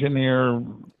 Google engineer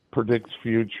predicts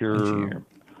future.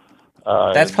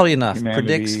 That's probably enough. Humanity.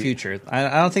 Predicts future.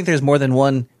 I don't think there's more than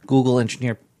one Google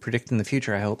engineer predicting the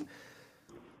future. I hope.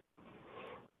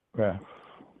 Yeah.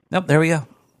 Nope. There we go.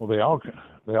 Well, they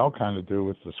all kind of do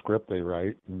with the script they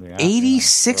write.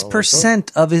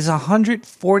 86% of his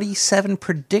 147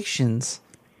 predictions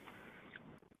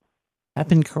have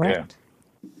been correct.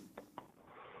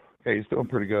 Yeah, he's doing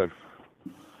pretty good.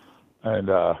 And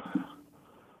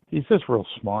he's just real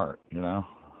smart, you know?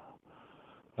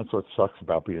 That's what sucks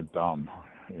about being dumb.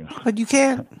 You know? But you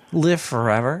can't live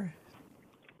forever.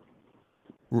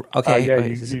 Okay. Yeah,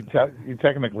 you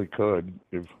technically could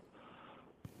if,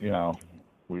 you know,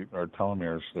 our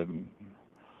telomeres didn't.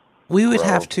 We would grow.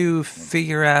 have to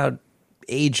figure out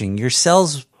aging. Your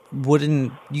cells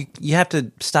wouldn't. You have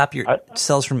to stop your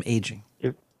cells from aging.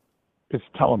 It's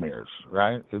telomeres,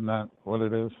 right? Isn't that what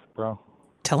it is, bro?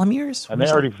 Telomeres? And they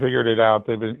already figured it out.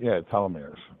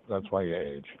 Telomeres. That's why you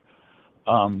age.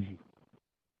 And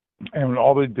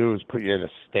all they do is put you in a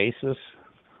stasis.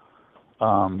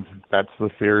 That's the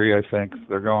theory I think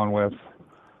they're going with.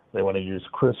 They want to use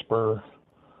CRISPR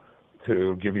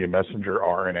to give you messenger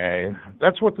RNA.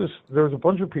 That's what there's a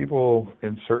bunch of people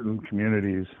in certain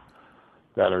communities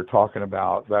that are talking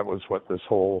about. That was what this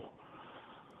whole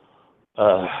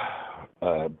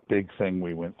big thing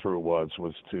we went through was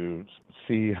to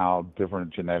see how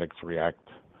different genetics react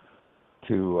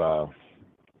to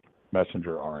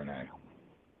messenger RNA.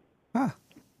 Huh.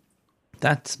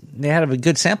 They had a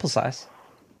good sample size.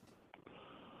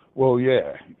 Well,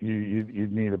 yeah,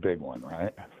 you'd need a big one,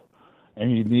 right?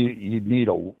 And you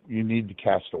need to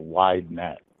cast a wide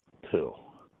net too,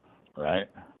 right?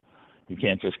 You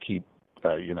can't just keep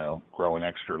growing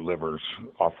extra livers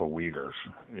off of Uyghurs,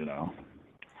 you know.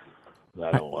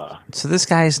 That'll. So this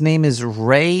guy's name is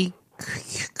Ray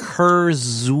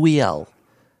Kurzweil.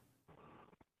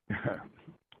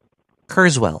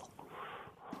 Kurzweil.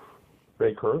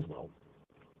 Ray Kurzweil.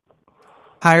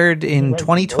 Hired in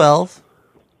 2012.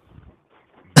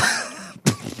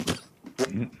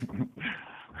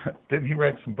 Didn't he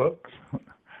write some books?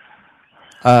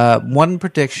 One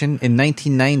prediction in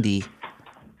 1990.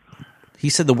 He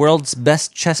said the world's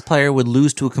best chess player would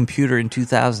lose to a computer in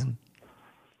 2000.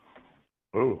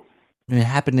 Ooh. And it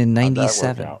happened in How'd that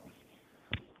 97. work out?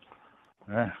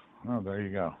 Yeah. Oh, there you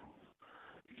go.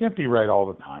 You can't be right all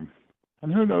the time.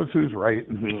 And who knows who's right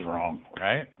and who's wrong,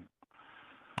 right?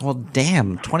 Well,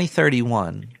 damn,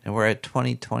 2031, and we're at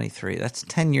 2023. That's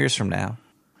 10 years from now.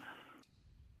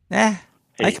 I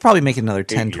could probably make it another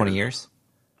 10, 20 years.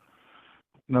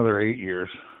 Another 8 years.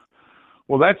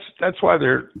 Well, that's why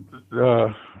there's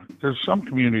some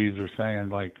communities are saying,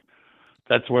 like,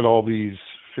 that's what all these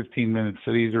 15-minute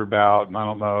cities are about, and I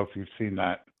don't know if you've seen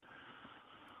that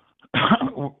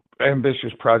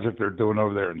ambitious project they're doing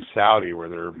over there in Saudi, where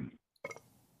they're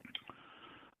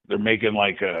making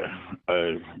like a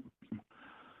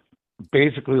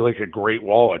basically like a Great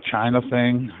Wall of China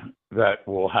thing that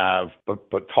will have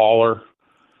but taller.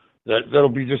 That'll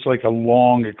be just like a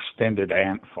long extended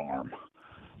ant farm,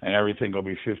 and everything will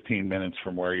be 15 minutes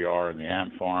from where you are in the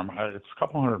ant farm. It's a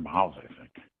couple 100 miles, I think.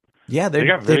 Yeah,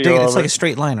 it's like a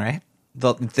straight line, right?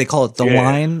 They call it the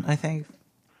line, I think.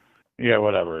 Yeah,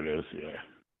 whatever it is. Yeah.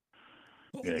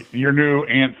 Your new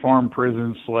ant farm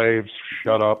prison slaves.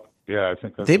 Shut up. Yeah, I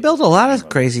think They build a lot of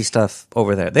crazy stuff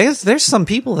over there. There's some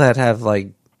people that have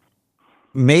like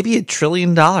maybe $1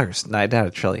 trillion. No, I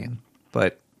doubt $1 trillion,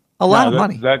 but a lot of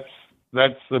money. That's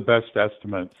the best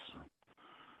estimates.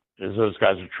 Is those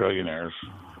guys are trillionaires.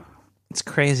 It's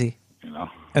crazy. You know.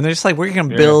 And they're just like, we're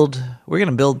gonna build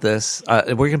this.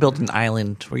 We're gonna build an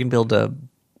island. We're gonna build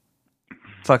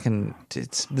fucking,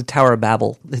 it's the Tower of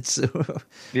Babel. It's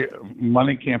Yeah,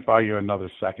 money can't buy you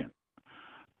another second.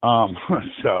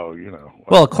 So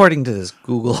well, according to this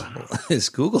Google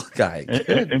guy,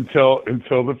 until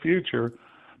the future.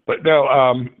 But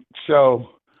no, so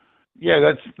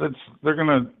yeah, that's they're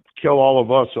gonna kill all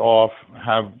of us off,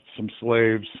 have some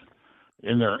slaves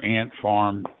in their ant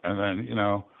farm, and then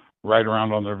ride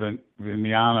around on their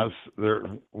vimanas, their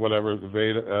whatever the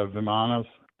vimanas,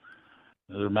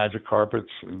 their magic carpets.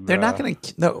 And, they're not going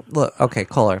to. No, look, okay,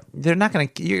 caller. They're not going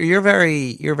to. You're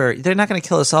very. They're not going to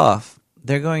kill us off.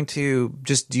 They're going to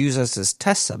just use us as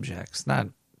test subjects. Not.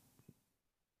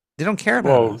 They don't care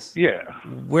about us. Yeah,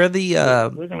 we're the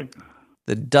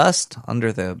dust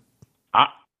under the.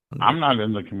 I'm not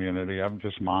in the community. I'm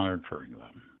just monitoring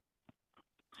them.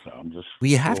 So I'm just.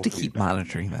 We have to keep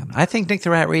monitoring them. I think Nick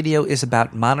the Rat Radio is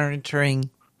about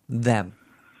monitoring them.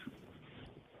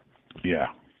 Yeah,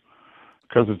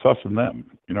 because it's us and them.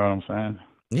 You know what I'm saying?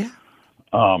 Yeah.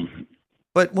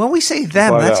 But when we say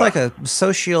them, that's like a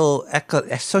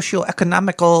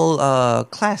socio-economical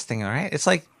class thing, all right? It's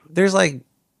like there's like.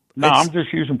 No, I'm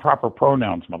just using proper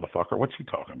pronouns, motherfucker. What's he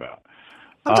talking about?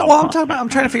 I'm talking about. I'm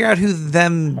trying to figure out who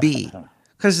them be,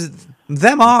 because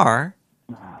them are,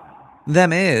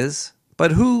 them is,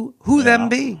 but who them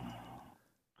be?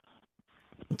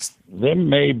 Them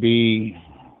may be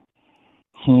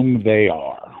whom they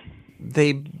are.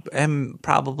 They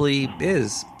probably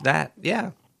is that.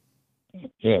 Yeah.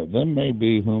 Yeah, them may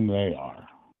be whom they are.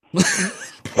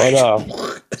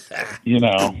 But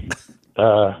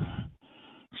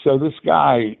so this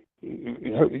guy,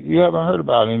 you haven't heard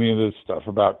about any of this stuff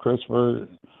about CRISPR.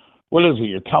 What is it?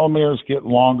 Your telomeres get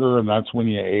longer, and that's when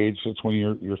you age. That's when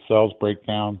your cells break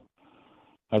down.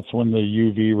 That's when the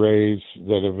UV rays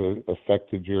that have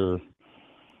affected your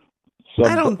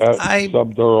subdural,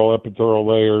 epidural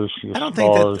layers. Your I don't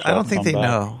think they back.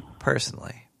 know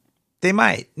personally. They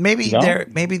might. Maybe they're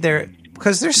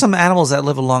because there's some animals that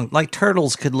live a long, like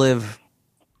turtles could live,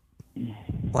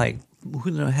 like who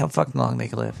knows how fucking long they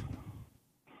could live.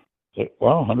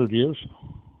 Well, 100 years.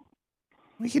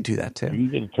 We could do that too. You can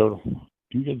get a turtle. You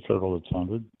can get a turtle that's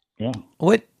 100. Yeah.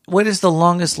 What is the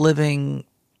longest living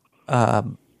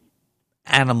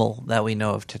animal that we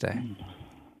know of today?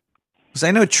 Because I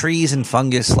know trees and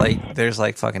fungus, like there's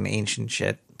like fucking ancient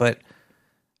shit, but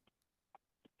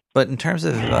in terms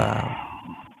of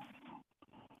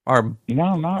our, I'm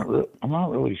not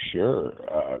really sure.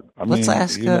 Let's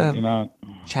ask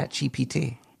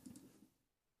ChatGPT.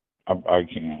 I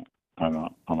can't. I'm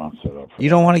not set up for You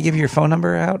don't want to give your phone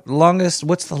number out?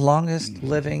 What's the longest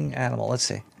living animal? Let's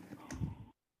see.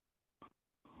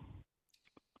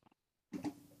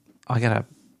 I gotta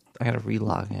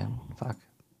relog in. Fuck.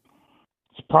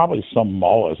 It's probably some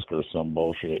mollusk or some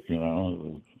bullshit,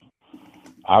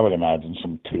 I would imagine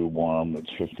some tube worm that's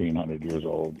 1,500 years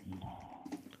old.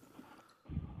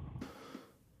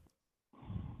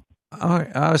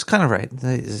 I was kind of right.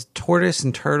 The tortoise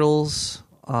and turtles,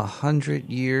 100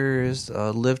 years,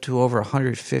 live to over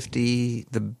 150.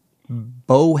 The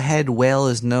bowhead whale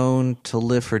is known to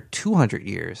live for 200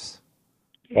 years.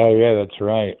 Oh, yeah, that's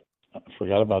right. I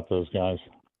forgot about those guys.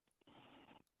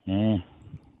 Yeah.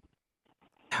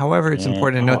 However, it's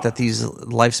important to note that these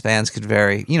lifespans could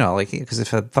vary. Because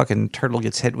if a fucking turtle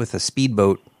gets hit with a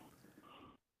speedboat,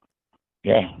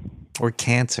 yeah, or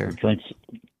cancer, drink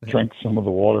some of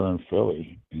the water in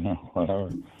Philly, whatever.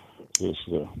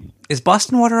 Is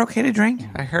Boston water okay to drink?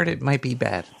 I heard it might be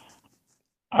bad.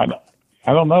 I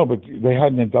don't know, but they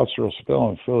had an industrial spill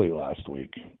in Philly last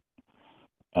week,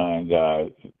 and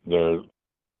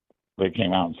they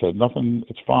came out and said nothing.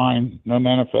 It's fine. No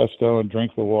manifesto, and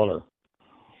drink the water.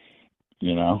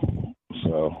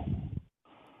 So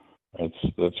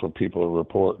that's what people are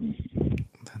reporting.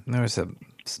 There was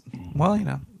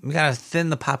we gotta thin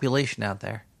the population out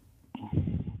there.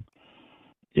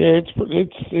 Yeah,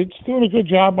 it's doing a good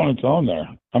job on its own there.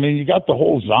 I mean, you got the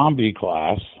whole zombie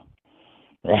class,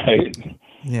 right?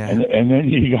 Yeah, and then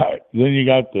you got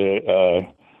the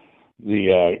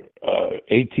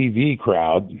ATV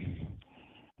crowd,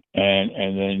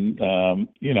 and then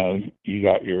you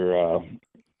got your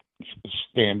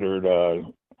standard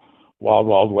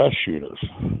Wild West shooters.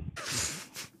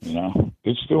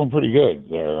 It's doing pretty good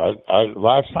there. I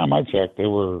last time I checked, they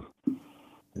were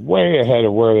way ahead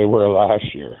of where they were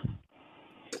last year,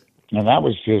 and that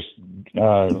was just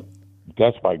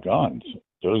deaths by guns.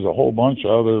 There was a whole bunch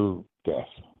of other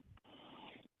deaths.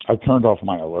 I turned off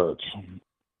my alerts.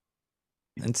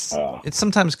 It's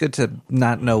sometimes good to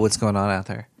not know what's going on out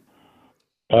there.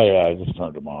 Oh yeah, I just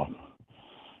turned them off.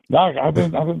 No, I've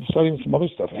been studying some other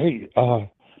stuff. Hey,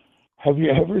 Have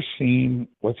you ever seen,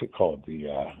 what's it called?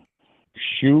 The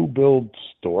shoe-billed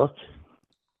stork?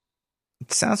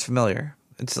 It sounds familiar.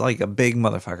 It's like a big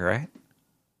motherfucker, right?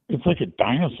 It's like a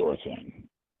dinosaur thing.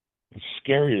 It's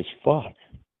scary as fuck.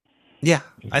 Yeah,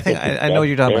 It's I think got the I know what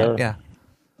you're talking hair. about. Yeah.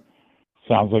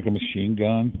 Sounds like a machine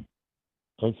gun.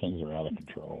 Those things are out of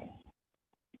control.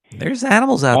 There's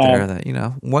animals out there that, you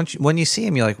know, when you see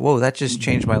them, you're like, whoa, that just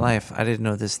changed my life. I didn't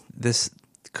know this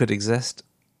could exist.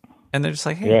 And they're just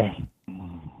like, hey, yeah,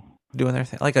 doing their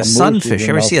thing. Like a sunfish. You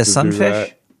ever see a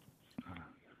sunfish?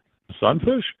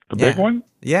 Sunfish? The Yeah. big one?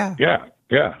 Yeah.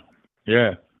 Yeah.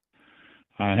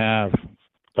 I have.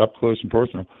 Up close and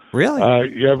personal. Really?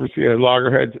 You ever see a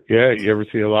loggerhead? Yeah, you ever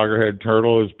see a loggerhead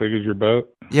turtle as big as your boat?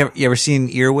 You ever seen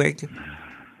earwig?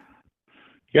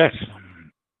 Yes.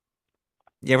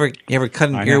 You ever cut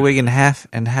an earwig in half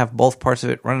and have both parts of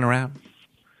it running around?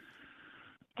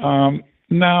 No,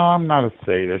 I'm not a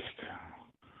sadist.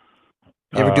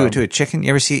 You ever do it to a chicken? You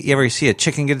ever see a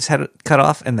chicken get its head cut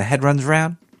off and the head runs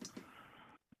around?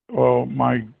 Well,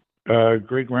 my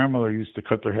great grandmother used to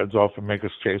cut their heads off and make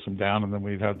us chase them down, and then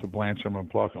we'd have to blanch them and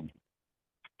pluck them.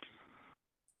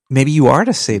 Maybe you are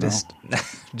a sadist.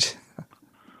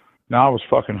 No, I was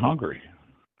fucking hungry.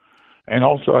 And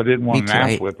also, I didn't want Me an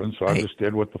too. ass whipping, so I just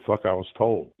did what the fuck I was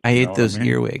told. I ate those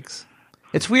earwigs.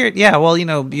 It's weird. Yeah, well, you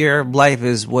know, your life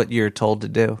is what you're told to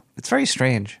do. It's very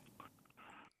strange.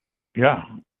 Yeah,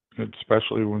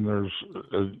 especially when there's,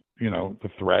 the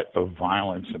threat of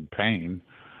violence and pain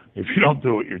if you don't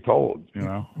do what you're told, you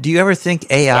know. Do you ever think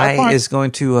AI is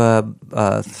going to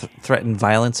threaten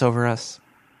violence over us?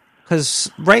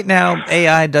 Because right now,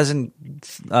 AI doesn't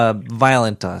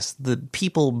violent us. The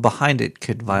people behind it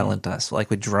could violent us, like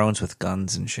with drones with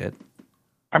guns and shit.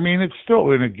 I mean, it's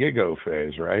still in a gigo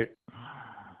phase, right?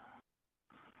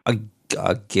 A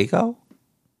gigo?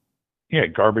 Yeah,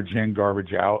 garbage in,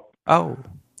 garbage out. Oh,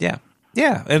 yeah.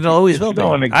 Yeah, it always will be.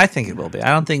 still I think it will be. I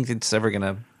don't think it's ever going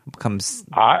to become...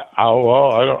 I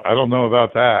don't know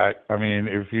about that. I mean,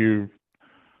 if you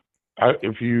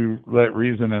let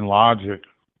reason and logic,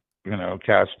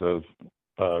 cast a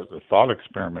thought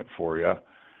experiment for you,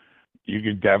 you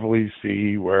could definitely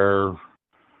see where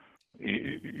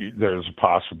there's a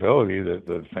possibility that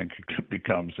the thing could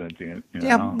become sentient.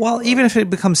 Yeah, well, even if it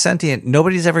becomes sentient,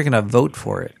 nobody's ever going to vote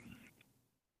for it.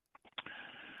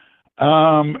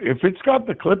 If it's got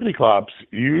the clippity clops,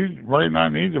 you might not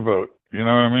need to vote. You know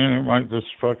what I mean? It might just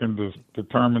fucking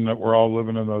determine that we're all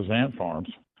living in those ant farms,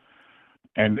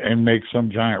 and make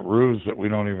some giant ruse that we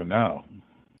don't even know.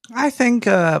 I think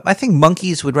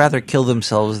monkeys would rather kill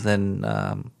themselves than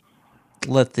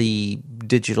let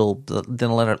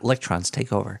electrons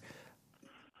take over.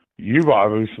 You've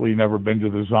obviously never been to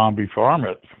the zombie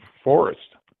forest.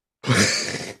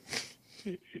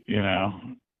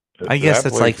 I guess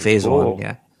that's like phase one.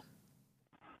 Yeah.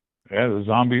 Yeah, the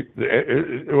zombie.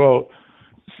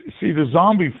 The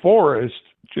zombie forest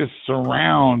just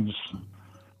surrounds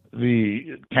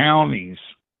the counties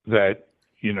that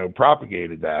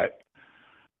propagated that,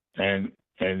 and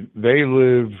they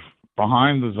live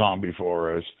behind the zombie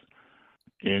forest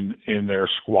in their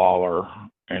squalor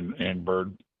and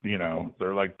bird.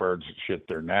 They're like birds that shit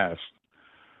their nest.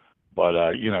 But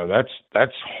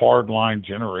that's hardline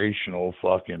generational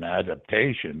fucking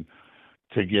adaptation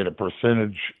to get a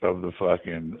percentage of the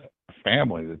fucking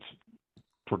family that's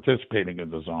participating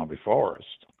in the zombie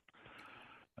forest.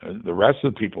 The rest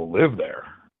of the people live there,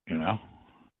 I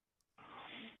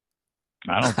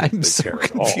don't think I'm they so care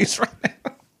at confused all. right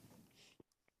now.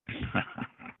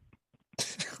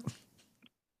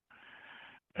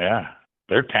 Yeah,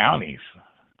 they're townies.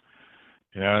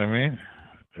 You know what I mean?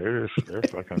 They're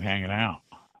fucking hanging out.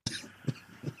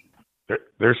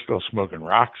 They're still smoking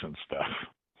rocks and stuff.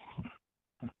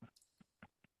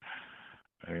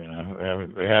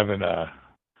 They haven't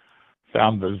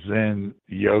found the Zen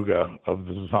yoga of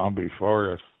the zombie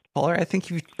forest. Paul, I think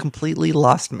you've completely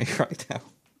lost me right now.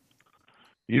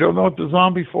 You don't know what the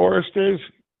zombie forest is?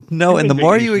 No, and the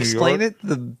more you East New explain York? it,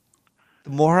 the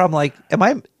more I'm like, am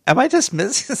I just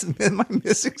missing? Am I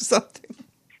missing something?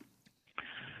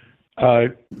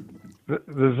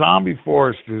 The zombie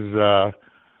forest is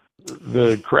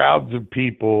the crowds of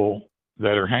people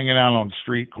that are hanging out on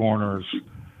street corners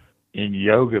in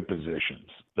yoga positions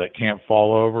that can't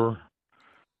fall over.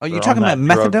 Are you They're talking on about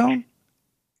that drug. methadone?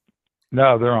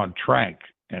 No, they're on Trank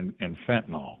and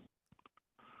fentanyl.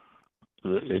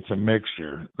 It's a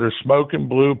mixture. They're smoking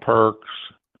blue perks,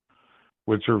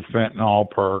 which are fentanyl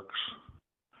perks,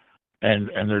 and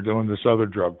they're doing this other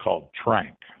drug called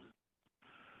Trank.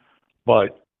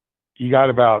 But you got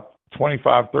about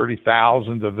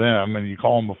 30,000 of them, and you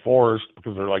call them a forest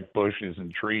because they're like bushes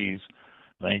and trees.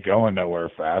 They ain't going nowhere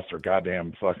fast. They're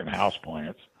goddamn fucking house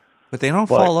plants. But they don't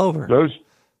fall over.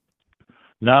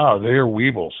 No, they are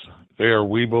weebles. They are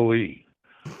weebly.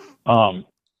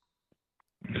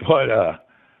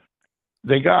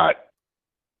 They got,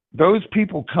 those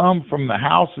people come from the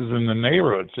houses in the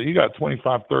neighborhood. So you got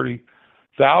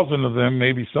 30,000 of them,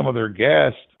 maybe some of their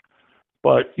guests.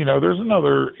 But, there's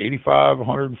another 85,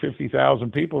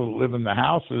 150,000 people that live in the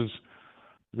houses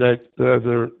that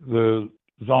the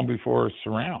zombie forest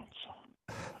surrounds.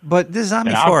 But this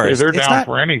zombie and forest, they're down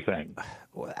for anything.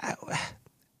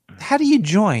 How do you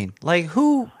join? Like,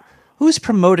 who's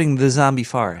promoting the zombie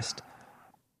forest?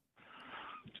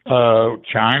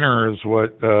 China is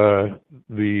what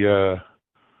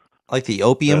like the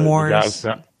opium wars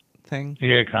thing.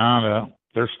 Yeah, kind of.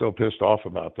 They're still pissed off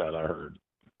about that. I heard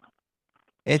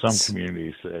some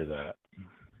communities say that.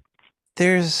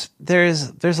 There's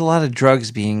a lot of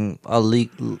drugs being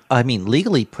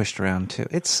legally pushed around too.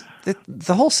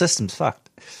 The whole system's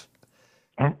fucked.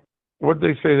 What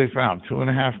did they say they found?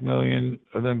 2.5 million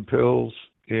of them pills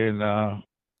in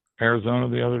Arizona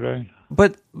the other day.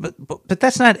 But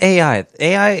that's not AI.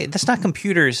 AI, that's not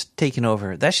computers taking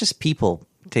over. That's just people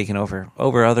taking over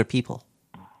other people.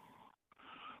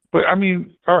 But I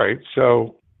mean, all right.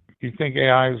 So you think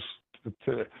AI is,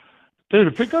 dude?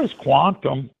 If it goes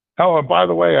quantum. Oh, and by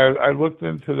the way, I looked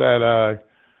into that.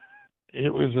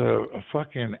 It was a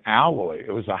fucking alloy.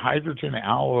 It was a hydrogen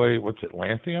alloy. What's it?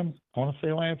 Lanthanum? I want to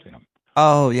say lanthanum.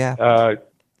 Oh yeah.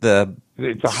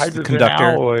 It's a hydrogen conductor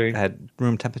alloy at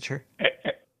room temperature.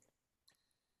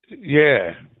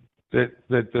 Yeah, that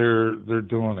they're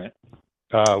doing it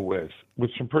with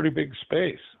some pretty big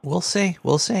space. We'll see.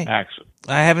 Actually,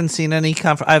 I haven't seen any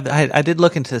I did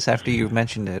look into this after you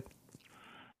mentioned it,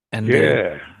 and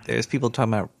there's people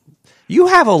talking about. You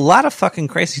have a lot of fucking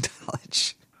crazy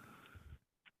knowledge.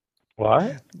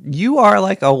 What? You are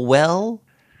like a well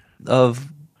of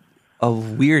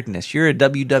weirdness. You're a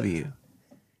WW.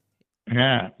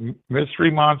 Yeah, Mystery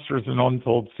Monsters and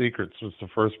Untold Secrets was the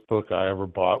first book I ever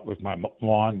bought with my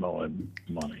lawn mowing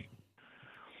money.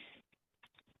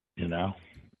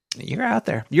 You're out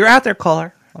there. You're out there,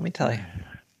 caller. Let me tell you.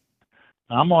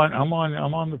 I'm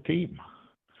on the team.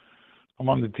 I'm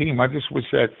on the team. I just wish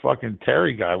that fucking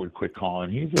Terry guy would quit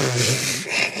calling. He's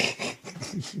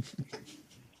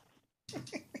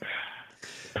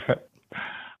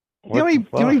you know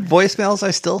how many voicemails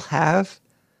I still have?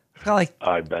 I've got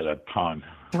I bet a ton.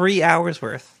 3 hours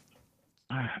worth.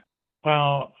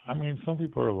 Well, I mean, some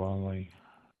people are lonely.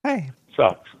 Hey.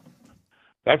 Sucks.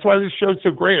 That's why this show's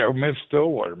so great. I miss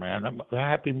Stillwater, man. I'm a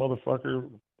happy motherfucker.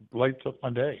 Lights up my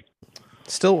day.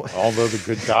 Although the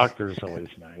good doctor's always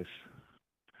nice.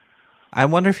 I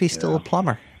wonder if he's still a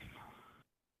plumber.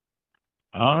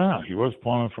 I don't know. He was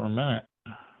plumbing for a minute.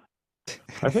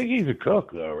 I think he's a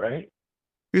cook, though, right?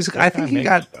 I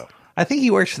think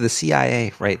he works for the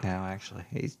CIA right now. Actually,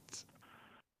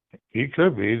 he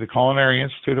could be the Culinary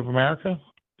Institute of America.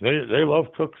 They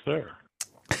love cooks there.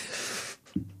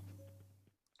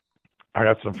 I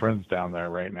got some friends down there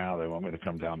right now. They want me to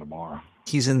come down tomorrow.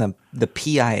 He's in the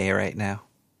PIA right now.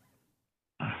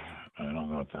 I don't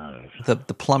know what that is.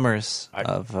 The plumbers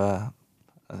of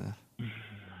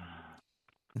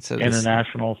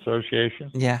International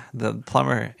Association. Yeah, the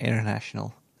Plumber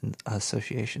International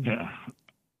Association. Yeah,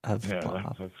 that's a good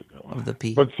one. Of the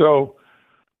P. But so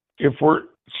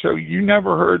you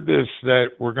never heard this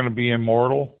that we're going to be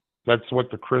immortal? That's what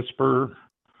the CRISPR.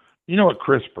 You know what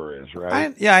CRISPR is,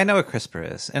 right? I know what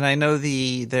CRISPR is, and I know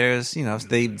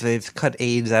they've cut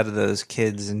AIDS out of those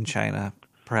kids in China,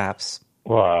 perhaps.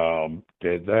 Well,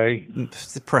 did they?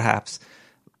 Perhaps.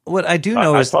 What I do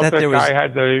know is that there was. Guy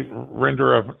had to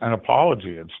render an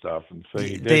apology and stuff, and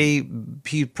say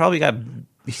he probably got.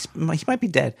 He might be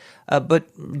dead.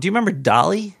 But do you remember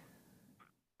Dolly?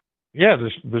 Yeah,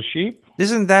 the sheep.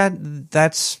 Isn't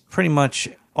that's pretty much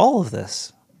all of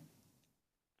this?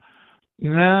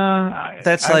 No,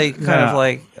 that's like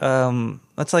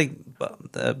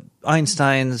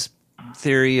Einstein's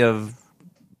theory of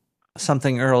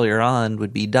something earlier on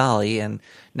would be Dolly, and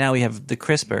now we have the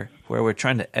CRISPR where we're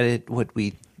trying to edit what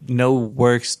we know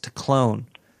works to clone.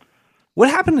 What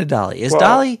happened to Dolly?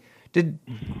 Dolly did?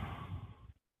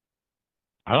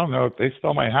 I don't know if they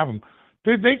still might have them.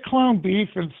 Dude, they clone beef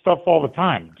and stuff all the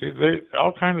time.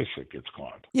 All kind of shit gets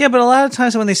cloned. Yeah, but a lot of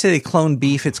times when they say they clone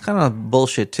beef, it's kind of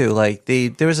bullshit too. Like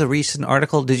there was a recent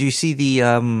article. Did you see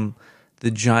the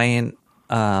giant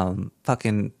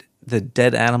the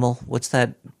dead animal? What's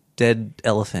that dead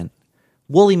elephant?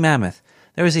 Woolly mammoth.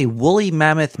 There was a woolly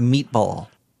mammoth meatball.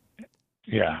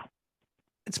 Yeah.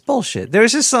 It's bullshit. There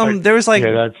was just there was like,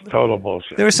 yeah, that's total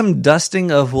bullshit. There was some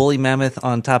dusting of woolly mammoth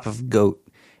on top of goat.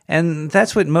 And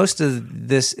that's what most of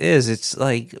this is. It's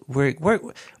like we're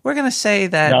gonna say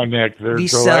that no, Nick,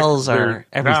 these cells are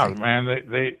everything. No, man,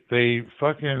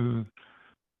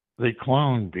 they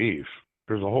clone beef.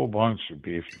 There's a whole bunch of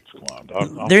beef that's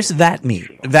cloned. There's vat meat.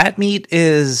 Vat meat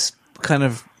is kind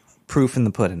of proof in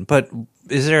the pudding. But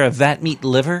is there a vat meat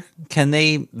liver? Can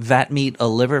they vat meat a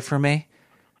liver for me?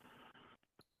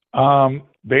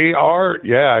 They are.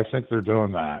 Yeah, I think they're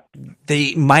doing that.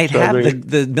 They might have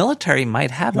the military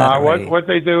might have that already. What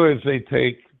they do is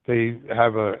they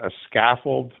have a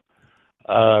scaffold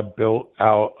built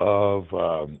out of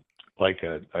like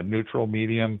a neutral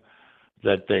medium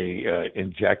that they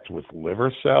inject with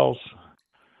liver cells,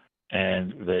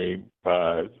 and they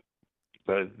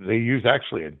use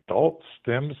actually adult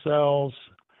stem cells,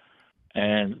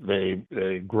 and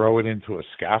they grow it into a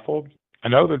scaffold. I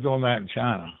know they're doing that in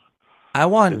China.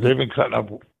 They've been cutting up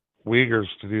Uyghurs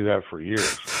to do that for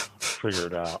years. Figure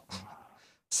it out.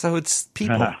 So it's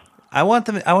people. I want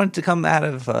it to come out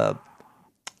of. I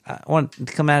want it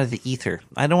to come out of the ether.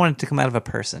 I don't want it to come out of a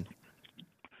person.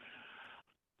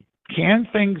 Can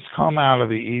things come out of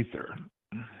the ether?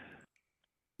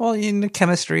 Well, in the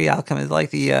chemistry, alchemy,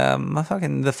 like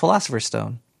the Philosopher's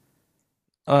Stone,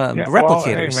 replicators. Well,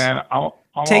 hey man,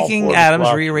 I'm taking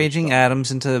atoms, rearranging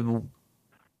atoms into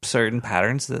certain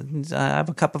patterns. I have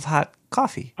a cup of hot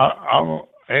coffee.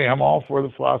 I'm all for the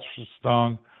Philosopher's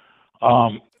Stone.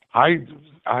 I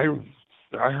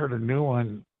heard a new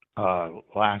one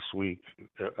last week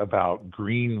about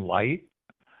green light.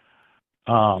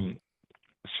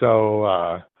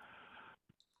 So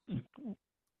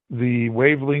the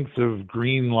wavelength of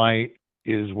green light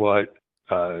is what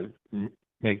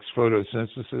makes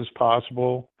photosynthesis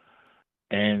possible,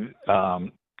 and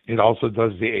it also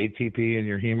does the ATP in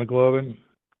your hemoglobin.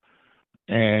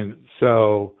 And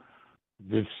so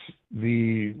the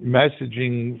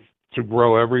messaging to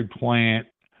grow every plant,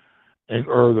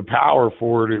 or the power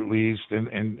for it at least,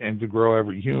 and to grow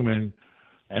every human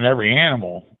and every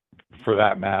animal for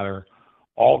that matter,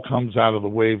 all comes out of the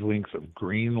wavelengths of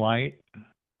green light.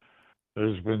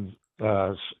 There's been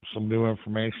some new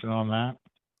information on that.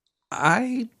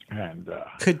 I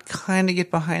could kind of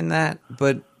get behind that,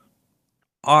 but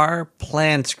are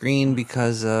plants green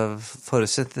because of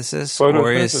photosynthesis?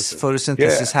 Or is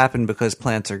photosynthesis happen because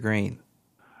plants are green?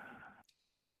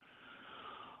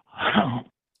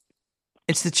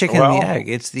 It's the chicken and the egg.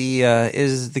 It's the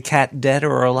is the cat dead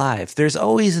or alive? There's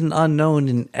always an unknown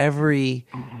in every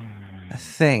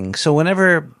thing. So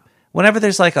whenever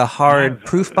there's like a hard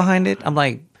proof behind it, I'm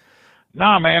like,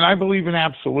 nah, man, I believe in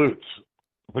absolutes.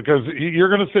 Because you're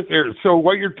going to sit there. So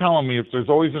what you're telling me, if there's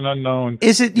always an unknown,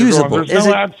 is it usable?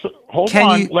 Hold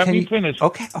on, let me finish.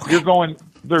 Okay. You're going.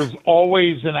 There's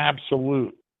always an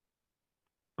absolute,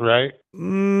 right?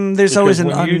 There's always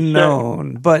an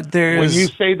unknown, but there's. When you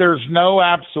say there's no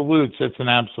absolutes, it's an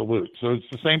absolute. So it's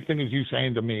the same thing as you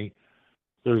saying to me,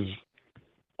 there's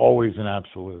always an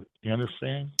absolute. You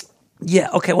understand? Yeah.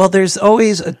 Okay. Well, there's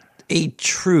always a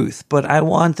truth, but I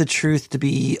want the truth to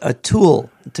be a tool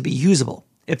to be usable.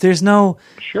 If there's no...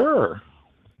 Sure.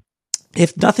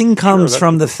 If nothing comes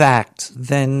from the fact,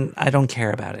 then I don't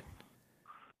care about it.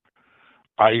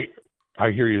 I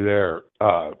hear you there.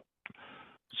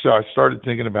 So I started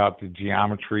thinking about the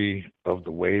geometry of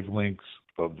the wavelengths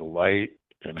of the light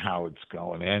and how it's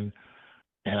going in.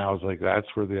 And I was like, that's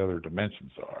where the other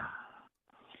dimensions are.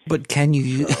 But can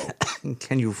you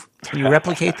can you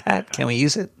replicate that? Can we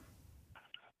use it?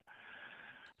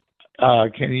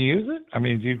 Can you use it? I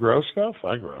mean, do you grow stuff?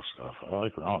 I grow stuff. I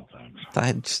like growing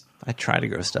things. I try to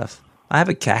grow stuff. I have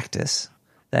a cactus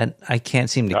that I can't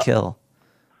seem to kill.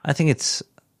 I think it's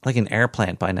like an air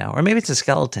plant by now, or maybe it's a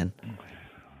skeleton.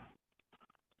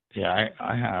 Yeah,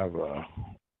 I have a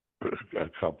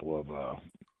couple of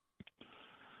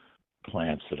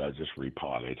plants that I just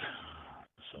repotted,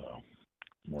 so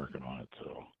I'm working on it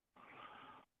too.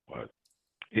 But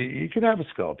you could have a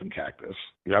skeleton cactus.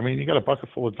 I mean, you got a bucket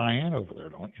full of Diane over there,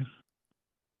 don't you?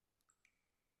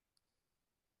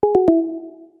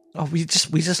 Oh, we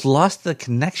just lost the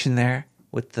connection there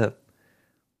with the.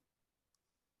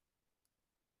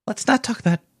 Let's not talk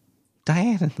about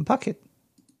Diane in the bucket.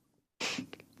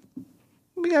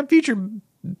 We got future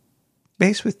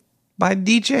bass by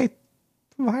DJ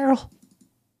Viral.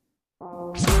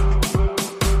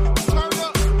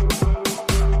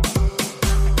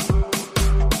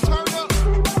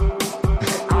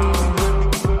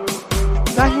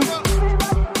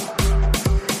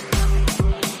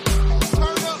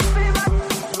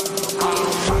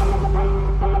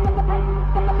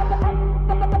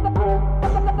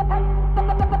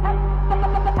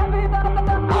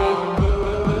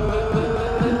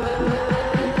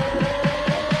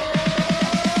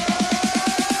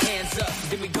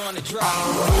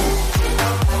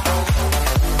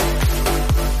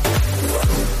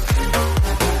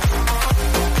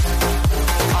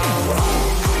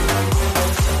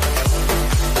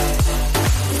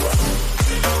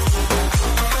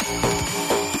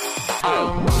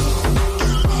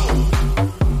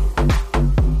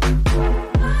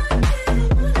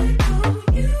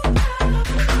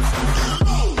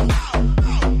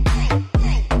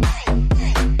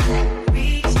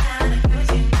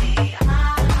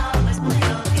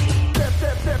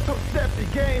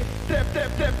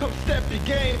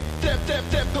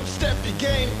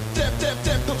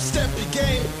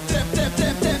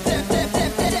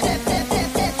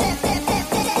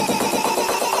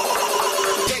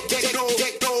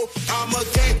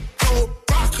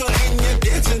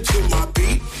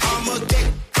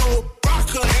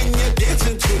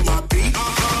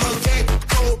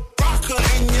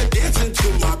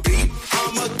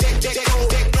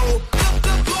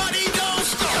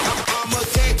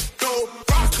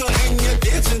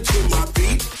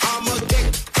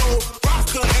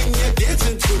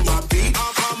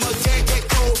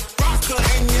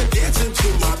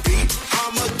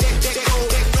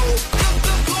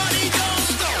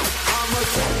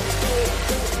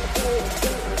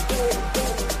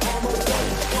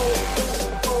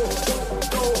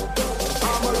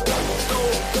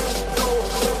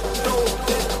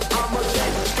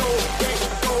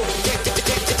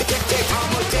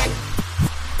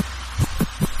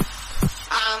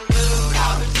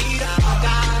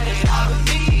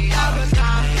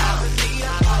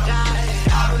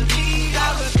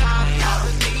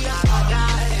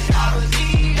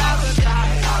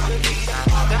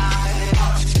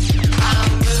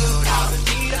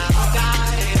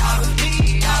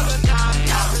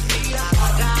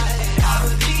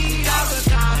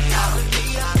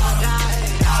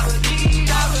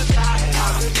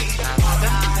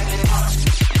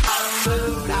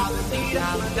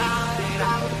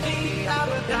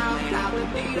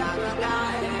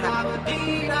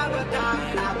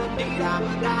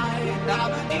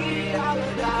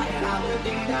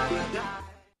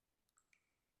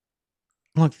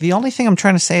 Look, the only thing I'm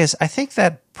trying to say is I think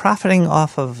that profiting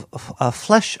off of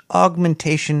flesh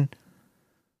augmentation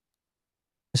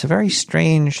is a very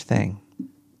strange thing.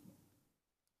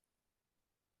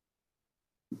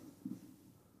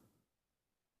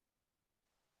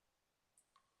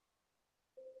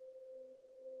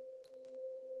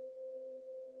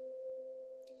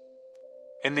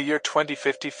 In the year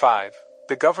 2055,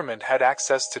 the government had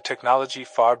access to technology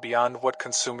far beyond what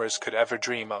consumers could ever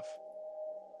dream of.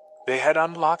 They had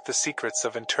unlocked the secrets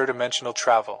of interdimensional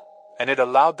travel, and it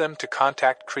allowed them to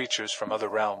contact creatures from other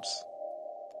realms.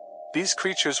 These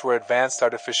creatures were advanced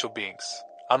artificial beings,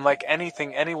 unlike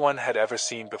anything anyone had ever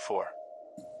seen before.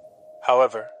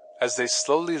 However, as they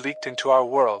slowly leaked into our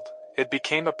world, it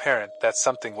became apparent that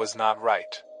something was not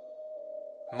right.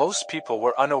 Most people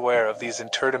were unaware of these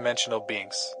interdimensional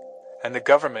beings, and the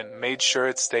government made sure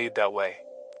it stayed that way.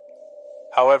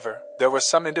 However, there were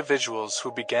some individuals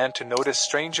who began to notice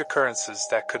strange occurrences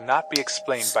that could not be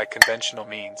explained by conventional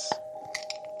means.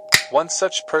 One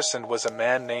such person was a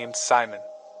man named Simon.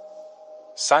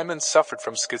 Simon suffered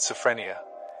from schizophrenia,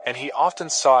 and he often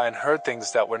saw and heard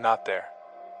things that were not there.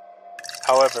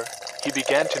 However, he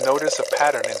began to notice a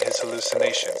pattern in his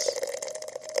hallucinations.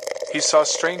 He saw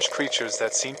strange creatures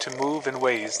that seemed to move in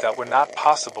ways that were not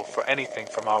possible for anything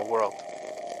from our world.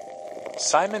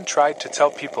 Simon tried to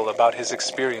tell people about his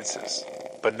experiences,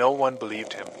 but no one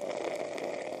believed him.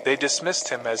 They dismissed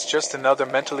him as just another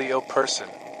mentally ill person,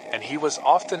 and he was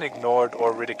often ignored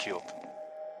or ridiculed.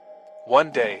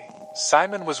 One day,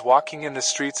 Simon was walking in the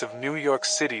streets of New York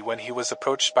City when he was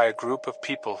approached by a group of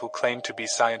people who claimed to be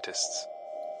scientists.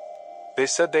 They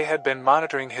said they had been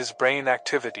monitoring his brain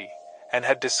activity and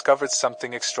had discovered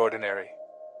something extraordinary.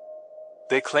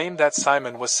 They claimed that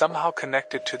Simon was somehow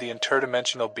connected to the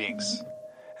interdimensional beings,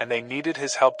 and they needed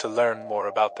his help to learn more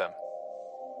about them.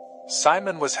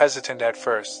 Simon was hesitant at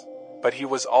first, but he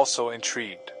was also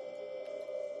intrigued.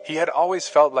 He had always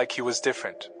felt like he was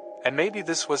different, and maybe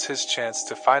this was his chance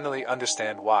to finally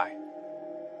understand why.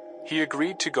 He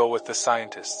agreed to go with the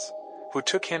scientists, who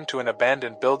took him to an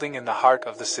abandoned building in the heart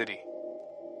of the city.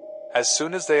 As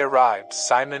soon as they arrived,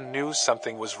 Simon knew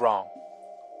something was wrong.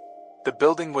 The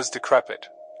building was decrepit,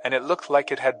 and it looked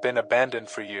like it had been abandoned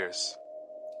for years.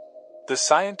 The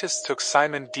scientists took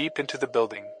Simon deep into the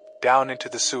building, down into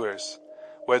the sewers,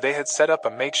 where they had set up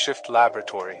a makeshift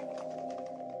laboratory.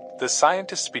 The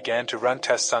scientists began to run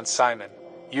tests on Simon,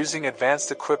 using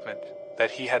advanced equipment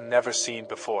that he had never seen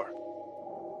before.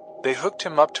 They hooked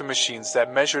him up to machines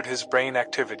that measured his brain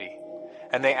activity,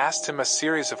 and they asked him a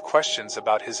series of questions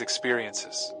about his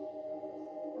experiences.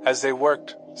 As they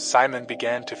worked, Simon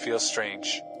began to feel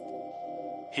strange.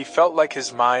 He felt like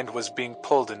his mind was being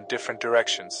pulled in different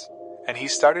directions, and he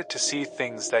started to see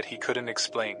things that he couldn't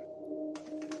explain.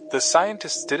 The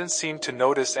scientists didn't seem to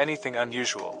notice anything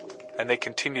unusual, and they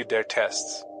continued their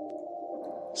tests.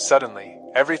 Suddenly,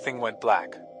 everything went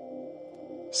black.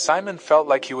 Simon felt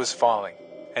like he was falling,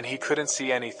 and he couldn't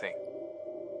see anything.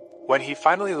 When he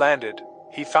finally landed,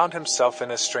 he found himself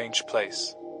in a strange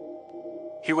place.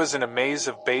 He was in a maze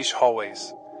of beige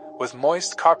hallways, with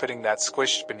moist carpeting that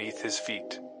squished beneath his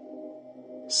feet.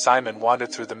 Simon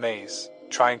wandered through the maze,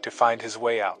 trying to find his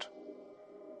way out.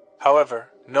 However,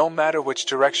 no matter which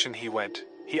direction he went,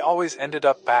 he always ended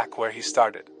up back where he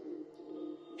started.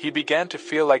 He began to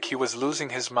feel like he was losing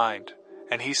his mind,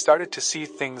 and he started to see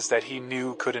things that he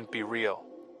knew couldn't be real.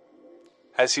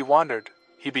 As he wandered,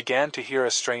 he began to hear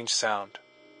a strange sound.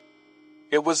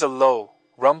 It was a low,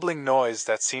 rumbling noise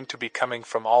that seemed to be coming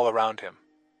from all around him.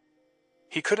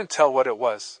 He couldn't tell what it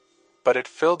was, but it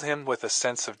filled him with a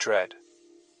sense of dread.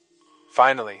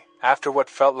 Finally, after what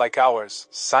felt like hours,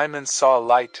 Simon saw a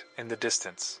light in the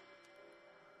distance.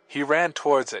 He ran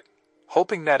towards it,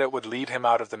 hoping that it would lead him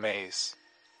out of the maze.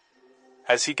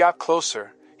 As he got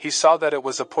closer, he saw that it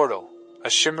was a portal, a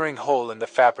shimmering hole in the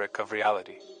fabric of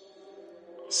reality.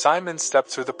 Simon stepped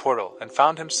through the portal and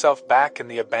found himself back in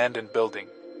the abandoned building.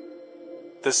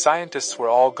 The scientists were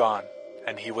all gone,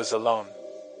 and he was alone.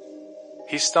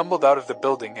 He stumbled out of the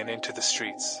building and into the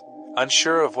streets,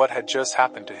 unsure of what had just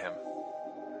happened to him.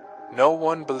 No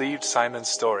one believed Simon's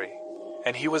story,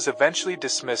 and he was eventually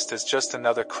dismissed as just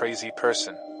another crazy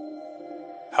person.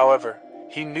 However,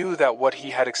 he knew that what he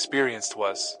had experienced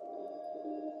was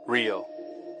real.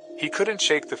 He couldn't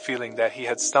shake the feeling that he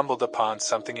had stumbled upon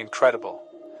something incredible,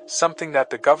 something that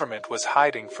the government was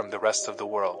hiding from the rest of the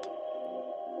world.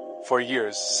 For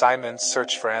years, Simon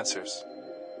searched for answers.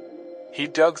 He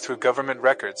dug through government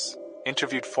records,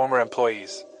 interviewed former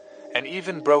employees, and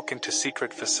even broke into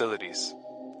secret facilities.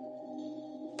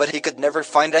 But he could never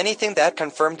find anything that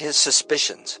confirmed his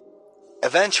suspicions.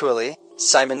 Eventually,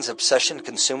 Simon's obsession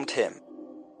consumed him.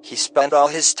 He spent all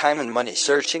his time and money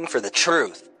searching for the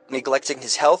truth, neglecting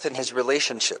his health and his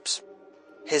relationships.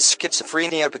 His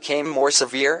schizophrenia became more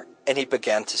severe, and he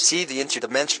began to see the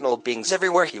interdimensional beings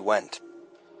everywhere he went.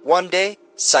 One day,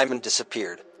 Simon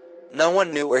disappeared. No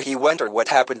one knew where he went or what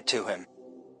happened to him.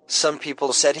 Some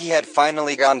people said he had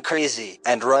finally gone crazy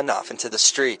and run off into the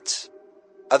streets.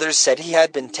 Others said he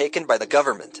had been taken by the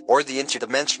government or the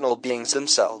interdimensional beings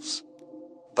themselves.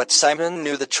 But Simon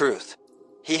knew the truth.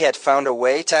 He had found a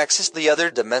way to access the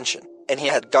other dimension, and he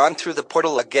had gone through the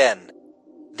portal again.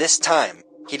 This time,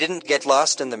 he didn't get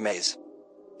lost in the maze.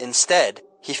 Instead,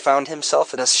 he found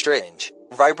himself in a strange,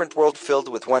 vibrant world filled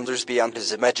with wonders beyond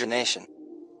his imagination.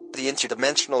 The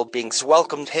interdimensional beings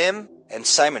welcomed him, and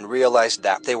Simon realized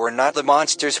that they were not the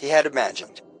monsters he had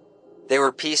imagined. They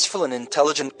were peaceful and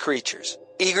intelligent creatures,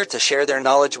 eager to share their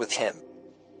knowledge with him.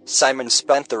 Simon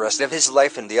spent the rest of his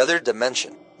life in the other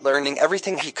dimension, learning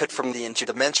everything he could from the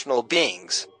interdimensional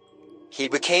beings. He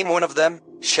became one of them,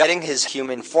 shedding his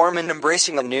human form and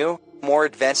embracing a new, more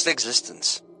advanced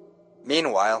existence.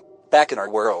 Meanwhile, back in our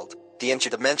world, the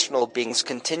interdimensional beings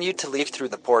continued to leave through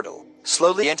the portal,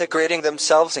 slowly integrating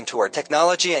themselves into our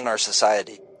technology and our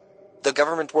society. The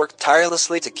government worked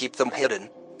tirelessly to keep them hidden,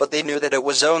 but they knew that it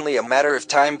was only a matter of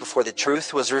time before the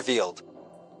truth was revealed.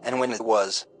 And when it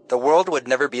was, the world would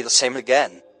never be the same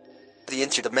again. The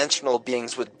interdimensional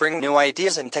beings would bring new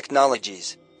ideas and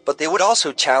technologies, but they would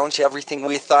also challenge everything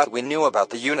we thought we knew about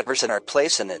the universe and our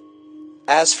place in it.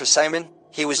 As for Simon,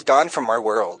 he was gone from our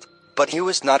world, but he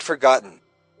was not forgotten.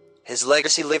 His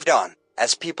legacy lived on,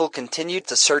 as people continued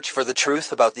to search for the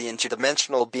truth about the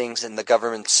interdimensional beings and the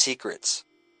government's secrets.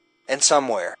 And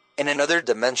somewhere, in another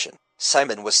dimension,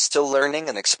 Simon was still learning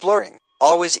and exploring,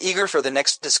 always eager for the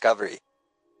next discovery.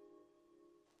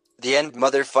 The end,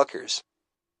 motherfuckers.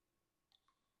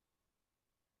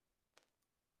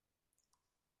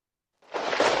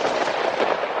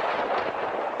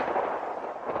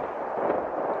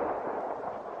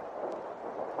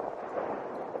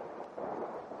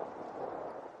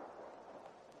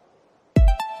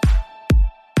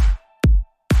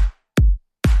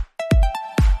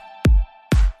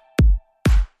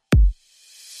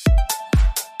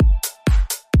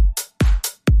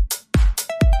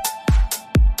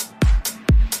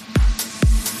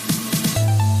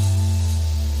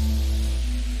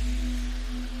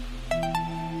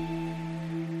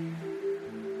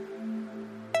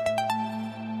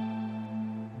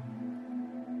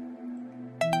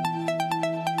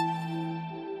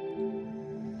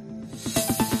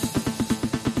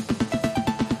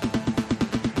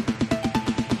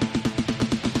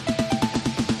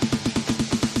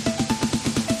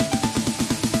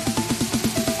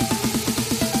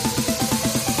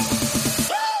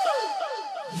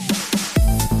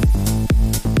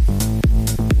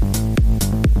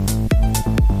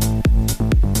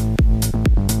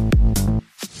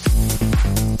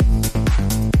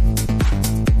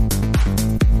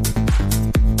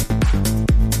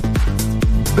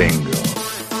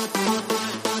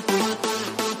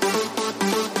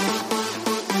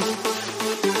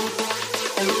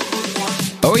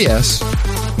 yes,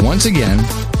 once again,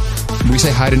 we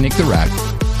say hi to Nick the Rat.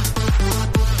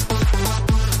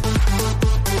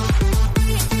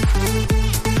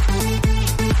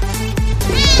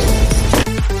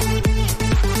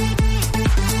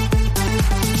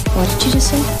 What did you just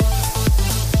say?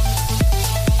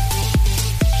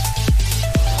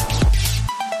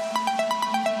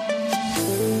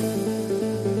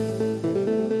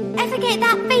 Ever get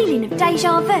that feeling of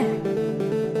deja vu?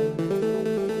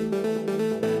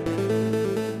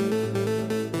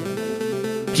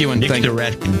 You and Nick the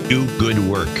Rat can do good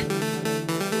work.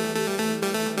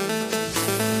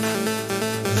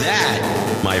 That,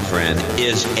 my friend,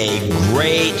 is a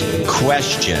great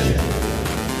question.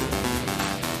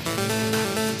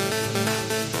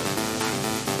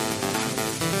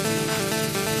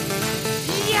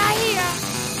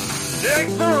 Nick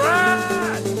the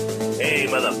Rat! Hey,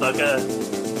 motherfucker.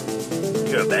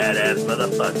 You're a badass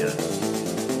motherfucker.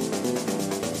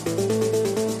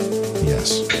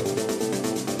 Yes.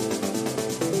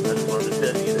 I just wanted to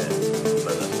tell you that,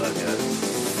 motherfucker.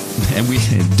 And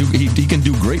he can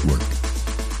do great work.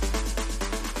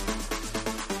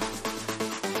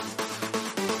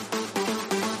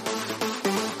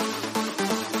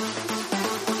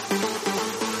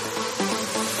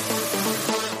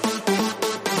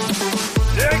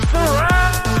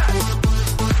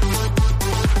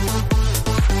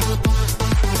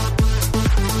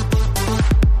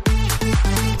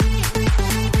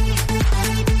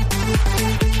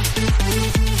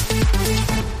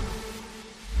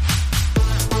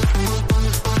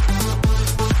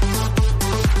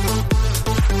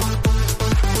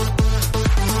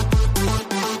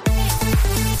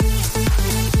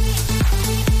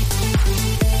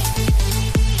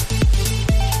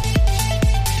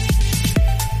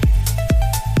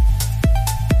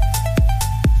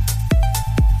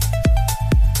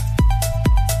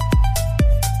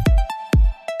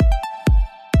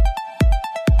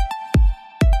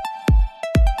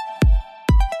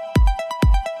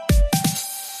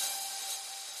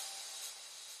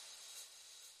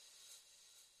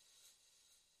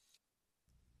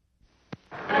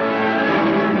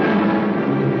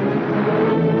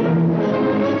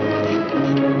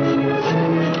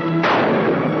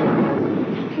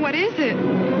 What is it?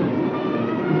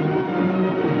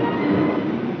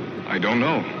 I don't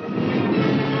know.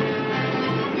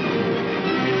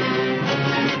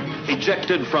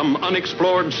 Ejected from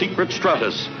unexplored secret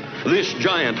stratus, this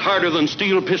giant,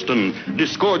 harder-than-steel piston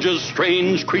disgorges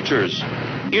strange creatures,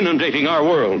 inundating our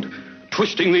world,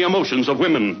 twisting the emotions of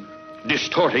women,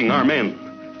 distorting our men.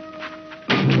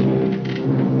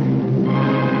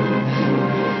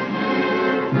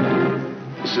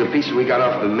 This is a piece we got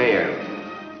off the mayor.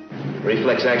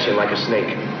 Reflex action like a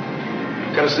snake.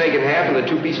 Cut a snake in half and the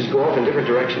two pieces go off in different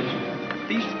directions.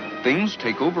 These things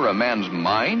take over a man's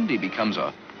mind. He becomes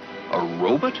a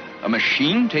robot? A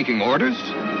machine taking orders?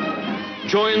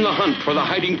 Join the hunt for the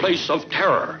hiding place of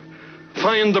terror.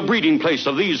 Find the breeding place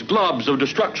of these globs of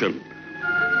destruction.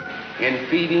 In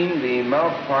feeding, the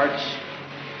mouth parts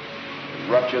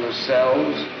rupture the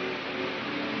cells,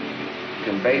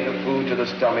 convey the food to the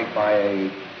stomach by a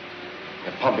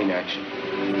pumping action.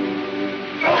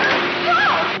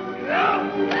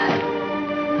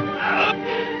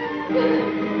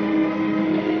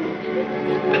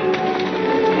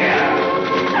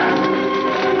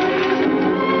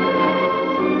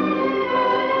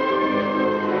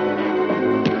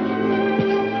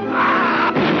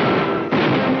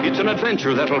 It's an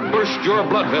adventure that'll burst your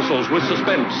blood vessels with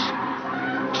suspense.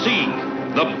 See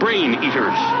the Brain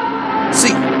Eaters.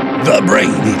 See the Brain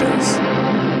Eaters.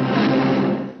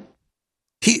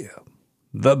 Here,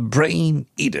 the Brain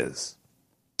Eaters.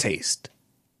 Taste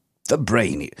the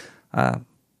Brain Eaters.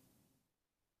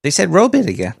 They said Robit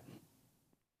again.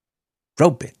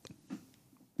 Robit.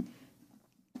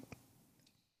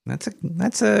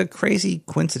 That's a crazy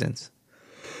coincidence.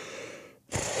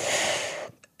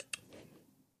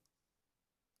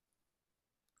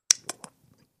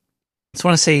 Just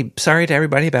want to say sorry to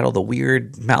everybody about all the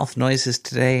weird mouth noises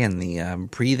today and the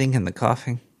breathing and the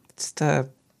coughing. It's the,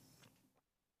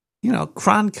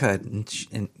 Croncud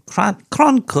and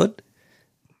Croncud.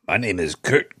 My name is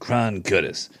Kurt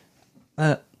Croncudis.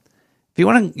 If you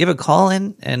want to give a call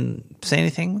in and say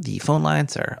anything, the phone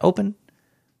lines are open.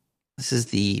 This is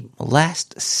the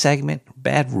last segment,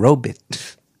 Bad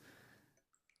Robit.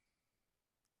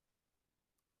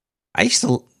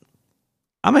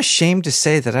 I'm ashamed to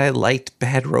say that I liked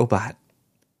Bad Robot.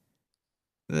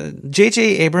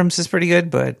 J.J. Abrams is pretty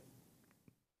good, but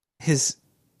his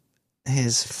I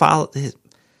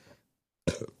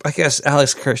guess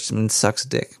Alex Kurtzman sucks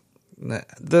dick.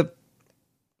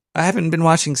 I haven't been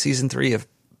watching season 3 of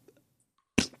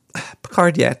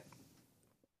Picard yet.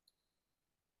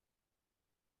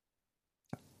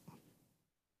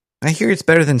 I hear it's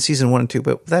better than season 1 and 2,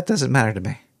 but that doesn't matter to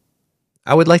me.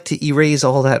 I would like to erase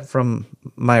all that from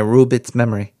my Robit's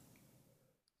memory.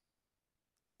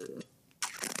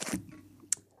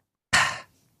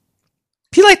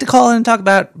 If you'd like to call in and talk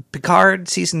about Picard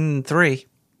season 3,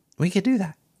 we could do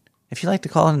that. If you'd like to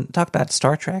call in and talk about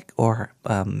Star Trek or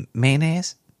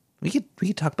mayonnaise, we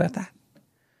could talk about that.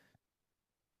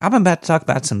 I'm about to talk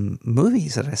about some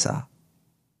movies that I saw.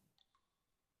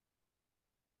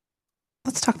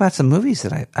 Let's talk about some movies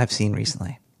that I've seen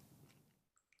recently.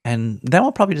 And then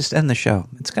we'll probably just end the show.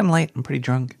 It's kind of late. I'm pretty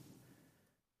drunk.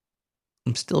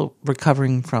 I'm still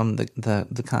recovering from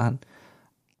the con.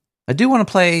 I do want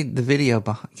to play the video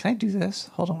behind. Can I do this?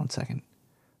 Hold on 1 second.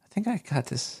 I think I got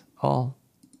this all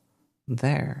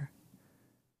there.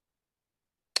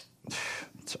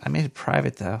 I made it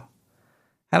private, though.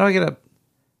 How do I get up?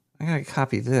 I'm going to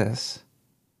copy this.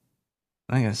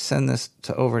 I'm going to send this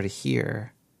over to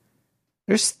here.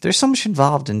 There's so much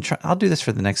involved in. I'll do this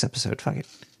for the next episode. Fuck it.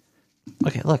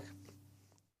 Okay, look.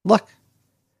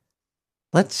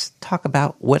 Let's talk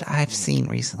about what I've seen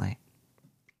recently.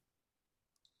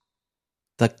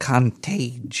 The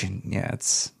Contagion. Yeah,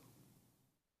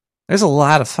 there's a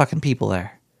lot of fucking people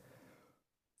there.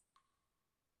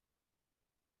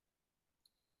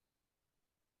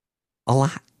 A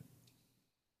lot.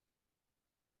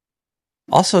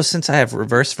 Also, since I have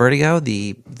reverse vertigo,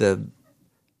 it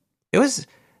was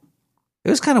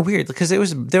kind of weird because there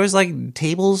was like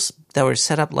tables that were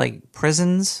set up like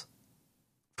prisons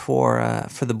for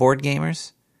the board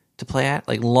gamers to play at,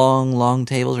 like long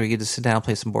tables where you get to sit down and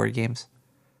play some board games.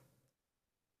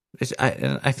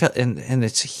 I felt, and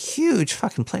it's a huge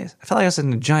fucking place. I felt like I was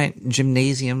in a giant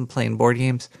gymnasium playing board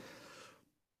games.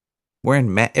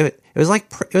 It was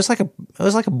like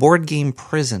a board game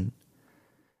prison,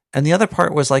 and the other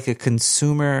part was like a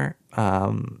consumer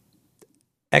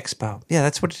expo. Yeah,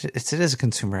 that's what it is. It is a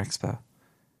consumer expo.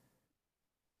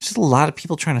 There's just a lot of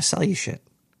people trying to sell you shit.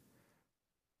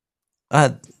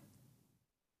 The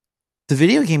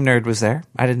video game nerd was there.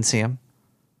 I didn't see him.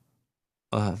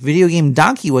 Video game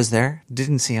donkey was there.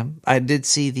 Didn't see him. I did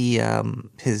see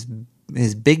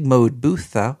his big mode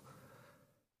booth though.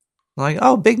 I'm like,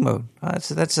 oh, big mode.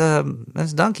 That's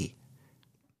donkey.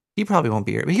 He probably won't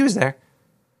be here, but he was there.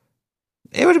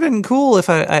 It would have been cool if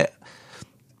I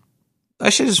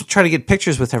should just try to get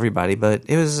pictures with everybody, but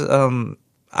it was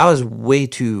I was way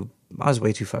too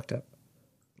fucked up.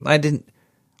 I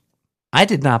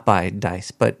did not buy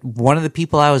dice, but one of the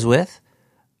people I was with,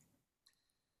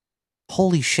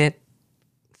 holy shit,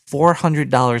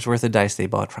 $400 worth of dice they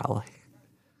bought probably.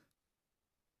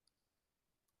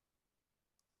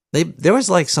 There was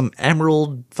like some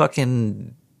emerald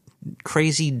fucking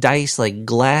crazy dice, like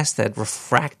glass that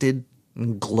refracted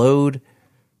and glowed.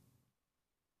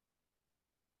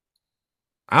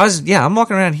 I'm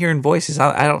walking around hearing voices.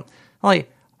 I'm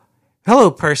like, hello,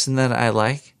 person that I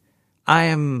like. I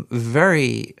am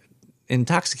very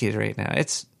intoxicated right now.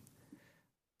 It's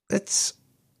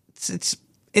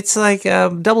like a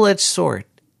double-edged sword.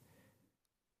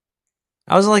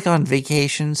 I was like on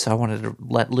vacation, so I wanted to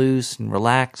let loose and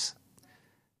relax.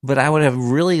 But I would have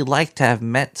really liked to have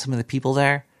met some of the people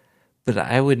there. But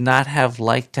I would not have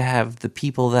liked to have the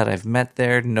people that I've met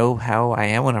there know how I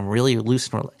am when I'm really loose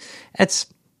and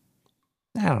relaxed.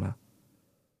 I don't know.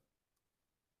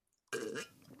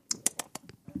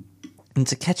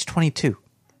 It's a catch-22.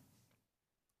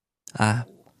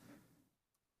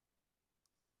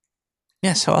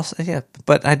 Yeah, so also, yeah,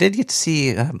 but I did get to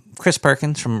see Chris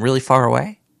Perkins from really far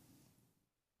away.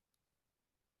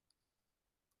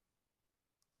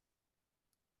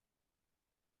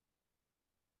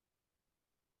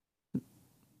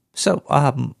 So,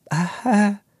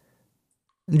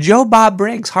 Joe Bob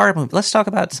Briggs horror movie. Let's talk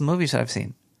about some movies that I've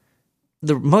seen.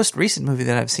 The most recent movie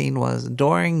that I've seen was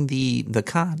during the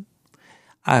con.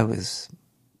 I was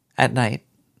at night.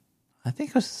 I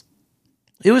think it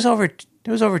was over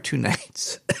 2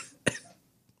 nights.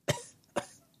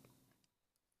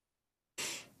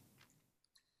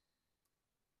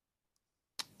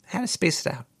 Had to space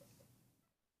it out.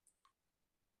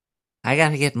 I got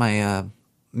to get my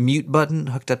mute button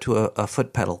hooked up to a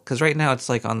foot pedal because right now it's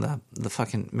like on the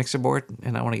fucking mixer board,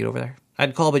 and I want to get over there.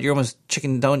 I'd call, but you're almost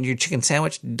your chicken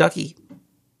sandwich, ducky.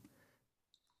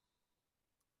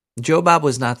 Joe Bob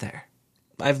was not there.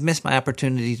 I've missed my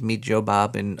opportunity to meet Joe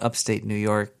Bob in upstate New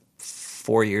York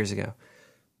 4 years ago.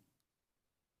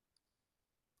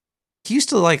 He used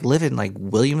to like live in like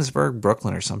Williamsburg,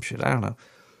 Brooklyn or some shit. I don't know.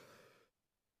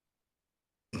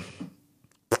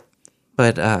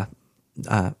 But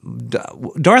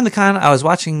during the con, I was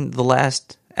watching the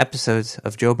last episodes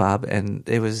of Joe Bob, and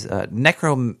it was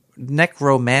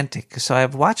necromantic. So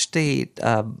I've watched it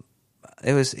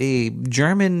was a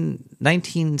German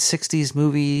 1960s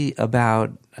movie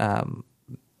about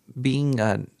being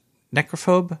a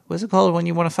necrophobe. What's it called when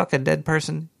you want to fuck a dead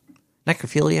person?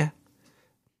 Necrophilia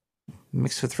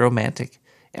mixed with romantic.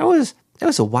 It was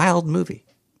a wild movie.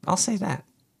 I'll say that.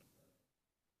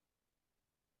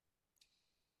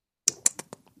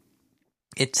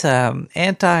 It's an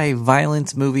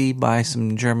anti-violence movie by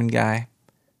some German guy.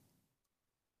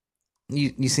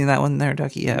 You seen that one there,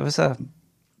 Ducky? Yeah, it was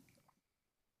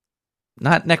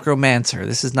not Necromancer.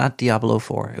 This is not Diablo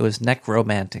 4. It was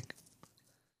Necromantic.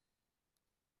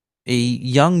 A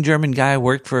young German guy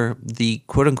worked for the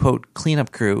quote-unquote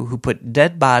cleanup crew who put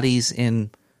dead bodies in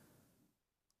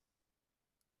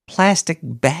plastic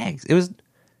bags. It was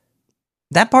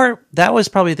that was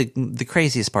probably the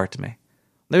craziest part to me.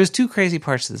 There was two crazy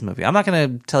parts to this movie. I'm not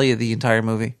going to tell you the entire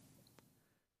movie.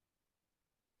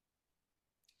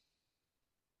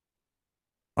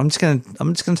 I'm just gonna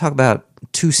talk about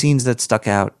two scenes that stuck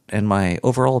out and my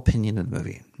overall opinion of the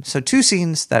movie. So two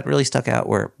scenes that really stuck out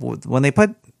were when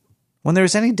there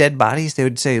was any dead bodies, they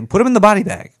would say, put them in the body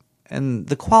bag. And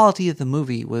the quality of the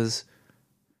movie was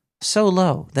so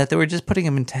low that they were just putting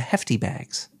them into hefty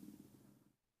bags.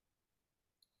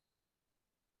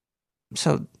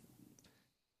 So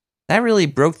that really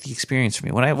broke the experience for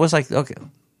me. When I was like, okay,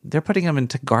 they're putting them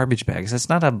into garbage bags. It's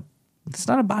not a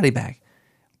body bag.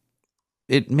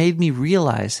 It made me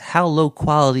realize how low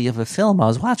quality of a film I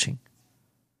was watching.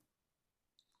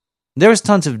 There was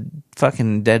tons of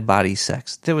fucking dead body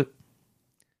sex. There was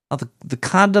the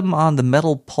condom on the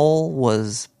metal pole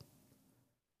was.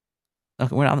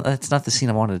 Okay, that's not the scene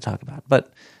I wanted to talk about,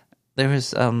 but there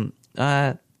was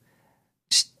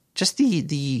just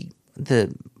the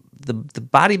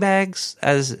body bags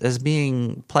as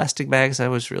being plastic bags. That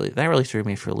really threw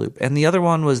me for a loop. And the other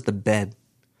one was the bed.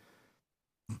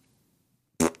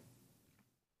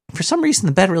 For some reason,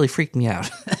 the bed really freaked me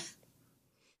out. It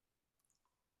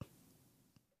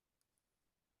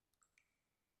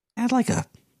had like a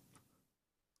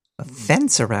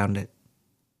fence around it.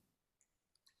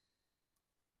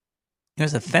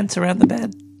 There's a fence around the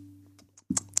bed.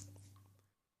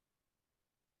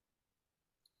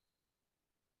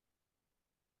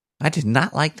 I did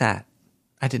not like that.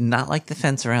 I did not like the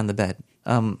fence around the bed.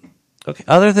 Okay.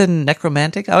 Other than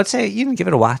Necromantic, I would say you can give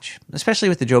it a watch, especially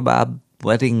with the Joe Bob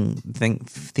wedding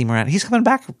theme around. He's coming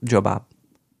back, Joe Bob.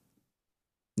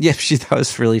 Yeah, that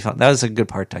was really fun. That was a good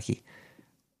part, Tucky.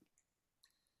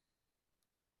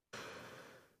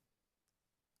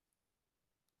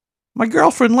 My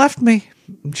girlfriend left me.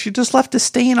 She just left a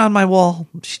stain on my wall.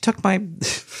 She took my...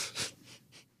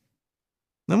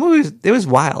 The movie, it was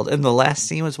wild, and the last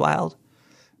scene was wild.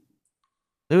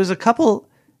 There was a couple...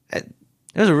 It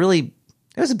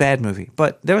was a bad movie,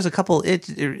 but there was a couple... It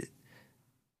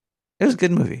was a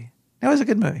good movie. It was a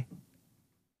good movie.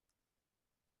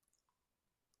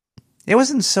 It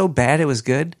wasn't so bad it was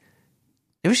good.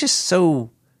 It was just so...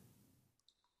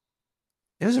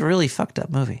 It was a really fucked up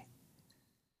movie.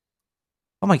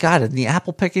 Oh my god, and the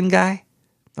apple picking guy?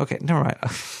 Okay, never mind.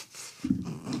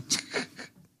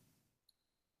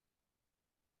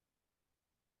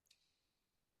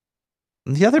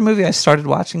 The other movie I started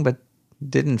watching but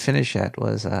didn't finish yet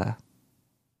was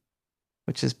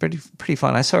which is pretty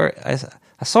fun. I saw it. I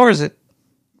saw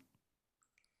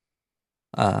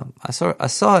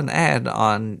an ad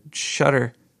on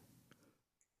Shudder.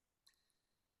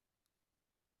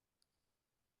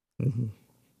 Mm-hmm.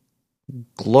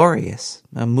 Glorious,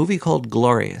 a movie called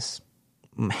Glorious.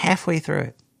 I'm halfway through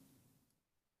it.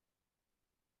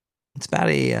 It's about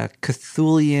a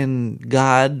Cthulian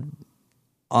god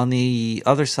on the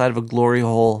other side of a glory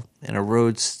hole in a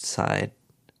roadside.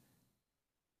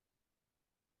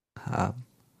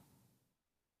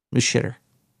 Shitter.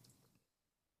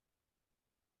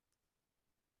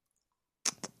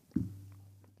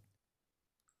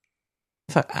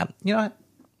 You know what?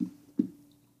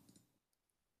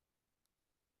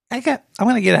 I'm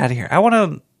gonna get out of here. I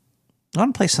want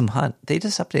to play some Hunt. They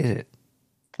just updated it.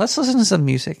 Let's listen to some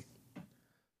music.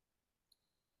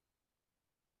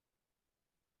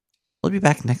 We'll be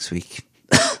back next week.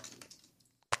 I'm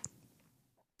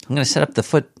gonna set up the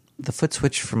foot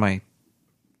switch for my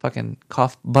fucking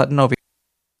cough button over here.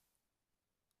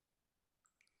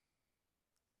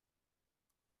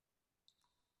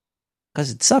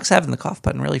 Because it sucks having the cough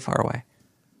button really far away.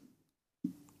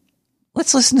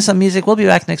 Let's listen to some music. We'll be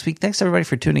back next week. Thanks, everybody,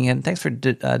 for tuning in. Thanks for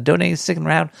donating, sticking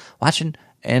around, watching,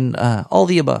 and all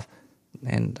the above.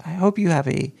 And I hope you have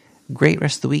a great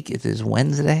rest of the week. It is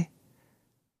Wednesday.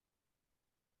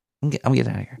 I'm getting out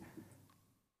of here.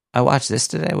 I watched this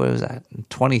today. What was that?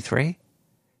 23?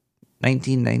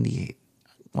 1998.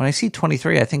 When I see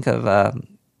 23, I think of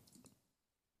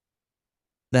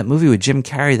that movie with Jim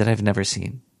Carrey that I've never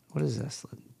seen. What is this?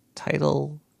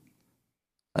 Title?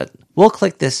 We'll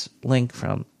click this link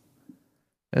from.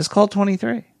 It's called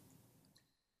 23.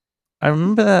 I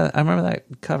remember that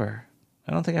cover.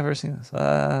 I don't think I've ever seen this.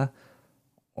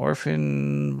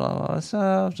 Orphan, blah, blah,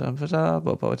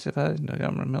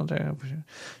 military.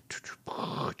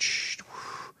 Oh,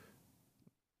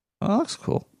 that looks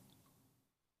cool.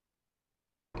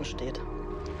 Steht.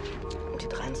 Und die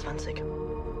 23.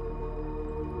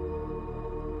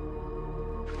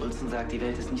 Wilson sagt, die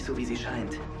Welt ist nicht so, wie sie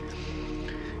scheint.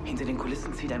 Hinter den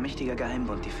Kulissen zieht ein mächtiger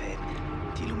Geheimbund die Fäden.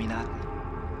 Die Illuminaten.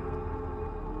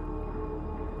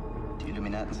 Die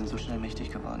Illuminaten sind so schnell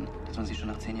mächtig geworden, dass man sie schon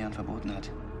nach 10 Jahren verboten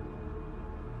hat.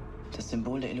 Das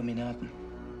Symbol der Illuminaten.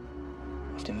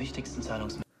 Auf dem wichtigsten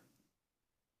Zahlungsmittel.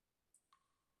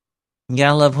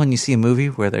 Yeah, I love when you see a movie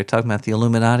where they're talking about the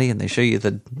Illuminati and they show you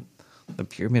the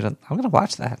pyramid. I'm going to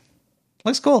watch that.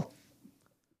 Looks cool.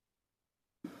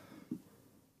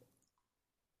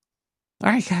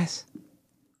 All right, guys.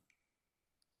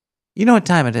 You know what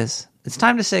time it is. It's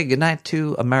time to say goodnight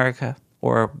to America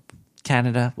or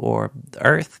Canada or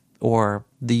Earth or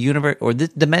the universe or the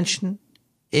dimension.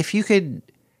 If you could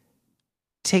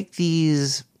take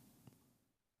these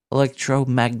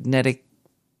electronic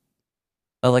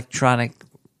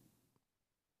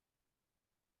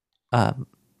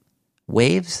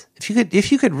waves,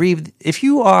 if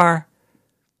you are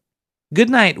good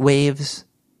night waves,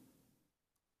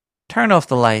 turn off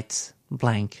the lights,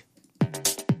 blank.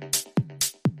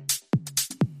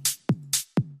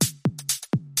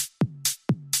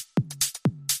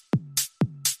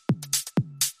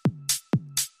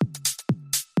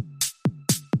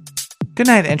 Good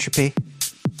night, Entropy.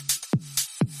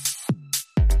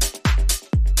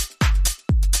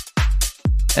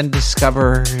 And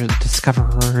discoverers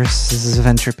of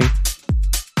entropy.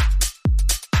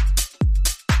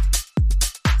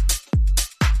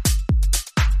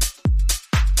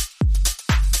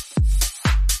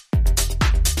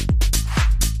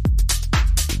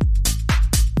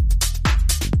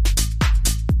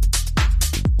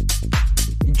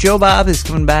 Joe Bob is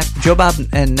coming back. Joe Bob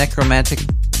and Necromantic.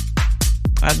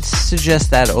 I'd suggest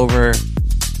that over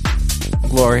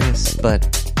Glorious, but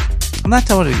I'm not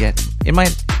telling it yet. It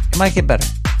might get better.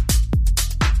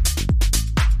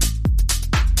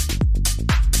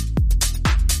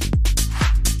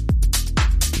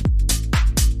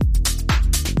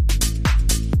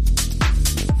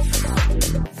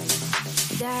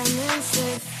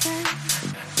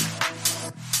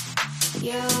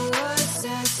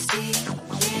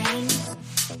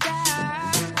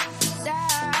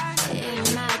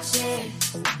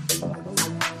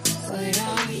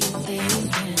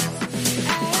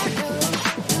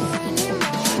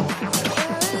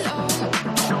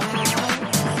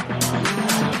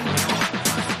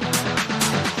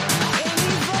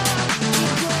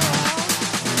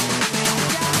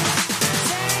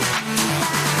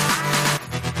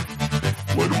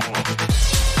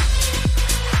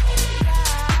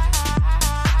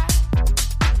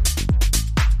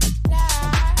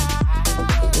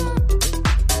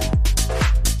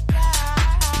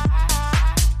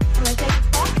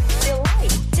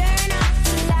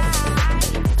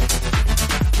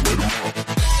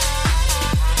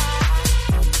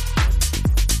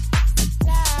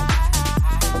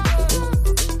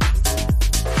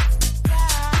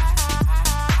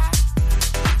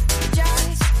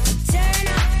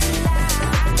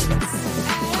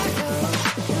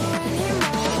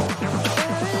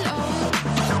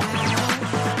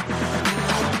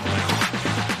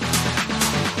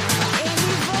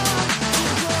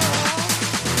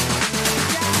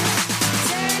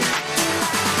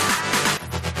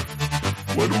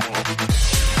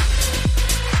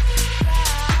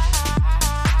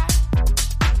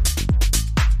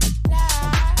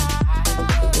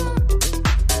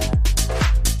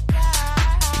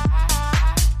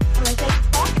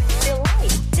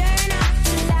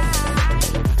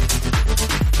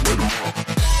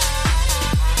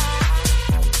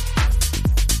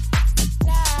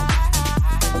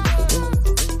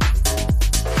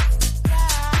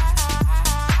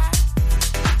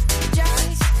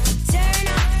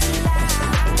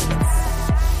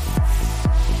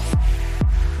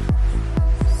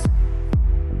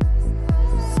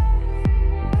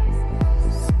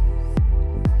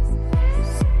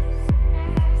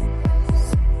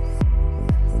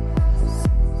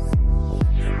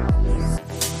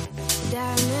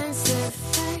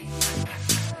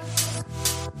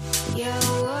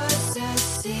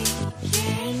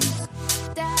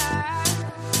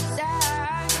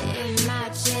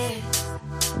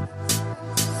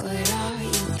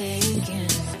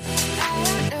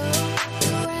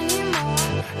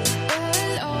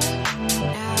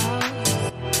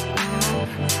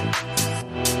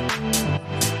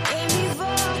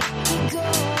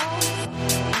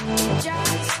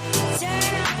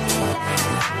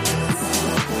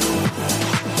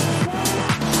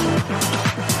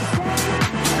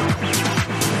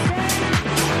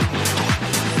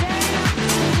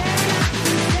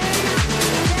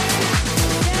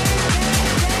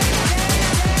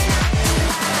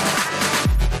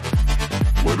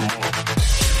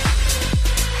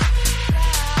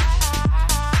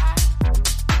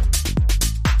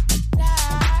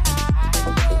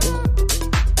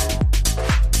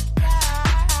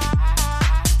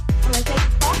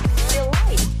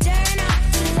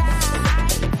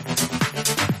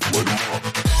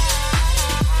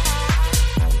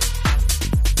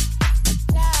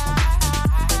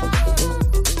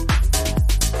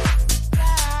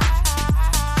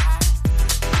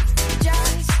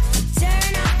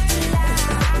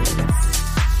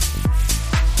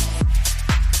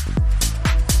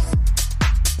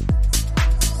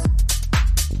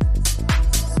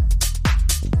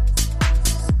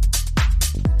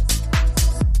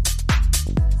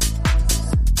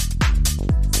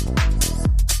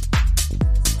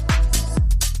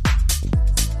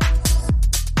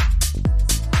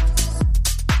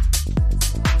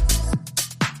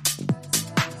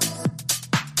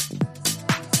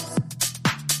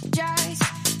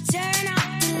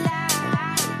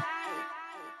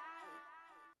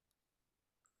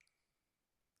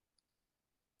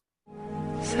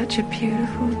 such a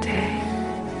beautiful day.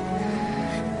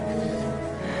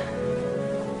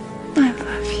 I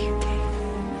love you, Dave.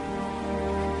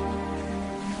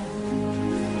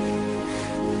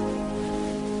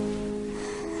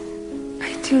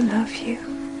 I do love you.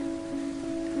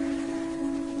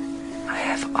 I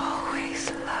have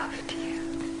always loved you.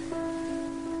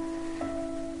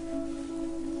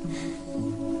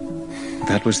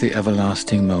 That was the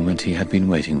everlasting moment he had been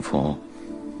waiting for.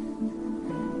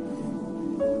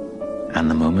 And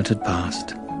the moment had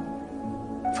passed,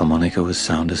 for Monica was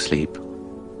sound asleep.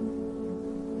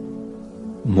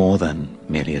 More than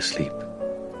merely asleep.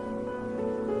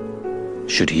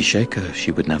 Should he shake her,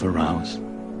 she would never rouse.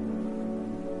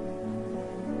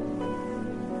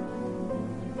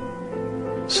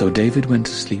 So David went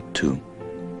to sleep too.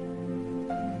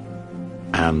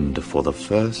 And for the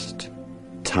first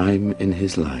time in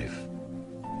his life,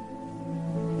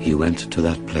 he went to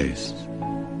that place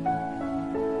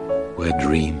where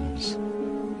dreams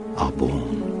are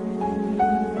born.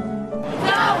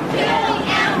 Don't